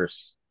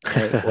first,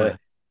 right?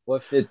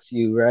 What fits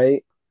you,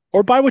 right?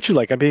 Or buy what you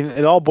like. I mean,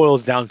 it all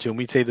boils down to, and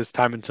we say this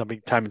time and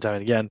time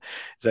again,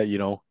 is that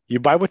you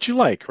buy what you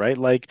like, right?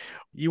 Like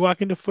you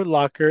walk into Foot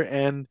Locker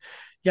and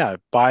yeah,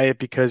 buy it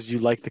because you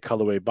like the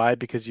colorway, buy it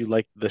because you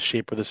like the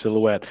shape or the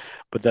silhouette,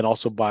 but then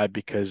also buy it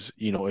because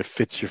it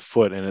fits your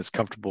foot and it's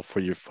comfortable for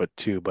your foot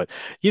too. But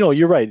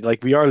you're right.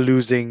 Like we are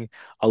losing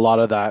a lot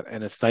of that,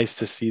 and it's nice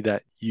to see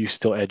that you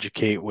still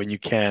educate when you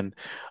can,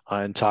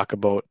 and talk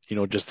about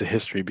just the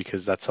history,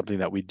 because that's something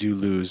that we do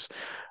lose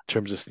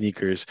terms of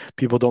sneakers.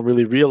 People don't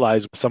really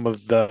realize some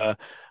of the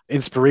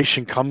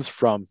inspiration comes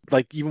from.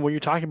 Like even when you're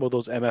talking about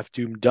those MF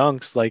Doom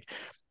dunks, like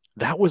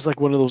that was like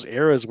one of those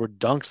eras where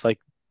dunks, like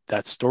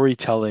that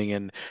storytelling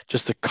and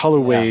just the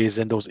Yes, colorways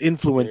and those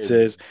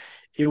crazy. influences,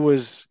 it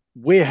was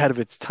way ahead of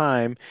its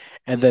time.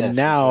 And then Yes,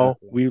 now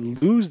exactly. we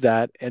lose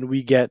that and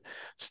we get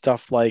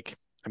stuff like,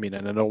 I mean,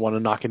 and I don't want to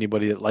knock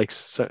anybody that likes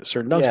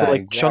certain dunks, but Yeah,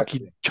 like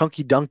chunky exactly.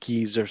 chunky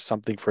dunkies or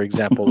something, for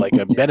example, like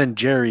a Ben Yeah, and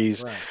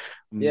Jerry's, right.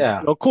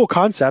 Yeah, cool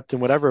concept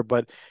and whatever,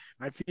 but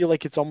I feel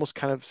like it's almost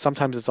kind of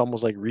sometimes it's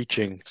almost like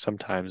reaching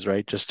sometimes,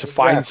 right? Just to exactly.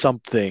 find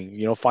something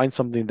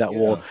that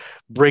will Yeah,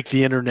 break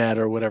the internet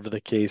or whatever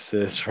the case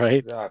is,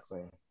 right?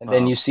 exactly. And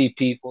then Um, you see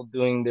people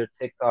doing their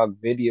TikTok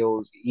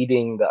videos,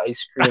 eating the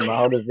ice cream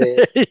out of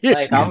it.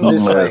 Like, I'm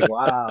just like,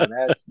 wow,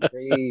 that's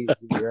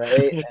crazy,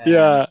 right? And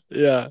yeah,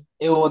 yeah,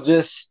 it will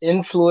just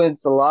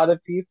influence a lot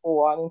of people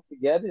wanting to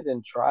get it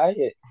and try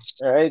it,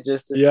 right?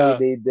 Just to say yeah,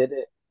 they did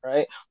it,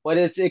 right? But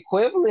it's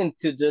equivalent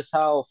to just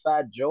how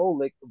Fat Joe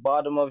licked the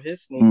bottom of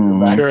his sneaker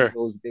back Mm. in sure,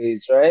 those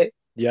days, right?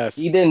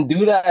 He yes, didn't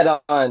do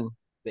that on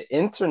the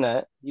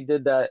internet. He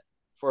did that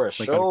for a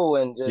like on, show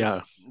and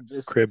yeah,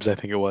 just Cribs, I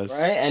think it was.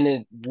 right.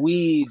 And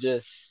we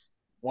just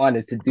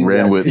wanted to do Ran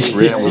that with too,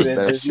 ran right? with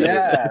And that just shit.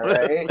 yeah,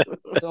 right.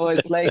 So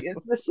it's like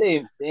it's the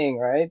same thing,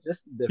 right?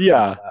 Just a different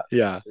Yeah, platform.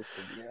 yeah.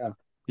 Yeah,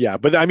 Yeah,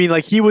 but I mean,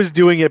 like he was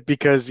doing it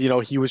because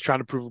he was trying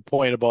to prove a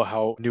point about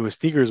how new his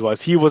sneakers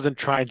was. He wasn't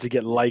trying to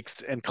get yes,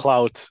 likes and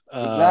clout,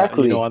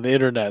 exactly. on the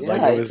internet.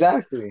 Like Yeah, it was,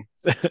 exactly.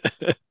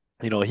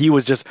 he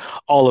was just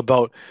all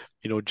about,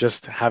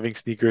 just having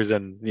sneakers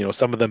and,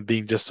 some of them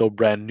being just so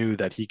brand new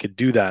that he could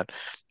do that.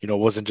 It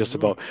wasn't just Hmm.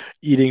 about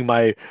eating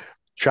my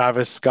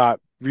Travis Scott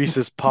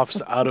Reese's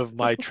Puffs out of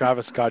my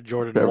Travis Scott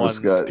Jordan Travis 1s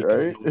Scott,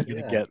 because right? I was going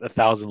to Yeah. get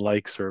 1,000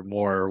 likes or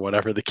more or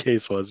whatever the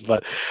case was.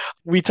 But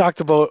we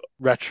talked about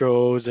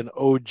retros and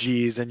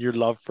OGs and your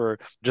love for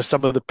just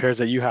some of the pairs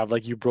that you have.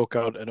 Like you broke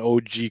out an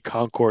OG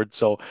Concord.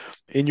 So,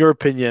 in your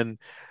opinion,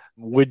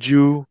 would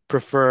you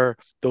prefer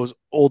those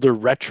older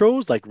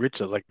retros like Rich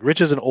does? Like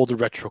Rich is an older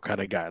retro kind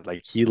of guy.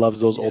 Like he loves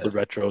those older Yes.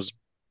 retros.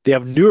 They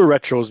have newer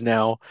retros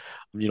now,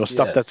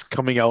 stuff that's Yes.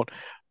 coming out,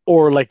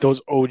 or like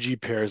those OG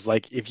pairs.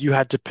 Like if you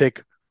had to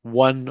pick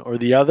one or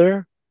the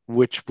other,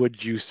 which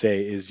would you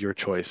say is your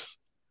choice?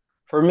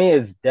 For me,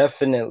 it's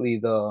definitely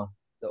the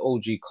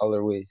OG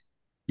colorways.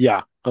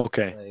 Yeah.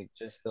 Okay. Like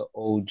just the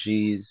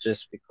OGs,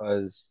 just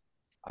because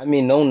I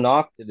mean, no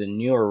knock to the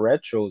newer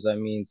retros. I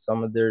mean,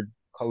 some of their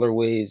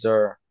colorways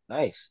are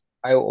nice.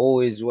 I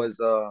always was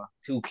a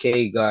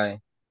 2K guy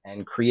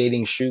and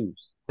creating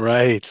shoes.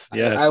 Right. I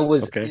Yes.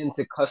 was Okay.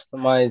 into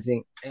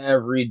customizing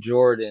every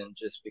Jordan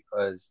just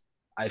because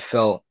I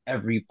felt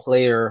every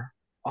player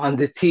on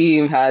the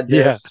team had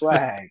their Yeah.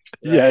 swag,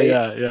 Yeah. right?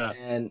 Yeah. Yeah.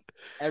 And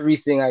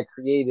everything I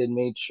created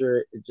made sure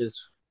it just,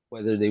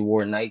 whether they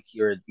wore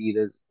Nike or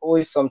Adidas,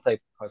 always some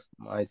type of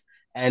customized.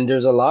 And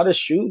there's a lot of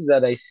shoes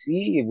that I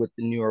see with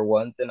the newer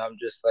ones, and I'm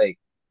just like,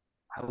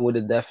 I would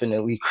have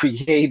definitely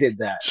created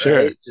that, Sure.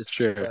 right? Just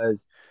Sure.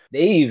 because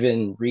they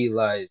even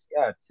realized,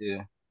 yeah,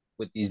 to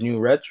with these new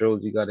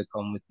retros, you got to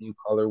come with new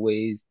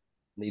colorways.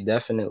 They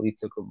definitely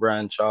took a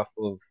branch off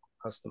of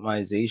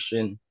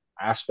customization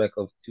aspect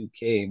of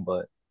 2K.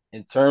 But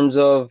in terms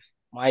of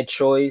my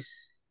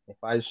choice, if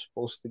I was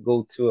supposed to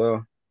go to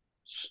a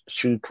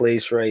shoe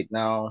place right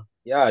now,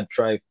 yeah, I'd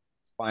try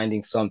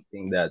finding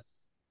something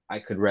that's I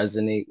could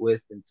resonate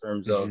with in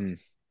terms of Mhm.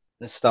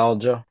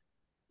 nostalgia.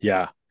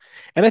 Yeah.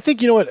 And I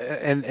think you know what,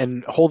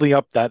 and holding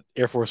up that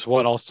Air Force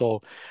One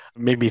also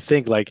made me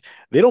think like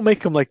they don't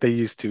make them like they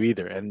used to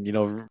either. And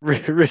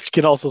Rich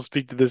can also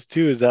speak to this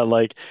too. Is that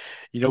like,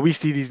 we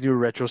see these new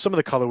retros. Some of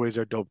the colorways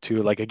are dope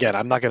too. Like again,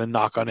 I'm not gonna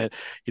knock on it.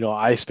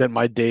 I spent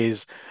my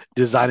days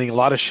designing a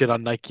lot of shit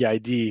on Nike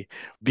ID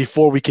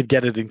before we could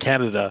get it in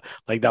Canada.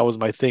 Like that was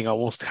my thing,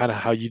 almost kind of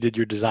how you did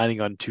your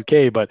designing on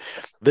 2K. But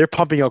they're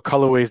pumping out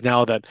colorways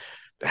now that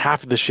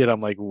half of the shit I'm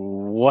like,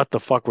 what the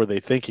fuck were they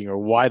thinking, or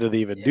why do they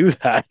even Yeah, do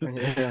that?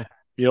 yeah,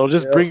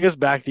 Just yeah, bring us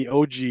back the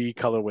OG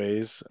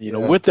colorways, yeah,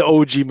 with the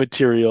OG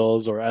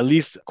materials or at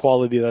least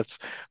quality that's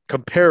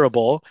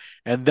comparable,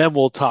 and then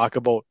we'll talk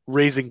about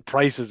raising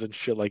prices and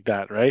shit like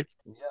that, right?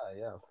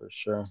 yeah, for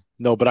sure.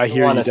 No, but I Don't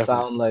hear want you to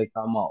definitely. sound like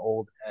I'm an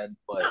old head,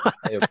 but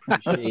I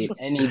appreciate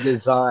any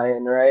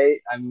design, right?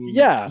 I mean,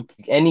 Yeah,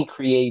 any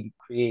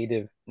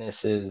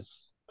creativeness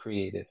is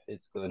creative.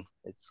 It's good.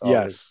 It's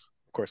solid. yes,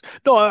 of course.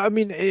 No, I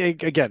mean,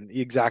 again,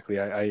 exactly.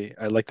 I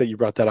like that you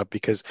brought that up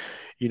because,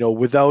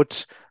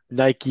 without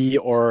Nike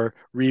or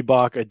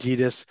Reebok,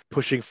 Adidas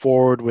pushing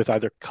forward with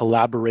either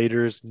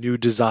collaborators, new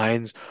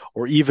designs,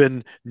 or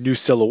even new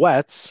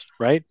silhouettes,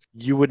 right?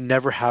 You would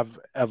never have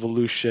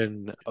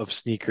evolution of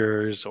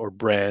sneakers or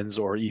brands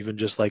or even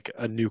just like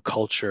a new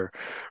culture,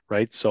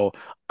 right? So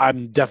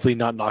I'm Yeah, definitely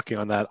not knocking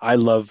on that. I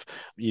love,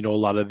 a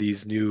lot of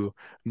these new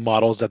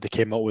models that they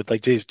came out with.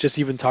 Like just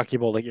even talking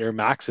about like Air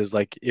Maxes,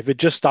 like if it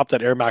just stopped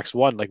at Air Max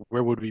One, like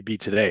where would we be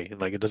today?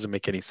 Like it doesn't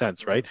make any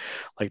sense, yeah, right?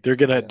 Like they're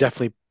gonna yeah,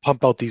 definitely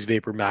pump out these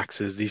Vapor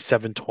Maxes, these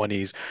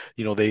 720s.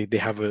 They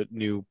have a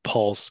new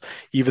Pulse,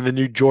 even the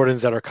new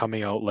Jordans that are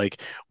coming out.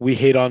 Like we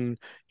hate on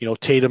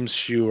Tatum's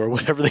shoe or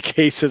whatever the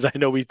case is. I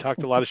know we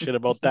talked a lot of shit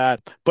about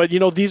that, but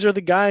these are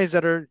the guys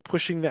that are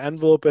pushing the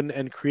envelope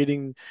and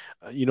creating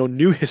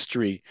new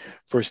history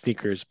for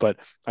sneakers. But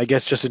I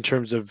guess just in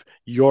terms of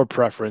your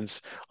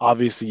preference,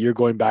 obviously you're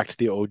going back to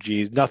the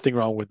OGs. Nothing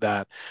wrong with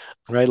that,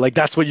 right? Like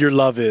that's what your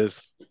love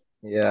is.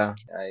 yeah.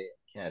 I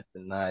can't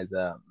deny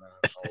that, man.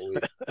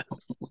 Always.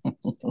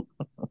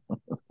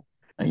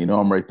 And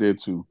I'm right there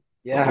too.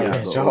 The Yeah, old,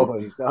 Yeah. the Rich, old,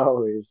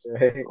 always,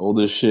 right?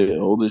 oldest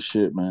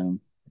shit, man.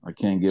 I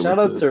can't get Shout with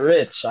out the to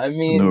Rich. I newer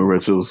mean,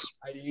 retros.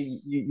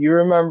 you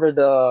remember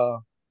the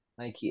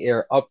Nike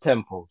Air up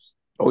tempos?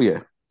 Oh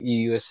yeah,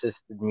 You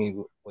assisted me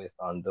with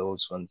on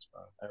those ones,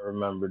 man. I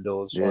remember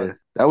those yeah. ones.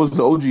 That was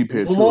the OG The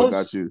pair too. I Nomos?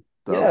 got you.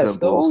 The up Yes,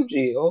 the tempos.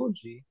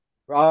 OG.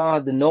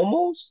 The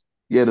Nomos?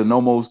 Yeah, the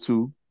Nomos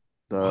too.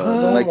 The What?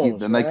 Nike Nomos,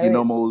 the Nike right?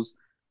 Nomos,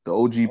 the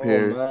OG Oh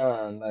pair.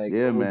 man, like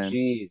Yeah, man.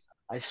 OGs.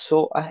 I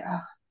so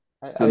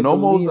The I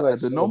Nomos, believe I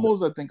the sold them.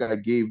 Nomos, I think I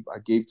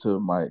gave to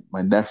my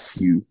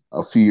nephew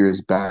a few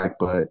years back.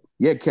 But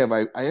yeah,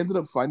 Kev, I ended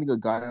up finding a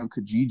guy on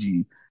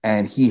Kijiji,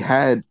 and he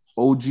had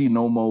OG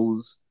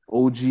Nomos,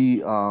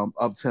 OG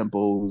up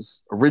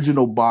tempos,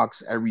 original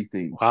box,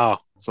 everything. Wow.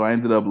 So I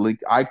ended up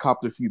I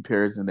copped a few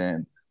pairs, and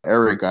then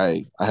Eric,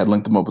 I had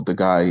linked him up with the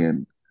guy,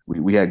 and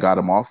we had got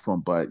him off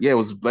from. But yeah, it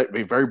was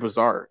very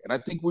bizarre, and I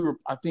think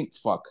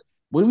fuck,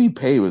 what did we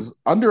pay? It was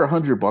under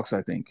 $100,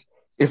 I think,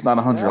 if not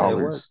 $100 Yeah,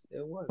 dollars,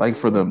 like it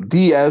for was them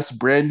DS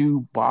brand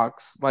new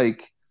box,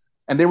 like,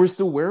 and they were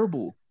still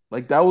wearable.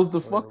 Like that was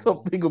the fucked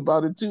up wearable. thing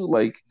about it too,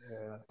 like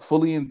Yeah,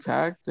 fully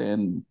intact.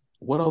 And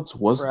what else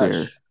was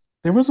there? fresh.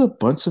 There was a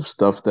bunch of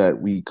stuff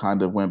that we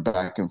kind of went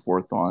back and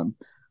forth on.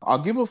 I'll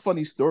give a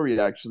funny story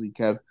actually,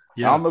 Kev. I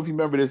Yeah. don't know if you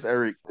remember this,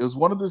 Eric. It was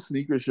one of the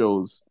sneaker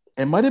shows.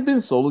 It might have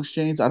been Soul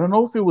Exchange. I don't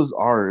know if it was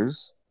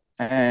ours.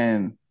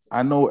 And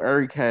I know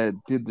Eric had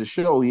did the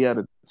show. He had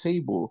a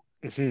table,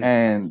 Mhm.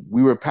 and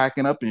we were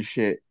packing up and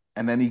shit.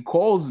 And then he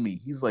calls me.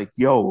 He's like,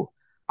 "Yo,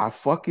 I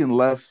fucking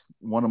left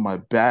one of my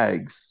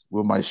bags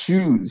with my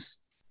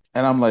shoes."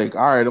 And I'm like,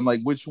 "All right." I'm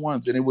like, "Which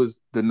ones?" And it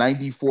was the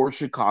 '94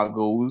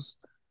 Chicago's,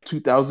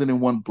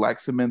 2001 Black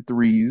Cement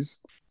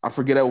threes. I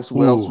forget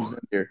what else Ooh. was in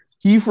there.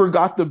 He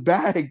forgot the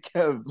bag,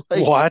 Kev.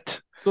 Like,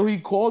 What? so he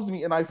calls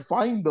me and I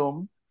find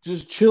them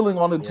just chilling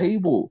on the Yeah,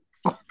 table.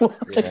 yeah.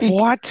 Like,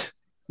 What?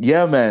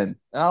 yeah, man.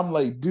 And I'm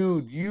like,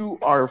 dude, you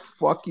are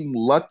fucking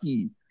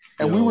lucky.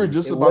 And we were Yo.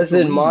 just It about to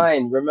wasn't leave.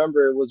 mine.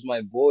 Remember, it was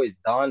my boy's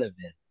Donovan.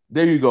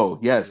 There you go. It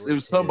Yes, it was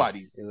was his.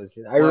 somebody's. It was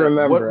his.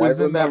 But what I was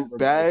in that remember those.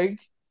 bag,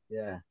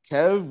 Yeah.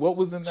 Kev? What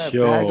was in that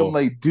bag? I'm Yo.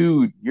 like,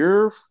 dude,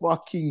 you're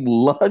fucking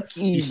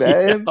lucky,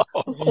 man.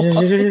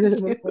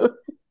 Yo.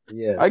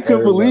 Yes, I I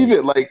couldn't believe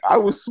remember. it. Like I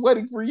was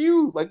sweating for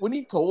you. Like when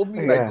he told me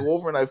and I Yeah. go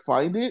over and I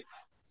find it,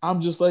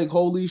 I'm just like,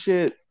 holy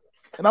shit.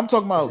 And I'm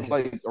talking about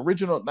like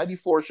original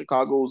 94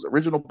 Chicago's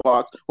original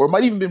box, or it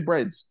might even been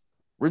Bread's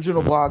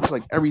original box,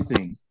 like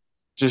everything,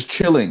 just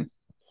chilling,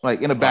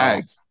 like in a Wow.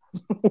 bag.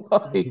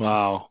 Like,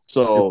 Wow.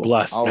 You're so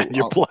blessed, man.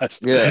 You're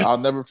blessed. yeah, I'll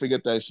never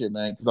forget that shit,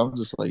 man. Because I'm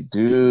just like,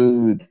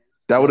 dude,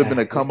 that would have been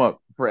Yeah. a come up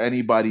for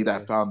anybody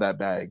that Yeah. found that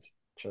bag.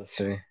 Trust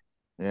me.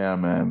 Yeah,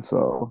 man.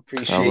 So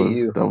Appreciate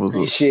you. that was a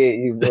Appreciate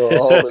you, bro.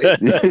 Always.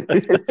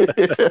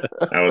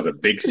 That was a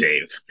big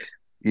save.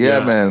 yeah,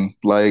 Yeah. man.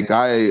 Like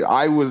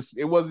I was,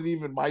 it wasn't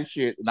even my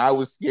shit, and I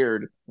was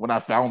scared when I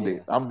found Yeah.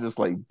 it. I'm just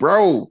like,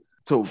 bro,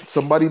 to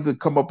somebody to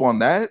come up on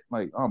that,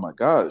 like, oh my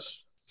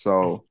gosh.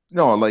 So,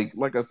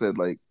 like I said,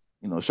 like,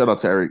 shout out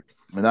to Eric.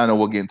 I mean, I know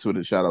we'll get into it.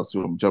 And shout out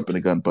to him, jumping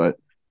the gun, but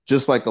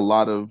just like a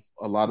lot of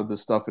the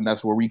stuff, and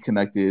that's where we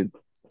connected.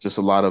 Just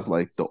a lot of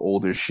like the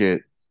older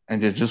shit,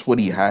 and just what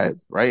he had,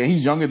 right? And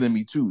he's younger than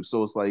me too,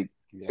 so it's like,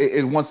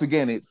 Yeah. once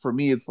again, for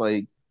me, it's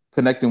like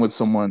connecting with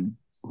someone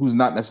who's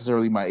not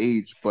necessarily my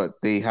age, but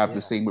they have the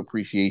Yeah. same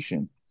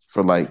appreciation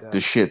for like the Exactly.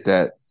 shit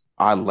that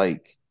I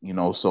like.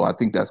 So I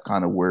think that's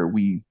kind of where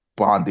we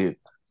bonded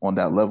on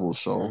that level.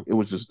 So Sure. it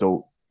was just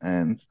dope.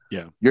 And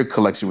Yeah. your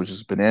collection was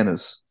just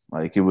bananas.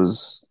 Like I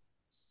was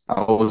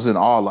in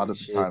awe a lot of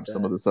the Appreciate time,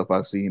 some of that. the stuff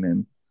I've seen.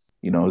 And,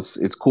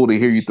 it's cool to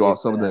hear you throw out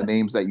Appreciate some of the that.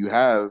 names that you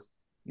have.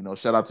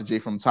 Shout out to Jay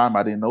from Time.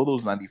 I didn't know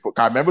those 94.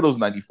 I remember those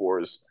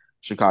 94s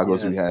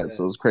Chicago's we Yes, had.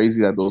 So it's yes,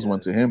 crazy that those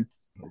went yes. to him.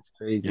 It's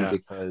crazy Yeah.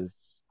 because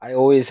I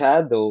always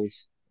had those,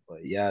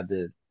 but yeah,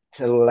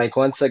 like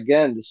once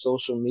again, the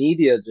social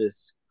media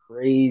just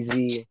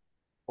crazy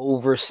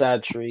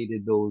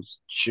oversaturated those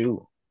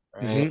shoe,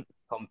 right?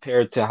 Hmm.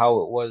 Compared to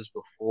how it was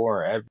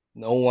before.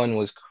 No one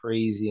was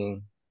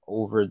crazy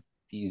over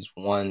these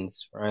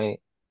ones, right?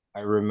 I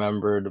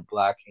remember the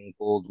black and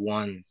gold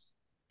ones.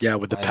 Yeah,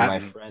 with the My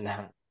patent. friend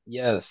had,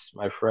 yes,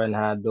 my friend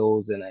had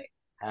those, and I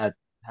had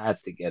had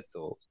to get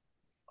those.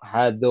 I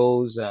had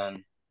those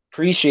and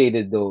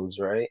appreciated those,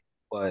 right?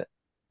 But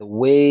the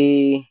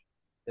way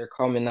they're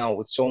coming out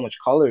with so much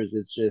colors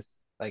is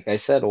just, like I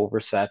said,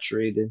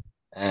 oversaturated,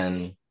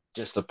 and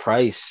just the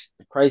price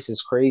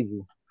is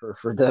crazy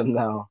for them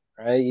now,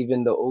 right?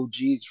 Even the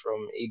OGs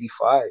from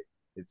 85,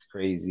 it's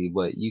crazy,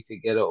 but you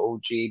could get an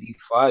OG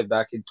 85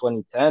 back in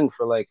 2010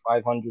 for like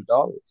 $500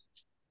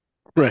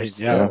 Right.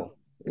 Yeah.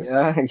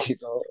 Yeah.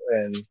 still. Yeah,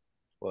 and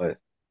but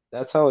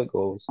that's how it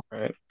goes,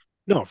 right?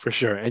 No, for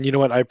sure. And you know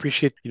what? I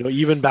appreciate,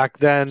 even back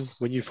then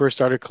when you first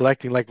started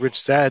collecting, like Rich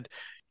said,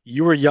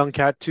 you were a young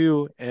cat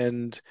too,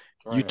 and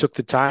you Right. took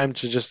the time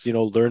to just,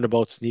 learn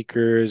about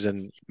sneakers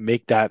and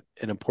make that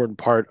an important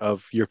part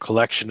of your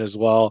collection as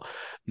well.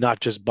 Not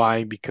just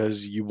buying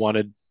because you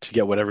wanted to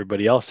get what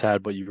everybody else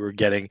had, but you were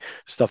getting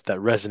stuff that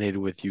resonated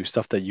with you,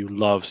 stuff that you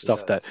love, stuff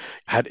Yes. that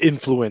had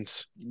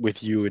influence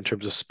with you in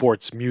terms of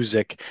sports,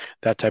 music,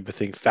 that type of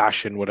thing,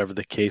 fashion, whatever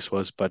the case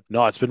was. But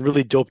no, it's been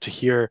really dope to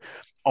hear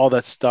all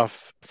that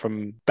stuff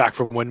from back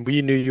from when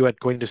we knew you at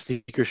going to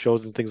sneaker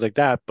shows and things like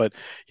that. But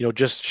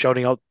just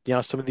shouting out,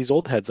 some of these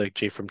old heads like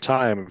Jay from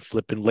Time and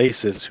Flippin'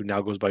 Laces, who now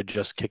goes by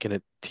Just Kicking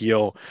It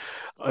To,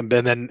 and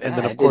then Yeah, I of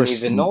didn't course,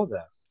 even know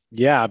that.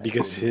 yeah, I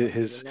because did not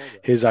his even know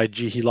that. his IG,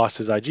 he lost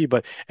his IG.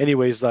 But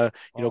anyways, Oh,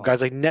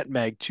 guys like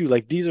Netmag too,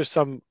 like these are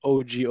some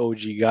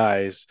OG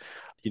guys,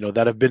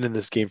 that have been in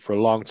this game for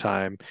a long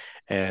time,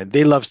 and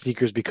they love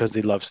sneakers because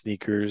they love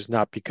sneakers,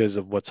 not because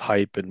of what's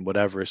hype and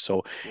whatever.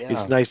 So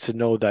it's yeah, nice to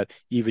know that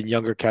even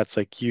younger cats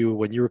like you,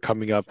 when you were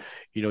coming up,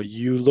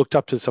 you looked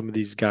up to some of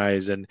these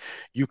guys and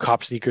you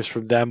cop sneakers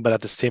from them, but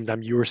at the same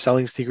time you were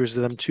selling sneakers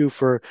to them too,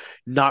 for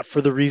not for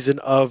the reason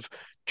of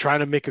trying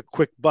to make a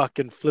quick buck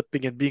and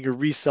flipping and being a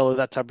reseller,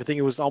 that type of thing.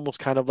 It was almost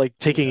kind of like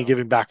taking and yeah,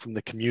 giving back from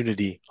the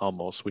community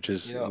almost, which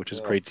is yeah, which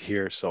is yeah. great to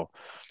hear. So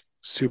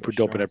Super For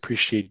dope, and I sure.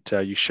 appreciate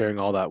you sharing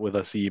all that with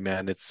us, E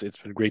man. It's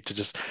been great to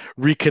just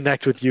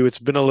reconnect with you. It's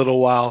been a little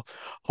while.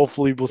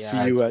 Hopefully, we'll see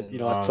Yeah, it's you at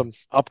been at long. some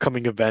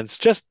upcoming events.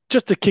 Just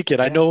to kick it.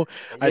 Yeah, I know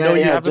yeah, you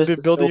yeah. haven't Just been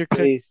to building show your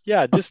face.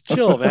 yeah. Just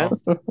chill, man.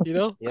 You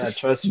know. Yeah,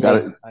 trust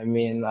Got me. it. I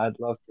mean, I'd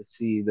love to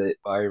see the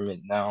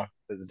environment now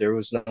because there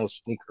was no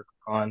sneaker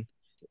con.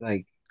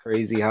 Like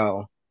crazy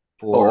how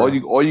Oh, for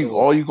so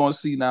all you gonna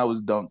see now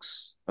is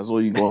dunks. That's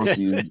all you gonna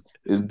see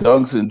is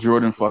dunks and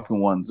Jordan fucking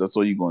ones. That's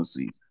all you gonna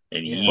see.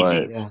 And yeah,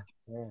 But yeah, Yeezys.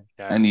 yeah.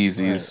 Yeah. and Right,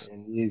 Yeezys,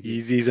 and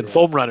easy. Yeezys and Yeah,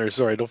 foam runners.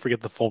 Sorry, don't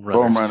forget the foam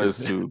foam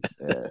runners too. runners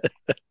too.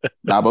 Yeah.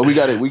 Nah, but we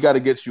got to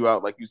get you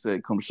out, like you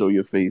said. Come show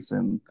your face,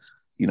 and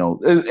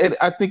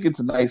I think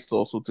it's nice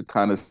also to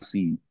kind of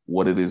see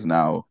what it is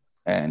now,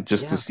 and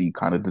just to yeah, see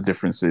kind of the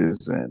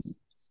differences and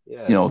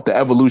yeah, the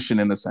evolution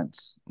in a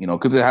sense,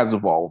 because it has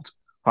evolved.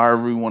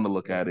 However we want to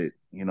look yeah. at it,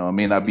 it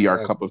may not be our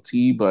cup Exactly. of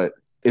tea, but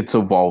it's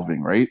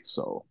evolving, right?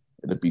 So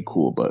it'd be Mhm.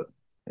 cool. But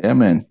yeah,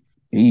 man,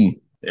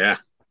 he Yeah.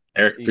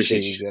 Eric, Appreciate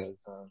appreciate you you.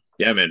 guys.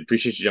 Yeah, man.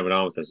 Appreciate you jumping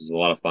on with us. It's a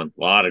lot of fun.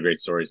 A lot of great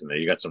stories in there.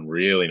 You got some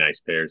really nice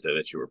pairs there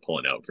that you were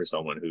pulling out for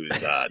someone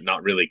who's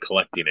not really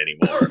collecting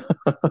anymore.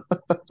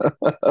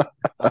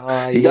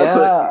 he got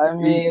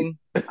some. Yeah.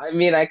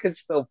 He, I could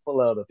still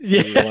pull out a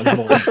Yeah. few, one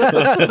more,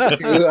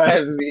 two. I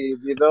mean,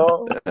 he's it's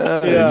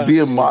Yeah. crazy.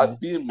 being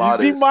He's being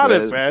modest,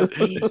 modest, man.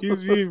 man. He's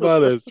being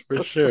modest for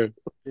sure.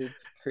 It's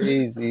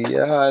crazy.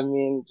 Yeah.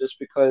 Just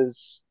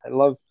because I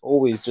love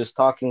always just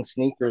talking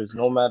sneakers,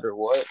 no matter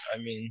what.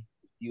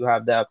 You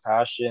have that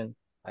passion.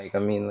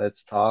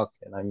 Let's talk.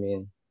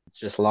 And it's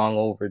just long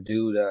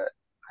overdue that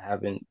I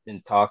haven't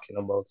been talking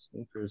about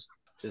sneakers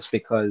just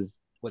because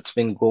what's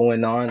been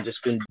going on,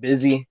 just been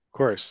busy, Of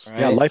course.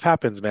 Yeah, right? life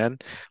happens, man.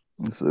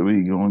 So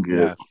we gonna get.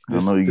 Yeah. I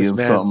know you're This getting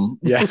man. something.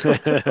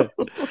 Yeah.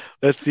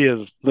 Let's see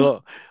a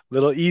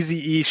little easy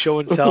E show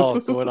and tell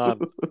going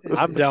on.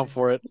 I'm down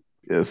for it.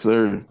 Yes,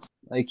 sir.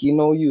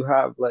 You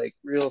have like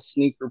real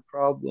sneaker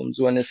problems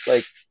when it's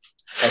like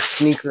a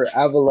sneaker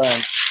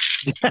avalanche.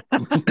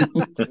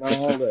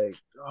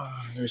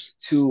 There's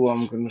two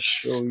I'm gonna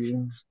show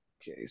you.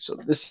 Okay, so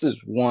this is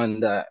one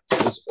that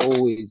is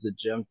always a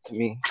gem to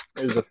me.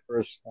 There's the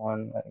first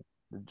one, like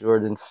the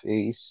Jordan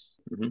face.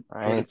 Mhm. Jordan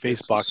Right?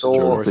 face This was boxes, of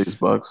Jordan so face course.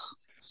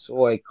 bucks. so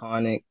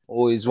iconic.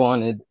 Always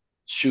wanted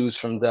shoes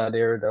from that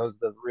era. That was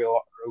the real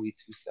early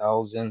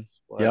 2000s.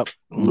 But Yep.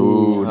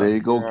 Ooh, yeah, there Ooh.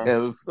 you go, yeah,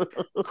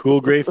 Kev.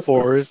 Cool gray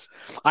fours.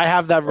 I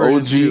have that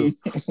version too.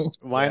 OG.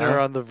 Mine are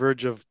yeah. on the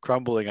verge of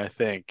crumbling, I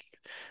think.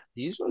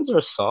 These ones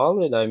are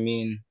solid.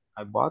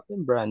 I bought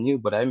them brand new,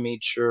 but I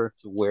made sure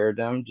to wear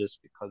them just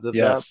because of that.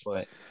 Yes.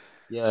 But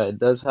yeah, it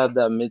does have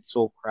that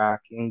midsole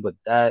cracking, but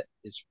that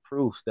is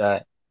proof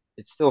that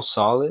it's still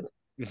solid,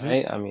 Hmm.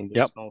 right? Yep.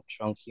 There's no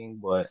chunking,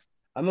 but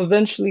I'm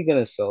eventually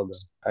gonna sell them,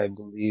 I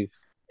believe.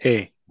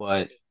 Hey,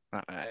 But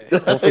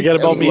don't forget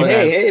about Kev's me, like,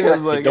 man. hey, man.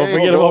 Kev's like, Don't hey,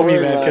 forget No, don't about me,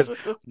 worry, man, man. because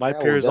yo. my Yeah,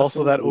 pair we'll is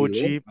also that definitely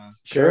OG link, man.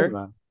 Sure, pair.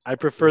 man. I For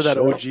prefer that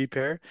sure. OG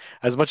pair.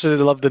 As much as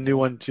I love the new Yeah.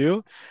 one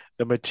too,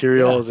 the Yeah.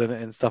 materials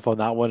and stuff on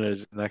that one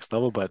is next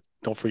level, but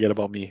don't forget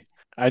about me.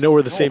 I know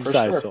we're the No, same for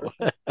size, sure, so for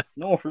sure.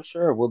 No, for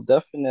sure. We'll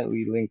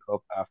definitely link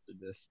up after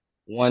this.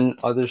 One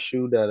other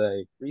shoe that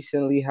I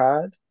recently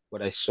had,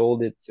 but I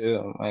sold it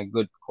to my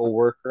good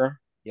coworker,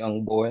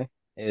 young boy,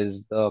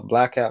 is the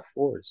Black Hat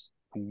Fours.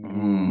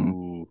 Mm,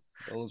 ooh.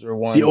 Those are The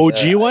ones that OG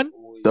I one?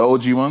 the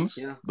always, OG ones,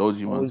 yeah, the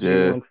OG ones, OG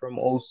yeah, one from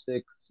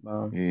 '06,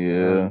 man. yeah.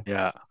 And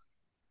Yeah.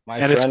 my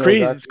And it's friend was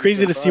crazy it's actually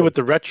crazy to see what surprised.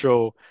 the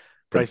retro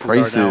The prices are now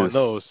in prices,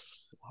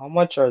 those. How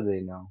much are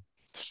they now?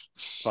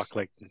 Fuck,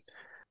 like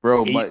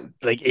bro. My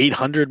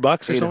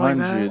 $800 or something like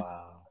that. 800. Wow.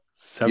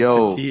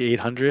 750, Yo,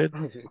 800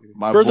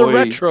 my for the boy,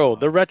 retro, Wow.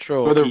 the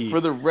retro E.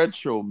 for the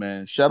retro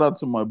man. Shout out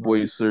to my boy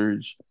Right.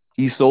 Serge.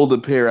 He sold a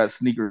pair at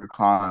Sneaker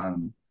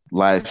Con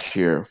last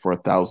year for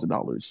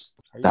 $1,000.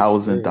 Are you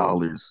thousand serious?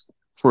 dollars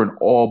for an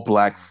all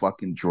black Wow.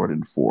 fucking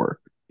Jordan 4.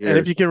 And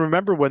if Here, you can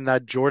remember when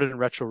that Jordan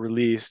retro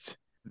released,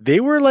 they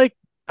were like,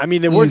 I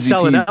mean, they weren't easy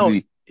selling out,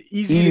 peasy,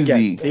 easy to get.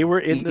 easy, They were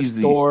in the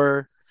easy.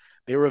 store,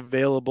 they were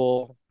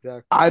available.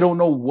 Exactly. I don't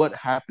know what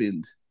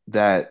happened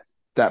that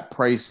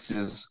price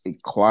just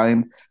it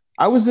climbed.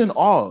 I was in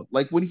awe.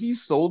 Like when he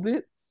sold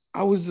it,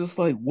 I was just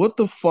like, what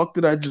the fuck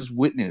did I just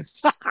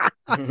witness?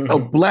 A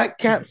Black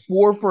Cat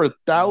 4 for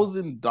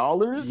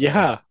 $1,000?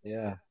 Yeah, Yeah,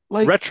 yeah.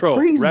 Like retro,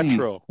 crazy.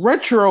 retro.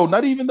 Retro,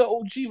 not even the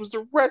OG, it was the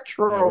Yeah,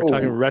 we're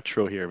talking retro.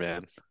 retro here,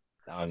 man.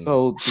 Done.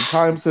 So the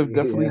times have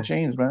definitely Yeah.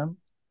 changed, man.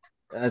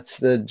 That's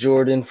the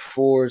Jordan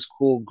 4's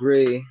cool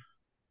gray.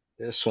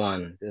 This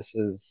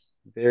is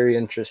very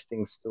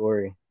interesting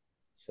story.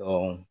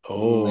 So,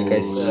 like I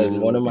said,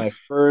 one of Oh, my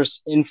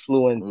first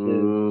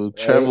influences,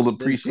 Trev right? will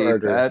Vince appreciate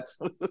Carter, that.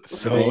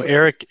 so right?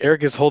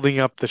 Eric is holding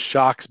up the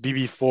Shocks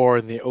BB4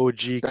 in the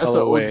OG That's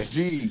an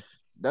colorway. OG.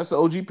 That's an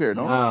OG pair,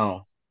 no?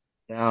 Now,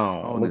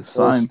 now, Oh, and look it's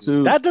signed closely.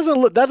 too. That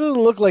doesn't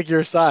look like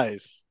your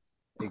size.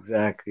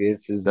 Exactly.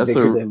 It's That's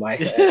bigger a than my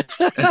head.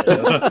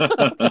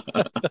 Right?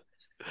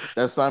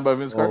 that's signed by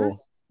Vince Carter. So,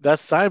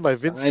 That's signed by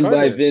Vince signed by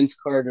Carter. Vince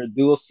Carter,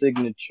 dual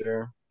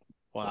signature.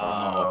 Wow.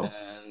 Wow.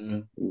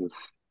 And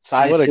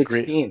size What a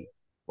great. 16.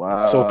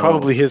 So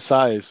probably Wow. his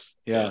size.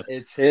 Yeah.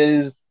 It's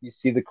his. You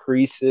see the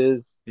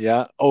creases.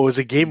 Yeah. Oh, is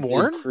it game Big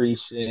worn?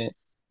 crease in it.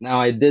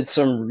 Now I did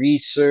some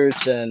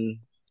research and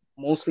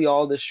mostly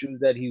all the shoes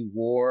that he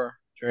wore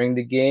during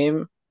the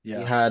game,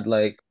 he Yeah. had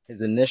like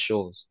his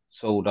initials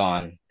sewed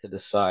on to the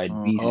side, Oh,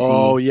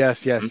 BC,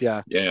 yes, yes,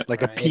 yeah. Yeah.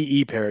 Like a right?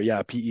 PE pair.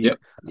 Yeah, PE. Yep.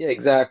 Yeah,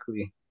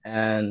 exactly.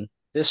 And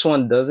this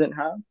one doesn't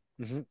have.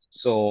 Hmm.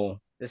 So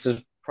this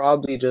is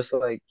probably just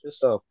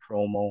a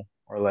promo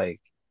or like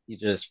he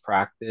just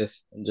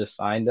practiced and just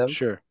signed them.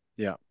 Sure.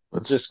 Yeah.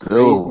 But It's just still,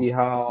 crazy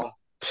how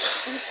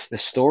the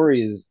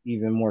story is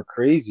even more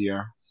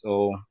crazier.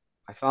 So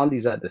I found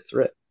these at the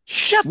thrift.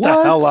 Shut the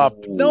hell what? up.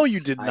 No, you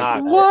did I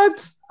not. I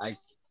What? I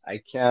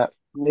I can't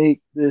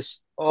make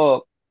this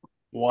up.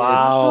 It's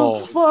What the Wow.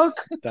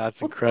 fuck?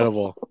 That's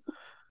incredible.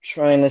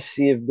 trying to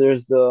see if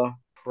there's the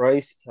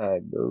price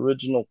tag, the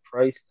original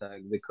price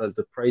tag, because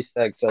the price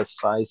tag says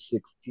size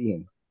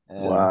 16.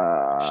 And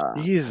Wow. I'm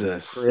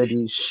Jesus.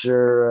 pretty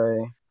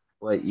sure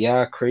but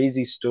yeah,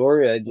 crazy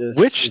story.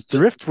 Which It's just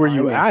thrift were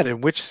you timing. at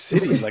in which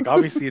city? Like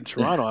obviously in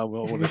Toronto, I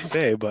won't want to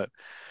say, but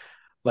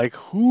like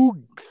whose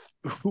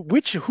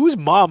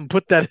mom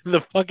put that in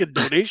the fucking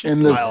donation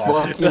In the pile?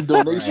 fucking That's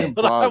Right, donation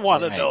what I want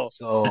box. to right. know.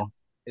 So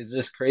it's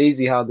just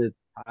crazy how the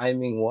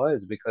timing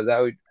was because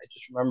I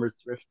just remember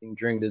thrifting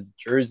during the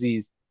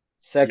jerseys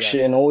section,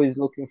 Yes. always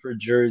looking for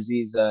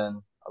jerseys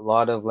and a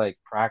lot of like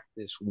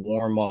practice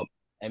warm up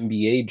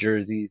NBA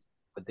jerseys,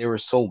 but they were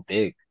so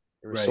big.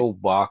 They were Right. so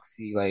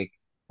boxy, like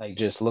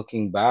just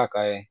looking back,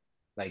 I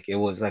like it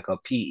was like a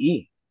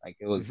PE, like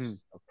it Hmm. was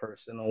a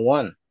personal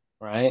one,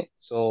 right?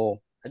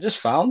 So I just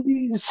found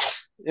these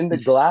in the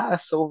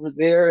glass over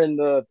there in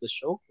the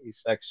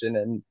showcase section,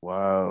 and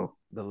Wow.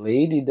 the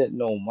lady didn't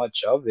know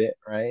much of it,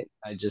 right?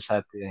 I just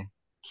had to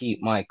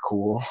keep my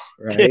cool,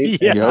 right?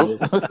 Yeah.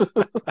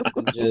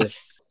 And Yep. just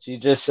she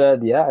just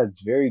said, "Yeah,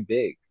 it's very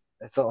big."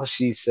 That's all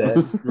she said,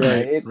 Right.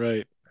 right?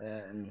 Right.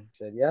 And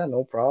said, "Yeah,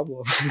 no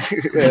problem."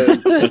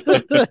 And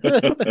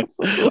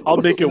I'll as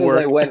make it soon as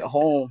I work. went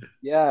home,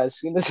 yeah, as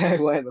soon as I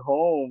went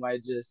home, I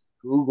just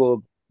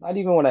Googled, not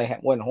even when I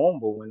went home,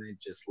 but when I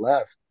just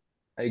left,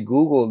 I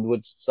Googled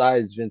which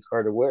size Vince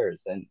Carter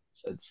wears and it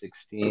said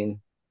 16,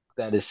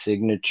 that is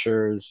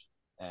signatures,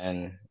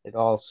 and it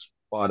all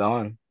spot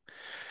on.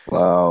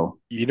 Wow.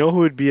 You know who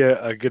would be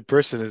a good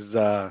person is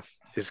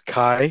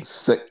Kai,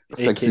 Sexy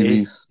aka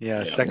beast. yeah,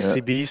 Yeah. Yeah.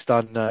 Sexy Beast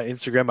on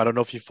Instagram. I don't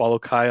know if you follow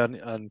Kai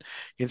on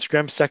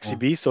Instagram, Sexy Yeah.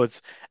 Beast. So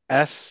it's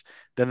S,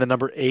 then the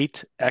number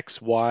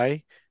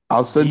 8XY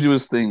I'll send B. you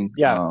his thing.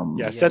 Yeah,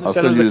 yeah. Send I'll Yes, send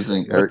send us you the. his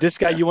thing, But Eric. this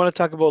guy, yeah, you want to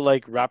talk about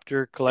like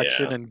Raptor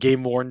collection Yeah. and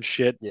game worn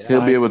shit yeah.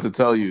 He'll be signed? able to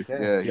tell you. Okay,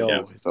 Yeah, he'll be Yeah.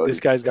 able to tell This you.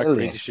 guy's got really.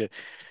 crazy shit.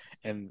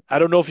 And I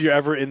don't know if you're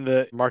ever in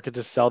the market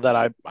to sell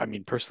that. I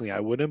mean, personally, I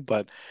wouldn't,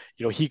 but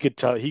he could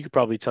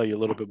probably tell you a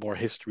little bit more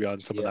history on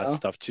some of that Yeah,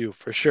 stuff too,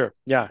 for sure.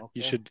 Yeah,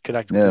 you okay. should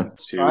connect with Yeah. him.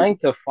 Two. Trying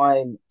to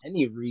find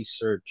any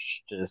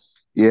research,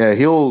 just Yeah,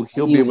 he'll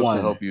be able to anyone,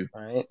 help you.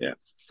 right? Yeah.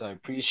 So I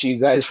appreciate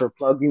you guys for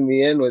plugging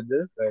me in with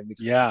this guy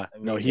because Yeah, I no,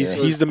 mean he's Yeah.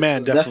 he's the this man,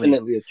 was definitely.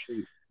 definitely a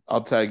treat.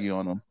 I'll tag you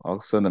on him.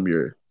 I'll send him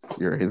your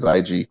his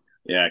IG.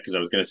 Yeah, because I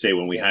was gonna say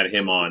when we Yeah, had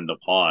him on the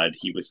pod,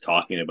 he was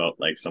talking about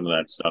like some of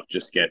that stuff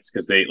just gets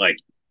because they like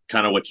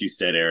kind of what you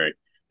said, Eric.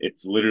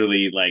 It's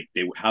literally like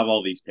they have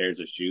all these pairs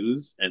of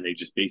shoes and they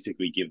just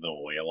basically give them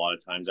away a lot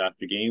of times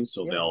after games.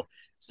 So yeah, they'll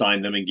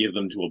sign them and give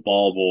them to a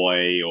ball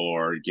boy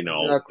or the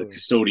exactly.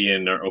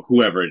 custodian or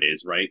whoever it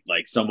is, right?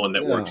 Like someone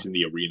that Yeah, works in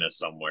the arena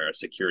somewhere, a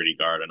security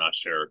guard, I'm not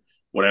sure,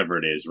 whatever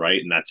it is,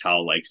 right? And that's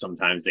how like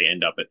sometimes they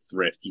end up at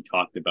thrift. He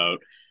talked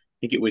about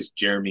think it was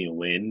Jeremy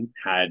Lin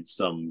had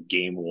some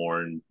game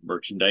worn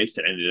merchandise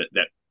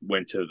that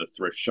went to the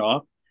thrift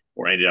shop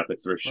or ended up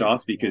at thrift oh,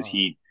 shops because wow,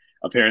 he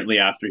apparently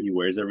after he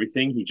wears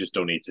everything he just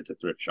donates it to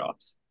thrift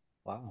shops,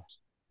 wow,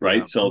 Yeah,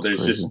 right? So That's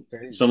there's crazy. just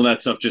crazy. some of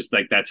that stuff just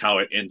like that's how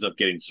it ends up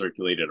getting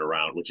circulated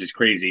around, which is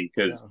crazy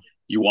because Yeah,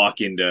 you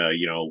walk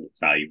into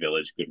Value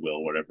Village,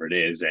 Goodwill, whatever it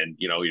is, and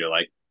you're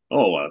like,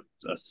 oh,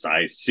 a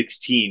size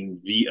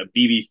 16 a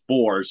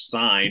BB4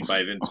 signed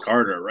by Vince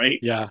Carter, right?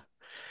 yeah,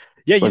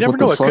 yeah. It's You like never what the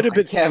know. It could fuck? have I been.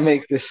 can't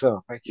make this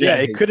up. I Yeah, can't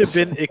it make could have this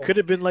been. up. It could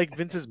have been like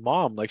Vince's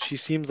mom. Like she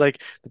seems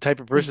like the type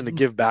of person to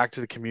give back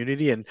to the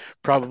community, and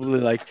probably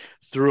like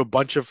threw a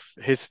bunch of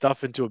his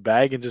stuff into a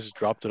bag and just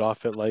dropped it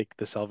off at like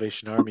the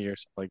Salvation Army or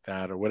something like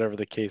that, or whatever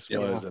the case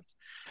Yep. Yeah. was. And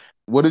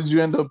What did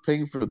you end up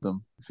paying for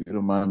them? If you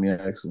don't mind me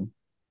asking.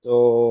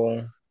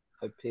 So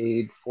I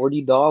paid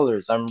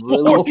 $40.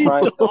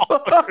 $40.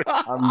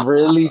 I'm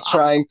really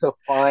trying to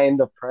find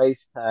the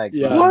price tag,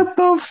 Yeah. man. What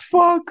the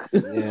fuck?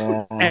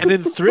 Yeah. And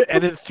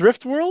in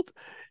thrift world,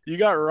 you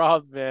got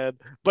robbed, man.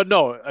 But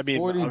no, I mean,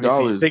 Forty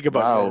obviously, dollars. think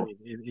about it. I Wow.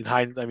 mean, in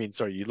hind, I mean,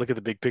 sorry, you look at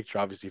the big picture.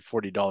 Obviously,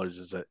 $40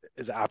 is an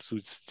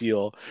absolute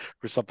steal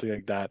for something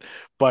like that.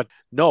 But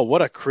no,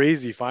 what a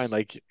crazy find!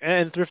 Like,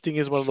 and thrifting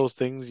is one of those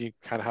things you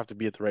kind of have to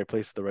be at the right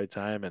place at the right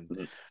time. And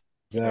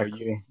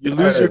Exactly. You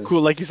lose your cool,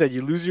 Yes. like you said,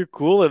 you lose your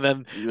cool, and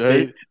then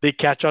Right? they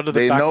catch on to the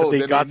They fact that know. they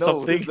Then they got know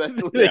something.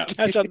 exactly. They Yeah.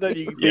 catch on that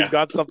they've Yeah.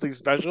 got something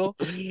special.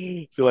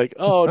 So like,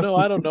 oh no,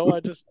 I don't know. I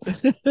just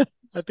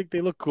I think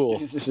they look cool.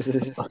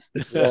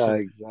 Yeah,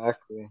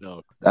 exactly.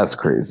 No, That's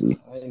crazy.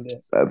 Find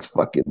it. That's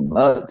fucking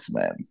nuts,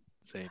 man.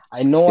 insane.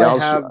 I know Yeah, I I'll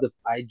sh- have the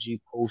IG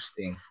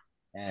posting,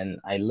 and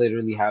I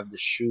literally have the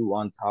shoe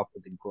on top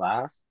of the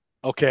glass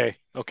Okay,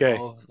 okay.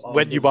 of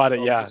When you bought it,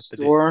 of the yeah,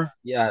 store.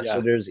 Yeah, so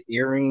yeah. there's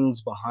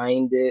earrings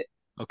behind it,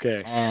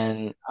 Okay,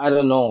 and I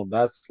don't know.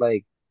 That's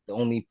like the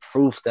only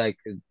proof that I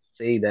could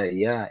say that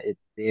yeah,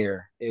 it's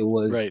there. It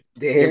was right. It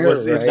there,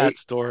 was in that right?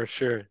 store,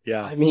 sure.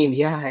 Yeah. I mean,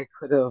 yeah, I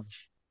could have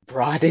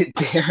brought it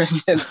there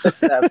and then took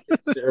that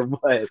picture,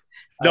 but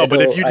No, I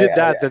but if don't. you did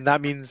that, then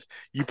that means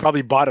you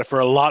probably bought it for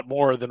a lot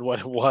more than what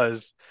it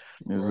was.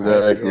 Right,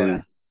 exactly. yeah.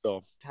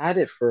 So, Had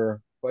it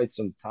for quite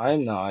some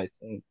time now. I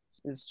think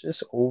it's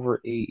just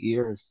over 8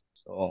 years.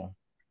 So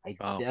I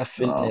wow. Wow,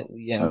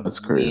 definitely am that's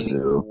crazy.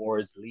 leaning Though.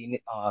 towards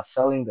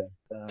selling them.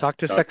 Talk to Talk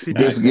to Sexy Cat.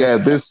 Babe, This, man. yeah,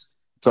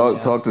 this talk Yeah.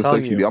 talk to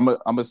Telling Sexy B. you. I'm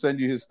gonna send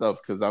you his stuff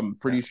because I'm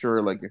Yeah. pretty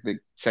sure like if it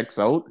checks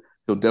out,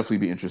 he'll definitely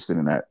be interested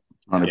in that.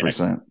 Yeah.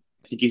 100%.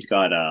 I think he's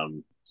got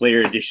player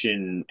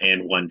edition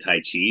and one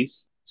Tai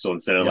Chi's. So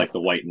instead of Yeah. like the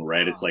white and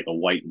red, it's Wow. like a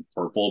white and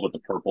purple, but the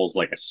purple's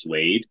like a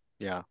suede.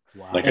 Yeah.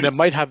 Like And Wow. it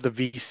might have the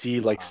VC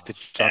like Wow.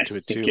 stitched I onto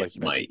it too, think it like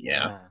you mentioned. might,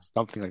 yeah. Yeah.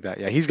 Something like that.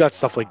 Yeah, he's got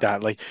stuff like Wow.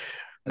 that. Like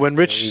That's when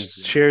Rich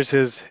crazy. shares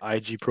his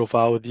IG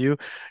profile with you,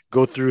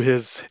 go through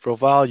his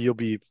profile, you'll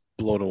be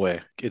blown away.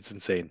 It's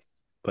insane.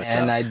 But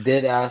And I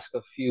did ask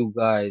a few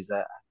guys.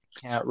 I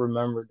can't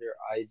remember their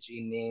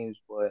IG names,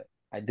 but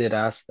I did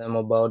ask them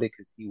about it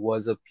because he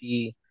was a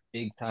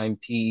big time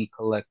P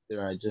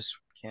collector. I just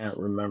can't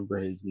remember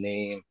his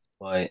name,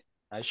 but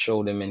I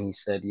showed him and he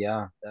said,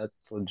 "Yeah, that's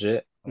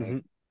legit." Like,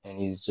 mhm. and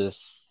he's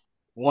just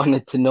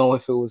wanted to know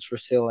if it was for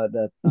sale at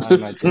that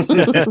time. I just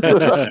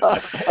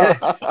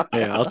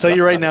Yeah, I'll tell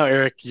you right now,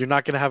 Eric, you're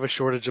not going to have a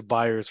shortage of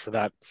buyers for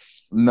that.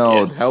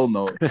 No, hell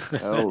Yes. no.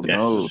 Hell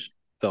no. Yes.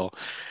 So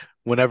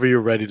whenever you're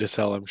ready to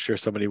sell, I'm sure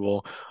somebody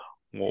will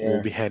yeah,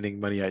 be handing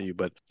money at you.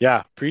 But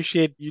yeah,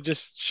 appreciate you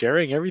just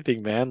sharing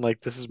everything, man. Like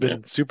this has Yeah.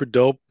 been super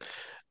dope.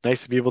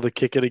 Nice to be able to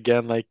kick it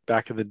again like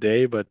back in the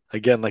day. But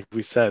again, like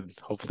we said,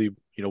 hopefully,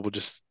 we'll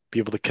just be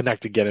able to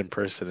connect again in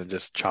person and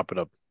just chop it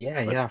up.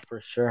 yeah, But yeah,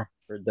 for sure,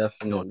 for no,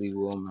 definitely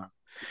will, man.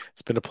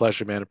 it's been a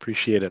pleasure, man.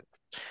 Appreciate it.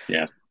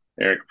 Yeah.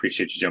 Eric,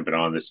 appreciate you jumping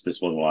on. This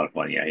was a lot of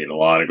fun. Yeah, he had a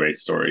lot of great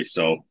stories.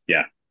 So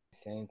yeah.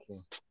 Thank you.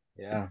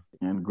 Yeah,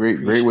 And great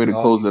way appreciate to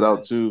all close you it out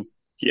guys. too.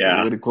 Great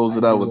Yeah. way to close I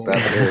it out with mean,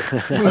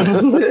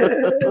 that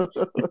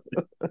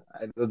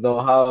I don't know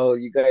how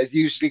you guys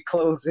usually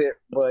close it,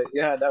 but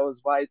yeah, that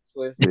was my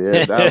twist. there.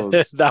 Yeah, that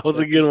was That was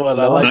a Get to good one.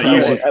 I close like out Not that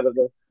usually one. right out of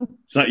the.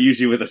 it's not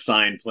usually with a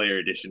signed player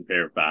edition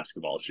pair of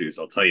basketball shoes,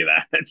 I'll tell you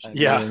that. I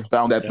Yeah. mean,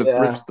 found at Yeah. the yeah,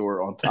 thrift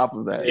store on top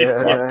of that.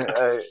 Yes, yeah. Fuck.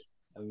 I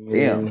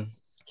Damn. mean,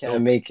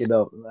 can't make it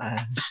up,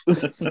 man.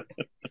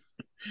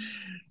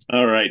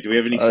 All right. Do we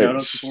have any All right. shout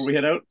outs before we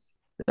head out?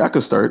 I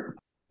could start.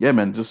 Yeah,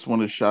 man. Just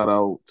want to shout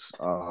out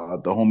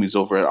the homies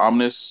over at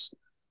Omnis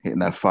hitting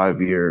that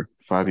 5 year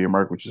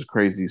mark, which is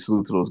crazy.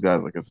 Salute to those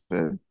guys. Like I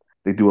said,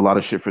 they do a lot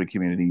of shit for the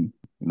community.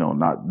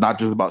 Not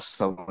just about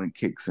selling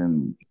kicks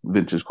and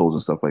vintage clothes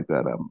and stuff like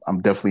that.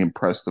 I'm definitely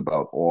impressed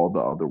about all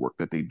the other work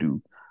that they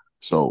do.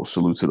 So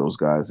salute to those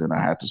guys. And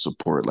I had to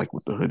support like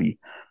with the hoodie.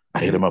 I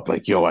hit him up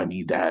like, yo, I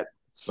need that.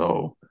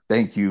 So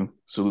thank you.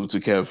 Salute to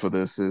Kev for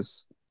the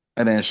assist.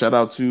 And then shout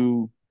out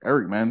to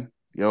Eric, man.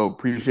 Yo,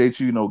 appreciate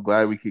you.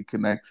 Glad we could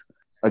connect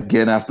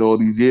again after all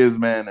these years,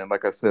 man. And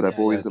like I said, I've Yeah,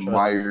 yeah, always trust me.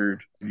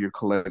 admired your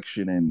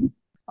collection, and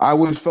I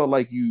always felt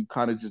like you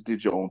kind of just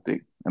did your own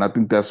thing. And I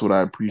think that's what I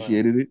Right.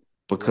 appreciated it Yeah,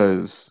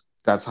 because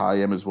that's how I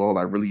am as well.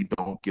 I really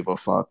don't give a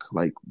fuck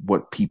like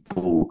what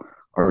people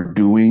are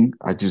doing.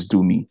 I just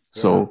do me. yeah,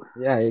 So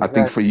yeah, I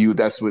think for exactly. you,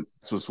 that's what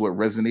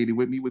resonated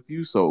with me with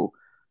you. So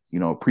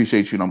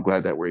appreciate you, and I'm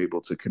glad that we're able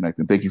to connect.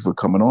 And thank you for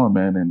coming on,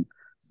 man. And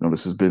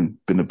this has been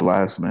a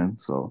blast, man.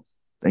 So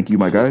thank you,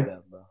 my Appreciate guy.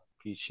 that, bro.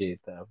 Appreciate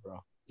that,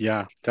 bro.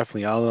 Yeah,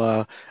 definitely.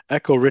 I'll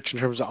echo Rich in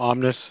terms of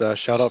Omnis.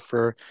 Shout out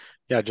for,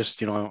 yeah,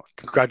 just,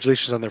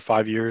 congratulations on their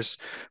 5 years,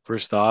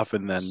 first off.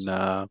 And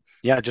then,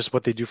 yeah, just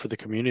what they do for the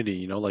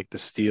community, like the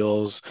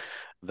steals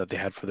that they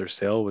had for their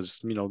sale was,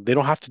 they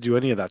don't have to do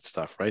any of that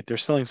stuff, right? They're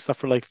selling stuff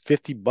for like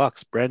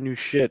 $50, brand new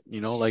shit,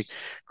 like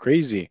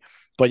crazy.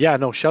 But yeah,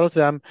 no, shout out to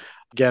them.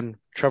 Again,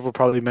 Trevor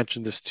probably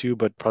mentioned this too,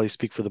 but probably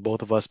speak for the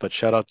both of us. But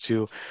shout out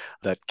to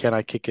that Can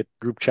I Kick It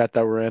group chat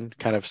that we're in.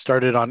 Kind of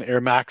started on Air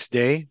Max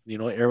Day,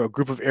 a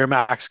group of Air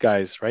Max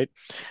guys, right?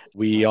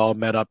 We all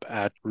met up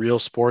at Real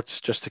Sports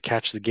just to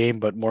catch the game,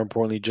 but more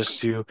importantly, just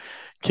to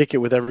kick it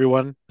with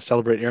everyone,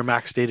 celebrate Air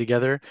Max Day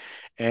together.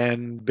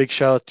 And big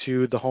shout out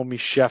to the homie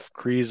Chef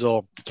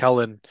Kriesel,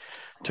 Kellen,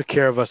 took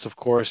care of us, of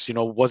course.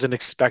 Wasn't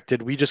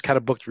expected. We just kind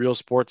of booked Real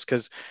Sports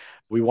because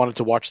we wanted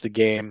to watch the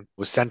game. It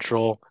was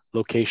central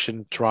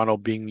location, Toronto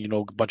being,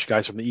 a bunch of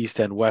guys from the East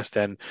End, West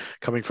End,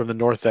 coming from the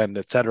North End,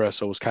 etc.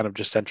 So it was kind of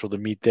just central to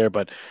meet there.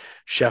 But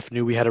Chef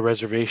knew we had a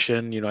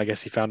reservation. I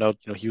guess he found out,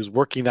 he was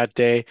working that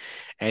day,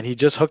 and he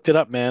just hooked it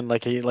up, man,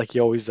 like he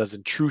always does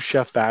in true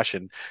chef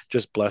fashion.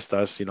 Just blessed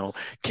us.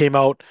 Came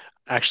out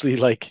actually,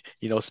 like,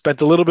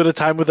 spent a little bit of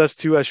time with us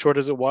too, as short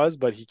as it was,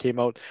 but he came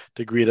out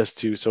to greet us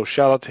too. So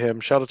shout out to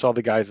him, shout out to all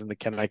the guys in the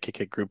Can I Kick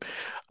It group,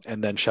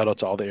 and then shout out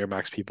to all the Air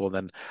Max people. And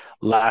then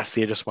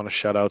lastly, I just want to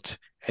shout out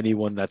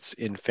anyone that's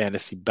in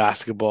fantasy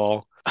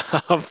basketball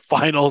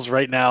finals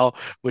right now,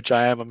 which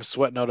I am. I'm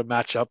sweating out a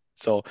matchup.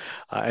 So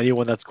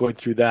anyone that's going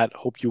through that,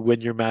 hope you win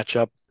your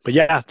matchup. But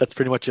yeah, that's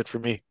pretty much it for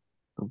me.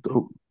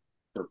 Dope.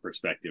 For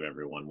perspective,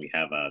 everyone, we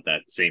have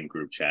that same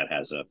group chat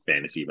has a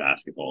fantasy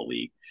basketball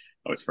league.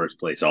 I was first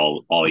place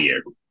all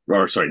year,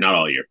 or sorry, not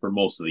all year, for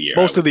most of the year.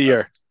 Most of the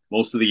year.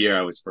 Most of the year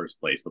I was first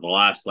place, but the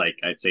last, like,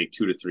 I'd say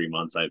 2 to 3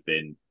 months I've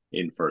been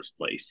in first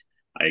place.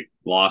 I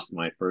lost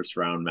my first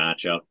round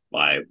matchup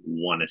by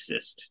 1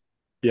 assist.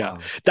 Yeah,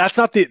 that's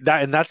not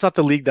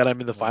the league that I'm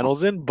in the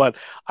finals in, but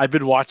I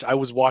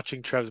was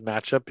watching Trev's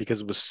matchup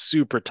because it was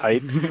super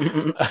tight.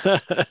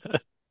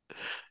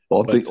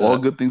 All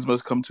good things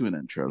must come to an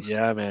end, Trev.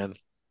 Yeah, man.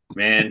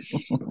 Man,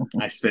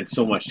 I spent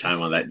so much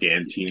time on that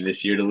damn team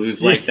this year to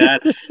lose like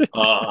that.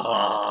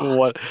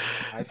 What?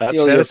 I That's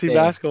feel your fantasy pain.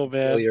 basketball, I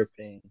feel man. your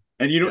pain.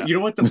 And Yeah. you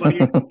know what the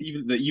funnier,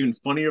 even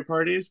funnier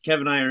part is?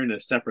 Kevin and I are in a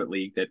separate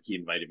league that he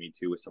invited me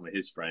to with some of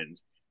his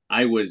friends.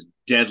 I was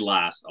dead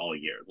last all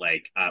year.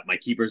 Like, my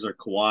keepers are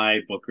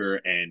Kawhi, Booker,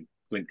 and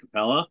Clint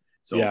Capella.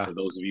 So Yeah. for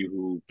those of you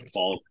who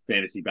follow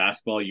fantasy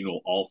basketball,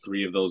 all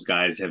 3 of those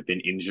guys have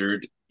been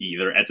injured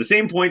either at the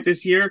same point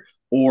this year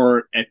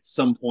or at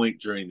some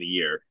point during the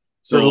year.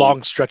 So For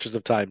long stretches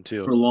of time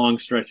too. for long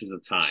stretches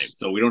of time.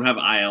 So we don't have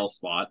IL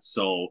spots.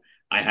 So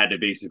I had to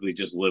basically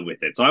just live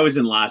with it. So I was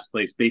in last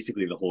place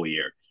basically the whole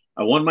year.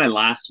 I won my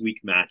last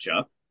week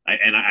matchup.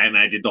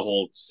 I did the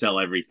whole sell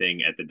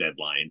everything at the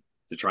deadline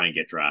to try and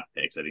get draft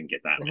picks. I didn't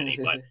get that many,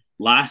 but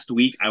last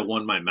week I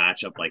won my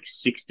matchup like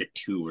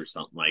 6-2 or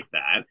something like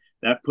that.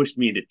 That pushed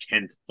me into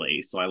 10th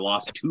place. So I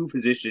lost 2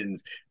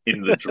 positions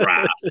in the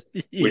draft,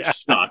 which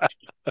sucked.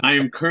 I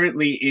am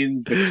currently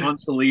in the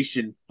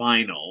consolation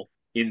final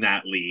in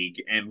that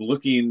league and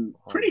looking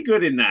pretty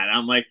good in that.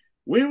 I'm like,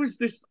 where was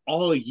this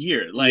all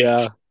year? Like,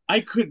 Yeah.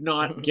 I could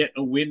not get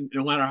a win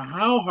no matter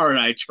how hard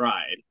I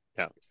tried.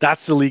 Yeah,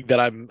 that's the league that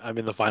I'm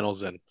in the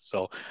finals in.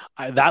 So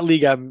that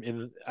league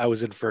I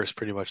was in first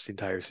pretty much the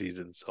entire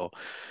season. So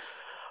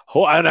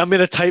and I'm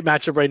in a tight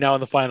matchup right now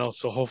in the finals.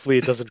 So hopefully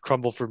it doesn't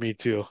crumble for me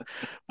too.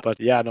 But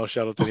yeah, no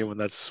shout out to anyone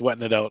that's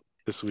sweating it out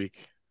this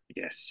week.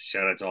 Yes,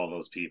 shout out to all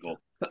those people.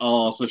 I'll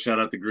also shout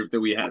out the group that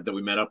we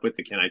met up with,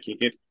 the Can I Kick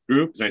It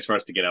group. It's nice for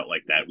us to get out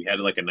like that. We had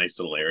like a nice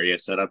little area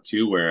set up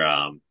too, where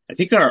I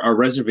think our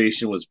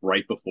reservation was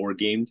right before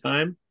game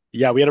time.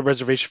 Yeah, we had a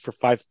reservation for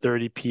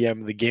 5:30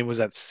 p.m. The game was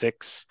at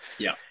 6.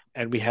 Yeah.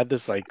 And we had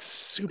this like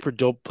super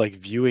dope like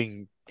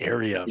viewing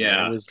area. Yeah.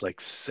 Man. It was like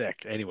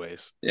sick.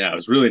 Anyways. Yeah, it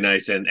was really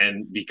nice.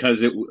 And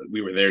because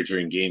we were there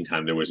during game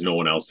time, there was no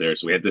one else there.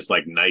 So we had this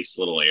like nice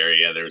little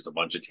area. There was a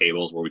bunch of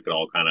tables where we could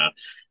all kind of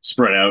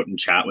spread out and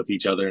chat with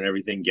each other and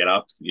everything, get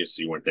up.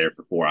 So you weren't there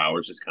for 4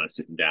 hours, just kind of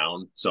sitting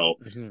down. So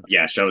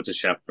yeah, shout out to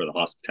Chef for the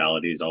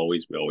hospitality as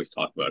always. We always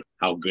talk about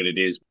how good it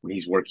is when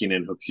he's working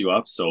and hooks you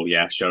up. So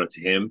yeah, shout out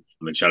to him.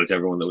 And shout out to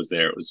everyone that was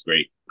there. It was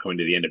great coming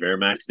to the end of Air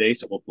Max Day.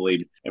 So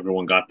hopefully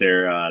everyone got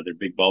their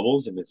big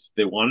bubbles and if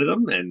they wanted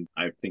them. And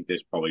I think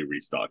there's probably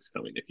restocks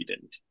coming if you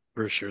didn't.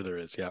 For sure there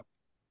is, yeah.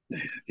 I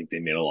think they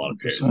made a lot of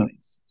pairs 100%. of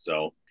these.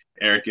 So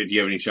Eric, do you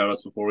have any shout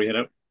outs before we head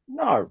out?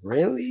 Not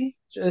really.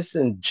 Just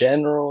in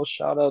general,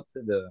 shout out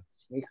to the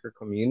sneaker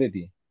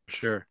community.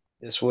 Sure.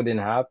 This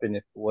wouldn't happen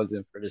if it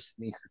wasn't for the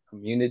sneaker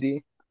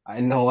community. I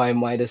know I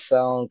might have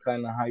sound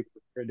kind of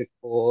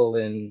hypercritical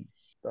and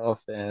stuff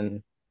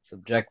and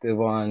subjective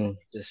on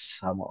just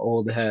I'm an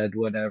old head,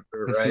 whatever,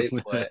 right?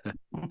 But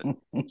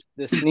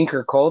the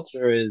sneaker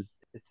culture is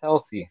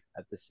healthy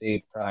at the same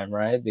time,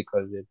 right?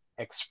 Because it's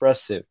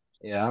expressive.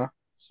 Yeah.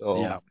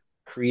 So Yeah.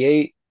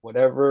 create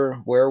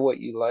whatever, wear what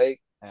you like,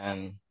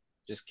 and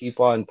just keep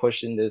on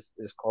pushing this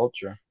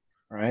culture,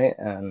 right?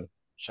 And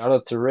shout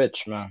out to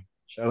Rich, man.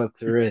 Shout out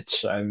to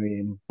Rich. I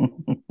mean,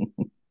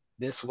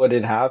 this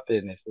wouldn't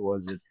happen if it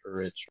wasn't for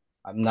Rich.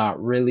 I'm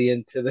not really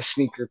into the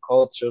sneaker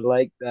culture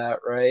like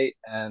that, right?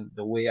 And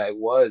the way I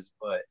was,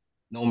 but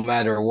no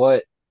matter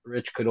what,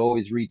 Rich could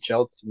always reach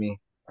out to me,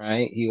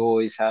 right? He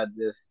always had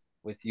this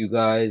with you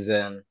guys,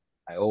 and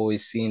I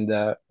always seen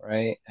that,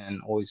 right?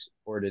 And always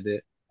supported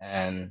it.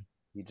 And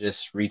he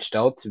just reached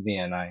out to me,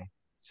 and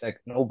it's like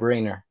no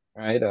brainer,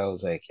 right? I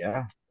was like,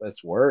 yeah,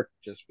 let's work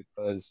just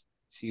because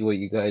see what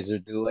you guys are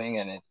doing,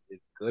 and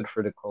it's good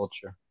for the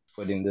culture,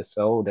 putting this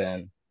out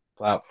and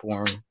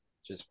platform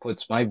just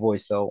puts my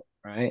voice out,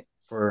 right?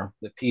 For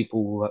the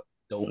people who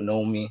don't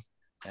know me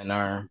and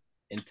are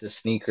into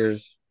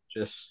sneakers,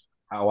 just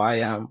how I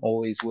am,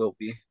 always will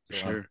be. So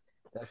Sure.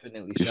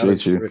 Definitely. Shout out Appreciate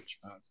to you. Rich,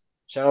 man.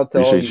 Shout out to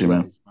all Appreciate you you,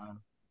 man. guys, man.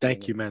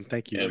 Thank you, man.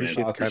 Thank you. Yeah, man.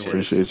 Appreciate the kind Talking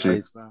words. shit with Appreciate you.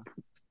 you guys, man.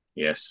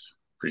 Yes,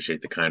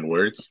 appreciate the kind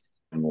words.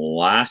 And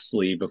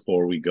lastly,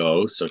 before we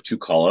go, so 2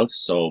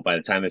 call-outs. So by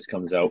the time this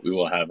comes out, we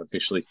will have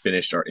officially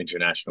finished our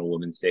International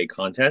Women's Day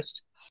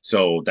contest.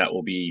 So that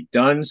will be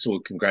done. So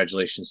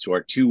congratulations to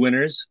our 2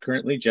 winners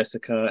currently,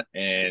 Jessica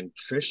and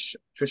Trisha,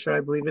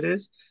 I believe it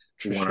is.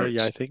 Trisha,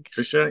 yeah, I think.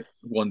 Trisha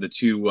won the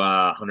 2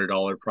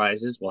 $100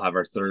 prizes. We'll have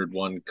our third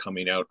one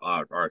coming out.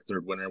 Our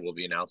third winner will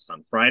be announced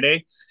on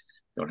Friday.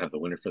 Don't have the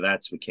winner for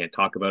that, so we can't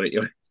talk about it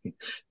yet.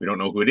 We don't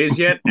know who it is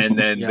yet. And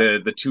then Yeah.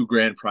 the 2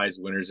 grand prize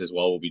winners as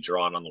well will be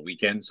drawn on the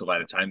weekend. So by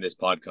the time this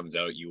pod comes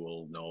out, you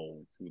will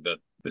know who the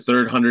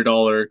third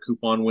 $100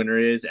 coupon winner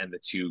is and the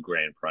 2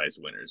 grand prize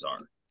winners are.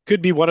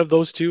 Could be one of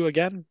those 2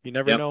 again. You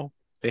never Yep. know.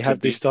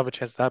 They still have a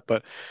chance at that,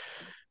 but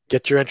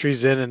get your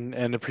entries in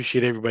and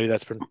appreciate everybody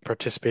that's been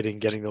participating,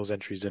 getting those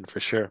entries in for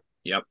sure.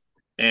 Yep.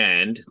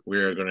 And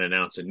we're going to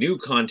announce a new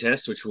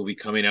contest, which will be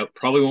coming out.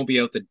 Probably won't be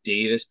out the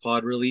day this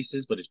pod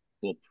releases, but it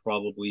will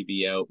probably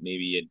be out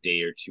maybe a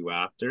day or 2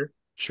 after.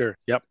 Sure.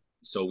 Yep.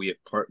 So we have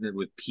partnered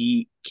with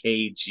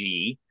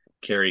PKG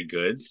Carry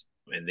Goods,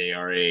 and they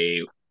are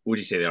what do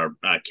you say they are,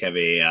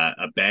 Kev,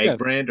 a bag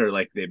brand, or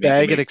like they make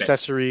bag and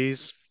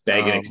accessories.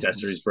 Bag and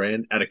accessories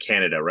brand out of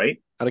Canada, right?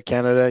 Out of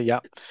Canada, yeah.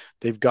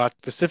 They've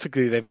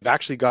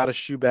actually got a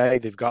shoe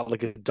bag. They've got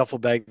like a duffel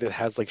bag that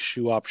has like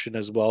shoe option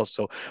as well.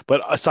 So,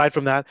 but aside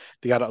from that,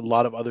 they got a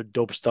lot of other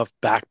dope stuff: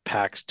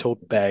 backpacks,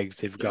 tote bags.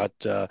 They've got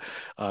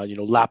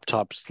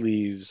laptop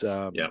sleeves.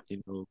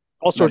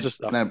 All sorts of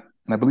stuff. And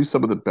I believe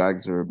some of the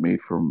bags are made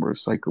from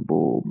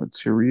recyclable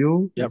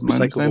material. Yeah,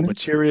 recyclable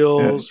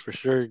materials for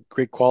sure.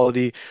 Great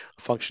quality.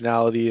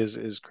 Functionality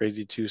is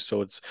crazy too.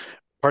 So it's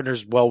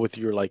partners well with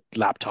your like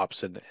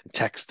laptops and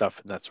tech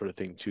stuff and that sort of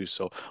thing too.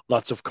 So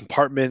lots of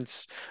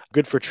compartments,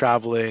 good for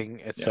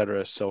traveling,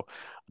 etc. So,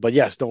 but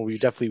yes, no,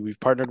 we've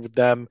partnered with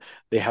them.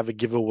 They have a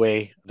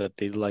giveaway that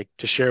they like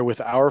to share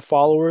with our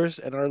followers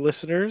and our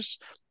listeners.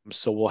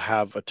 So we'll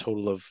have a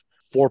total of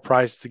 4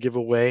 prizes to give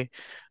away.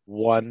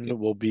 We'll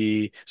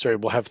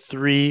have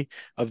 3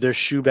 of their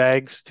shoe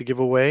bags to give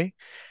away,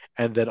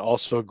 and then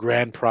also a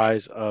grand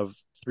prize of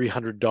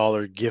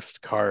 $300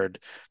 gift card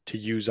to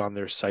use on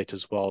their site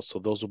as well. So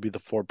those will be the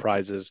 4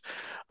 prizes.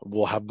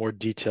 We'll have more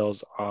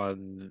details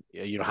on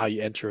how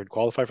you enter and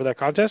qualify for that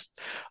contest,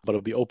 but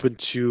it'll be open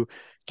to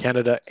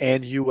Canada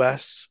and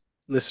US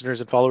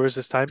listeners and followers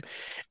this time.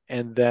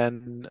 And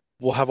then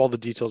we'll have all the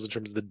details in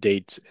terms of the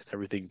date and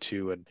everything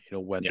too, and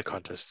when the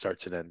contest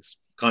starts and ends.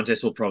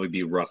 Contest will probably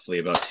be roughly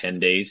about 10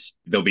 days.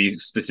 There'll be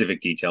specific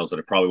details, but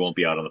it probably won't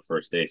be out on the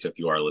first day. So if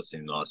you are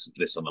listening to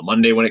this on the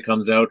Monday when it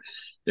comes out,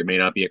 there may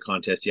not be a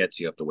contest yet,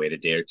 so you have to wait a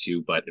day or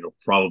 2, but it'll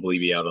probably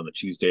be out on the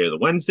Tuesday or the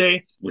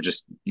Wednesday. We're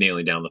just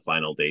nailing down the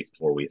final dates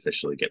before we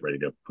officially get ready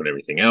to put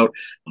everything out.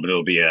 But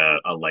it'll be a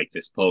like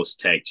this post,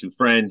 tag 2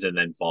 friends, and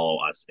then follow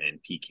us and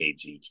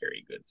PKG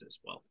Carry Goods as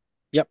well.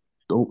 Yep.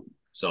 Cool.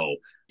 So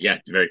yeah,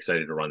 very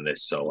excited to run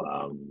this. So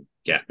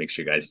make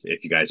sure you guys,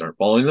 if you guys aren't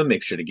following them,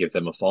 make sure to give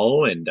them a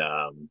follow, and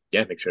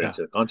make sure to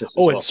enter the contest as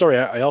well. And sorry,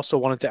 I also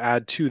wanted to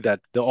add too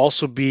that they'll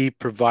also be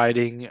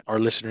providing our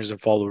listeners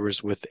and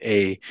followers with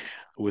a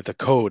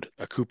code,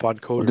 a coupon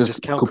code,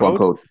 discount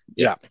code.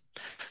 Yeah.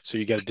 So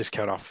you get a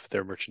discount off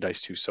their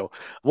merchandise too. So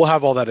we'll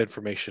have all that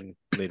information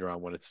later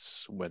on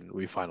when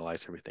we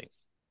finalize everything.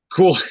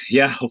 Cool.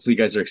 Yeah. Hopefully you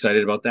guys are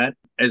excited about that.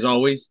 As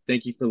always,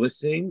 thank you for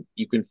listening.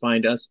 You can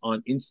find us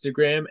on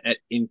Instagram at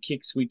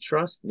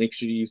InKicksWeTrust. Make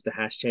sure you use the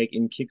hashtag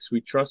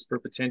InKicksWeTrust for a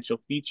potential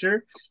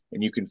feature.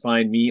 And you can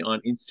find me on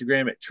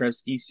Instagram at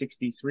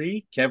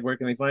Trevsky63. Kev, where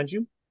can they find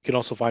you? You can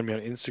also find me on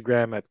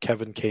Instagram at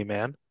Kevin K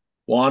Man.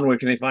 Juan, where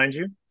can they find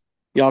you?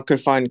 Y'all could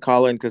find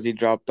Colin because he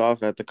dropped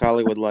off at the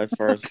Collywood Life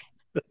first.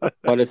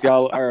 But if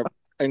y'all are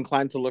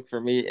inclined to look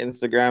for me,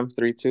 Instagram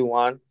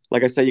 321.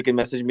 Like I said, you can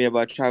message me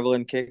about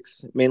traveling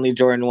kicks, mainly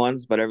Jordan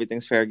 1s, but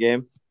everything's fair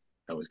game.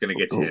 I was going to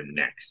get to him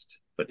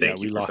next, but thank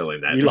you for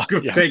filling that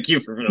in. Thank you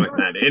for filling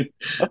that in.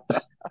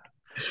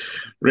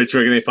 Rich,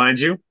 where can they find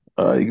you?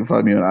 You can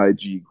find me on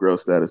IG,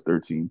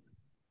 GrowStatus13.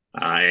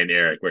 And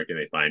Eric, where can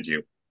they find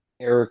you?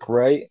 Eric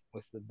Wright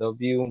with the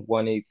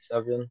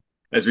W187.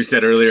 As we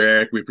said earlier,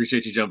 Eric, we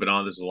appreciate you jumping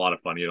on. This was a lot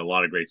of fun. You had a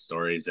lot of great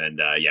stories, and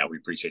we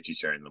appreciate you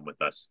sharing them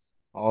with us.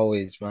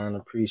 Always, man.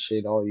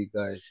 Appreciate all you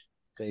guys.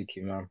 Thank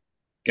you, man.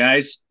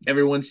 Guys,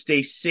 everyone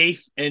stay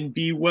safe and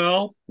be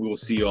well. We will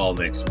see you all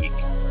next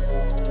week.